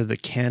 next to the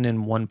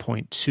Canon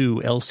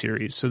 1.2 L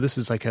series. So this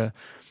is like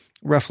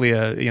roughly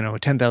a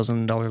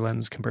 $10,000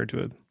 lens compared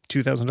to a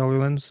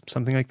 $2,000 lens,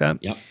 something like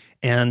that. Yep.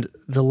 And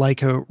the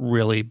Leica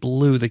really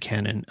blew the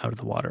Canon out of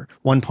the water.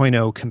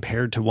 1.0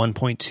 compared to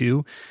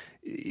 1.2,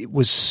 it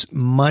was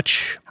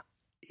much.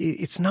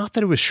 It's not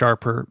that it was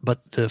sharper,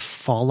 but the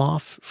fall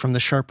off from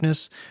the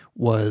sharpness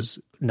was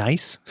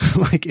nice.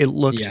 Like it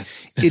looked,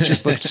 it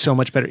just looked so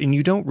much better. And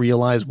you don't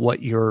realize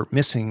what you're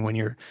missing when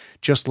you're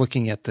just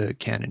looking at the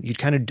Canon. You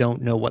kind of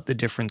don't know what the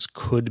difference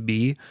could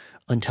be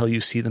until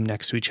you see them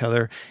next to each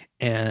other.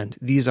 And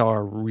these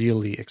are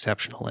really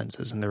exceptional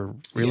lenses, and they're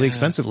really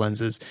expensive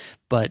lenses,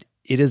 but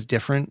it is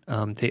different.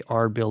 They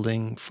are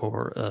building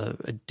for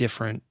a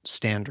different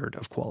standard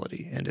of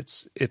quality, and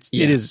it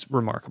is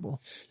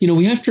remarkable.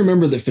 We have to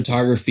remember that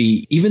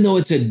photography, even though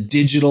it's a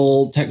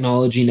digital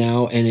technology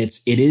now, and it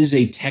is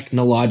a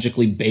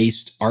technologically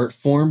based art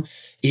form,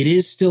 it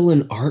is still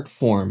an art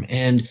form.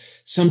 And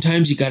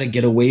sometimes you got to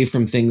get away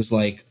from things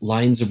like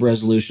lines of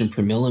resolution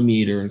per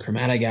millimeter and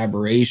chromatic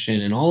aberration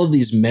and all of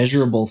these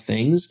measurable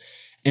things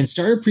and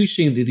start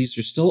appreciating that these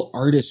are still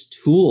artist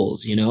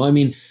tools. I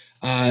mean,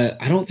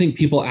 I don't think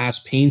people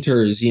ask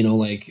painters,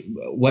 like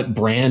what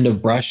brand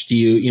of brush do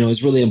you,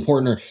 is really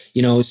important,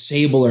 or,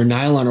 sable or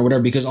nylon or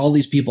whatever, because all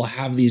these people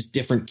have these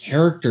different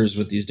characters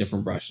with these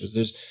different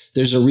brushes.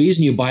 There's a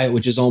reason you buy it,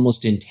 which is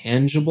almost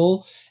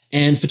intangible.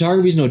 And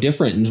photography is no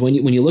different. And when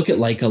you look at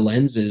Leica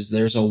lenses,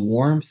 there's a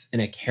warmth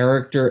and a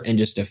character and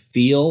just a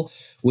feel,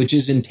 which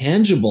is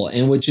intangible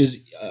and which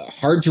is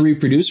hard to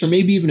reproduce, or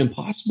maybe even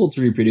impossible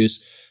to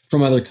reproduce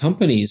from other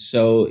companies.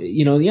 So,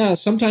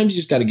 sometimes you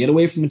just got to get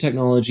away from the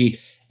technology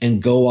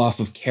and go off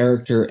of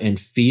character and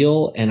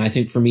feel. And I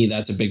think for me,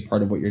 that's a big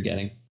part of what you're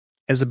getting.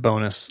 As a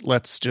bonus,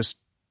 let's just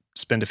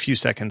spend a few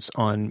seconds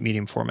on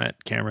medium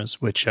format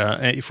cameras, which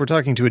if we're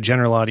talking to a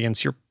general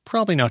audience, you're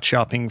probably not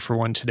shopping for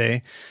one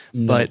today.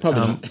 No, but,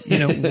 not.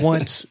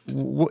 what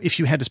if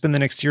you had to spend the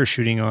next year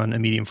shooting on a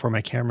medium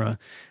format camera?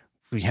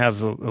 We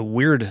have a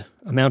weird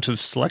amount of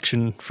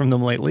selection from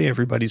them lately.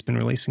 Everybody's been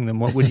releasing them.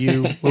 What would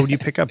you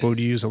pick up? What would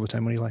you use all the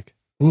time? What do you like?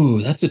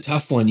 Ooh, that's a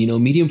tough one.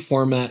 Medium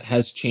format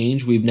has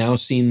changed. We've now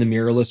seen the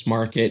mirrorless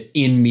market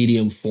in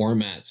medium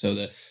format. So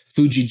the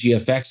Fuji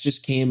GFX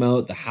just came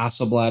out. The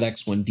Hasselblad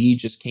X1D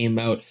just came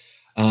out.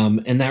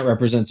 And that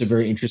represents a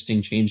very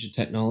interesting change in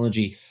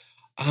technology.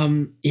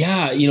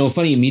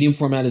 Funny, medium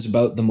format is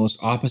about the most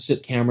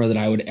opposite camera that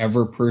I would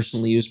ever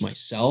personally use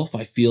myself.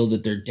 I feel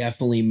that they're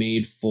definitely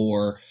made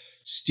for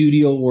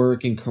studio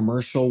work and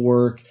commercial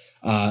work,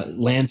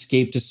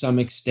 landscape to some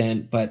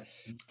extent. But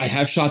I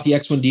have shot the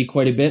X1D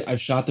quite a bit. I've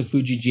shot the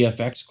Fuji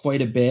GFX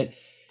quite a bit.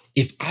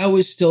 If I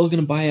was still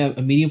going to buy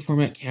a medium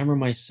format camera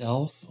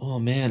myself, oh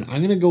man,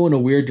 I'm going to go in a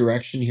weird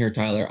direction here,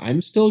 Tyler.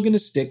 I'm still going to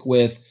stick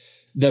with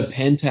the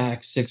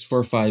Pentax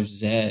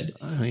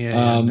 645Z.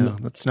 No,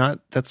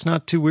 that's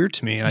not too weird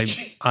to me.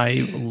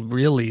 I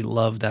really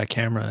love that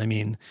camera. I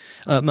mean,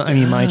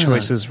 my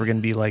choices were going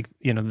to be like,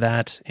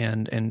 that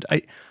and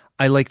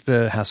I like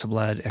the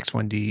Hasselblad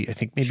X1D. I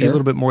think maybe a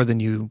little bit more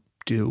than you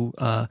do.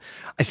 I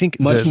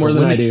think much more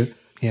than I do.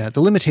 Yeah,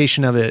 the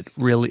limitation of it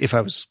really, if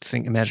I was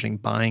imagining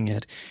buying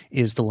it,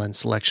 is the lens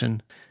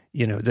selection.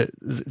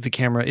 The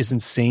camera is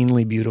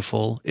insanely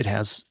beautiful. It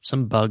has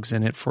some bugs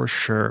in it for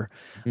sure.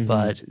 Mm-hmm.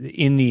 But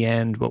in the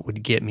end, what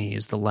would get me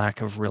is the lack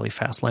of really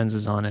fast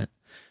lenses on it.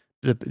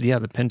 The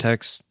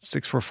Pentax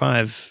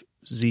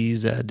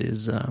 645ZZ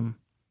is,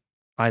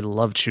 I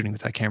loved shooting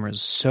with that camera.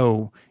 It's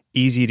so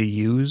easy to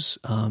use.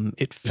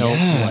 It felt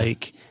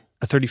like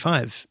a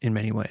 35 in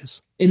many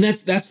ways. And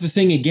that's the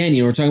thing again,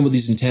 we're talking about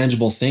these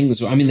intangible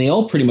things. I mean, they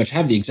all pretty much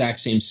have the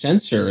exact same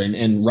sensor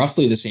and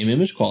roughly the same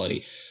image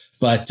quality.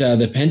 But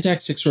the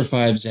Pentax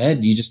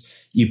 645Z,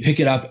 you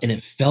pick it up and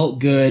it felt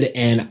good.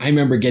 And I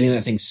remember getting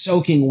that thing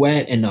soaking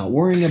wet and not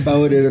worrying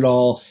about it at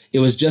all. It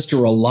was just a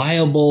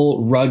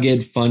reliable,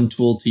 rugged, fun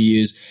tool to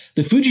use.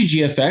 The Fuji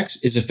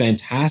GFX is a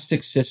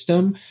fantastic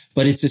system,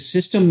 but it's a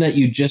system that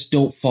you just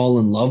don't fall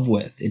in love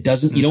with. It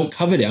doesn't, you don't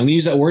covet it. I'm going to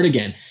use that word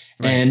again.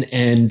 Right.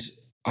 And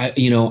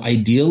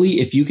ideally,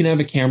 if you can have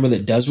a camera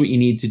that does what you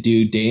need to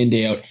do day in,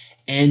 day out,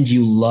 and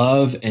you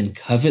love and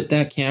covet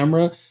that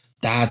camera,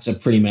 that's a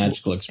pretty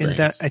magical experience.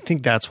 And I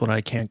think that's what I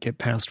can't get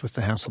past with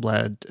the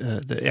Hasselblad,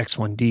 the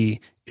X1D,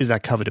 is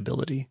that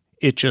covetability.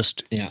 It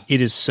just,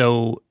 it is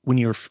so, when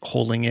you're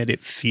holding it,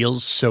 it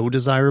feels so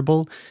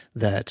desirable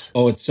that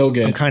it's so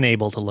good. I'm kind of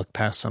able to look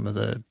past some of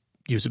the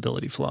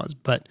usability flaws,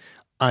 but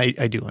I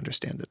do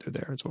understand that they're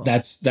there as well.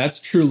 That's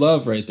true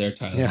love right there,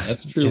 Tyler. Yeah,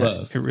 that's true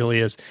love. It really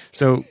is.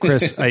 So,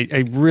 Chris,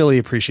 I really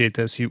appreciate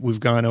this. We've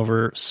gone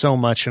over so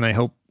much, and I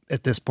hope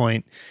at this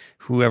point,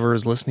 whoever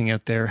is listening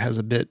out there has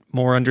a bit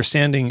more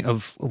understanding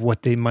of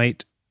what they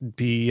might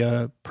be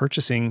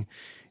purchasing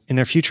in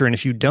their future. And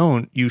if you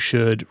don't, you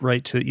should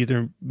write to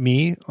either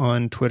me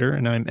on Twitter,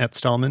 and I'm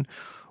 @Stallman,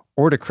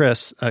 or to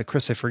Chris.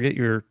 Chris, I forget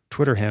your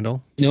Twitter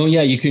handle. No,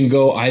 you can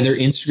go either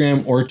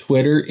Instagram or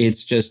Twitter.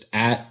 It's just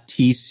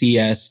 @TCSTV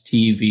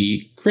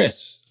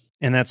Chris.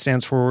 And that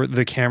stands for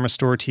The Camera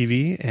Store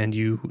TV. And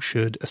you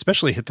should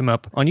especially hit them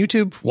up on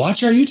YouTube.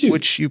 Watch our YouTube.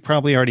 Which you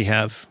probably already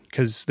have,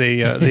 because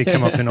they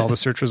come up in all the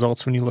search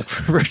results when you look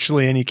for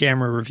virtually any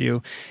camera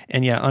review.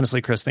 And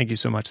honestly, Chris, thank you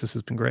so much. This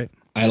has been great.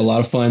 I had a lot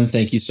of fun.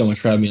 Thank you so much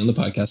for having me on the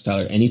podcast,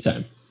 Tyler.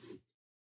 Anytime.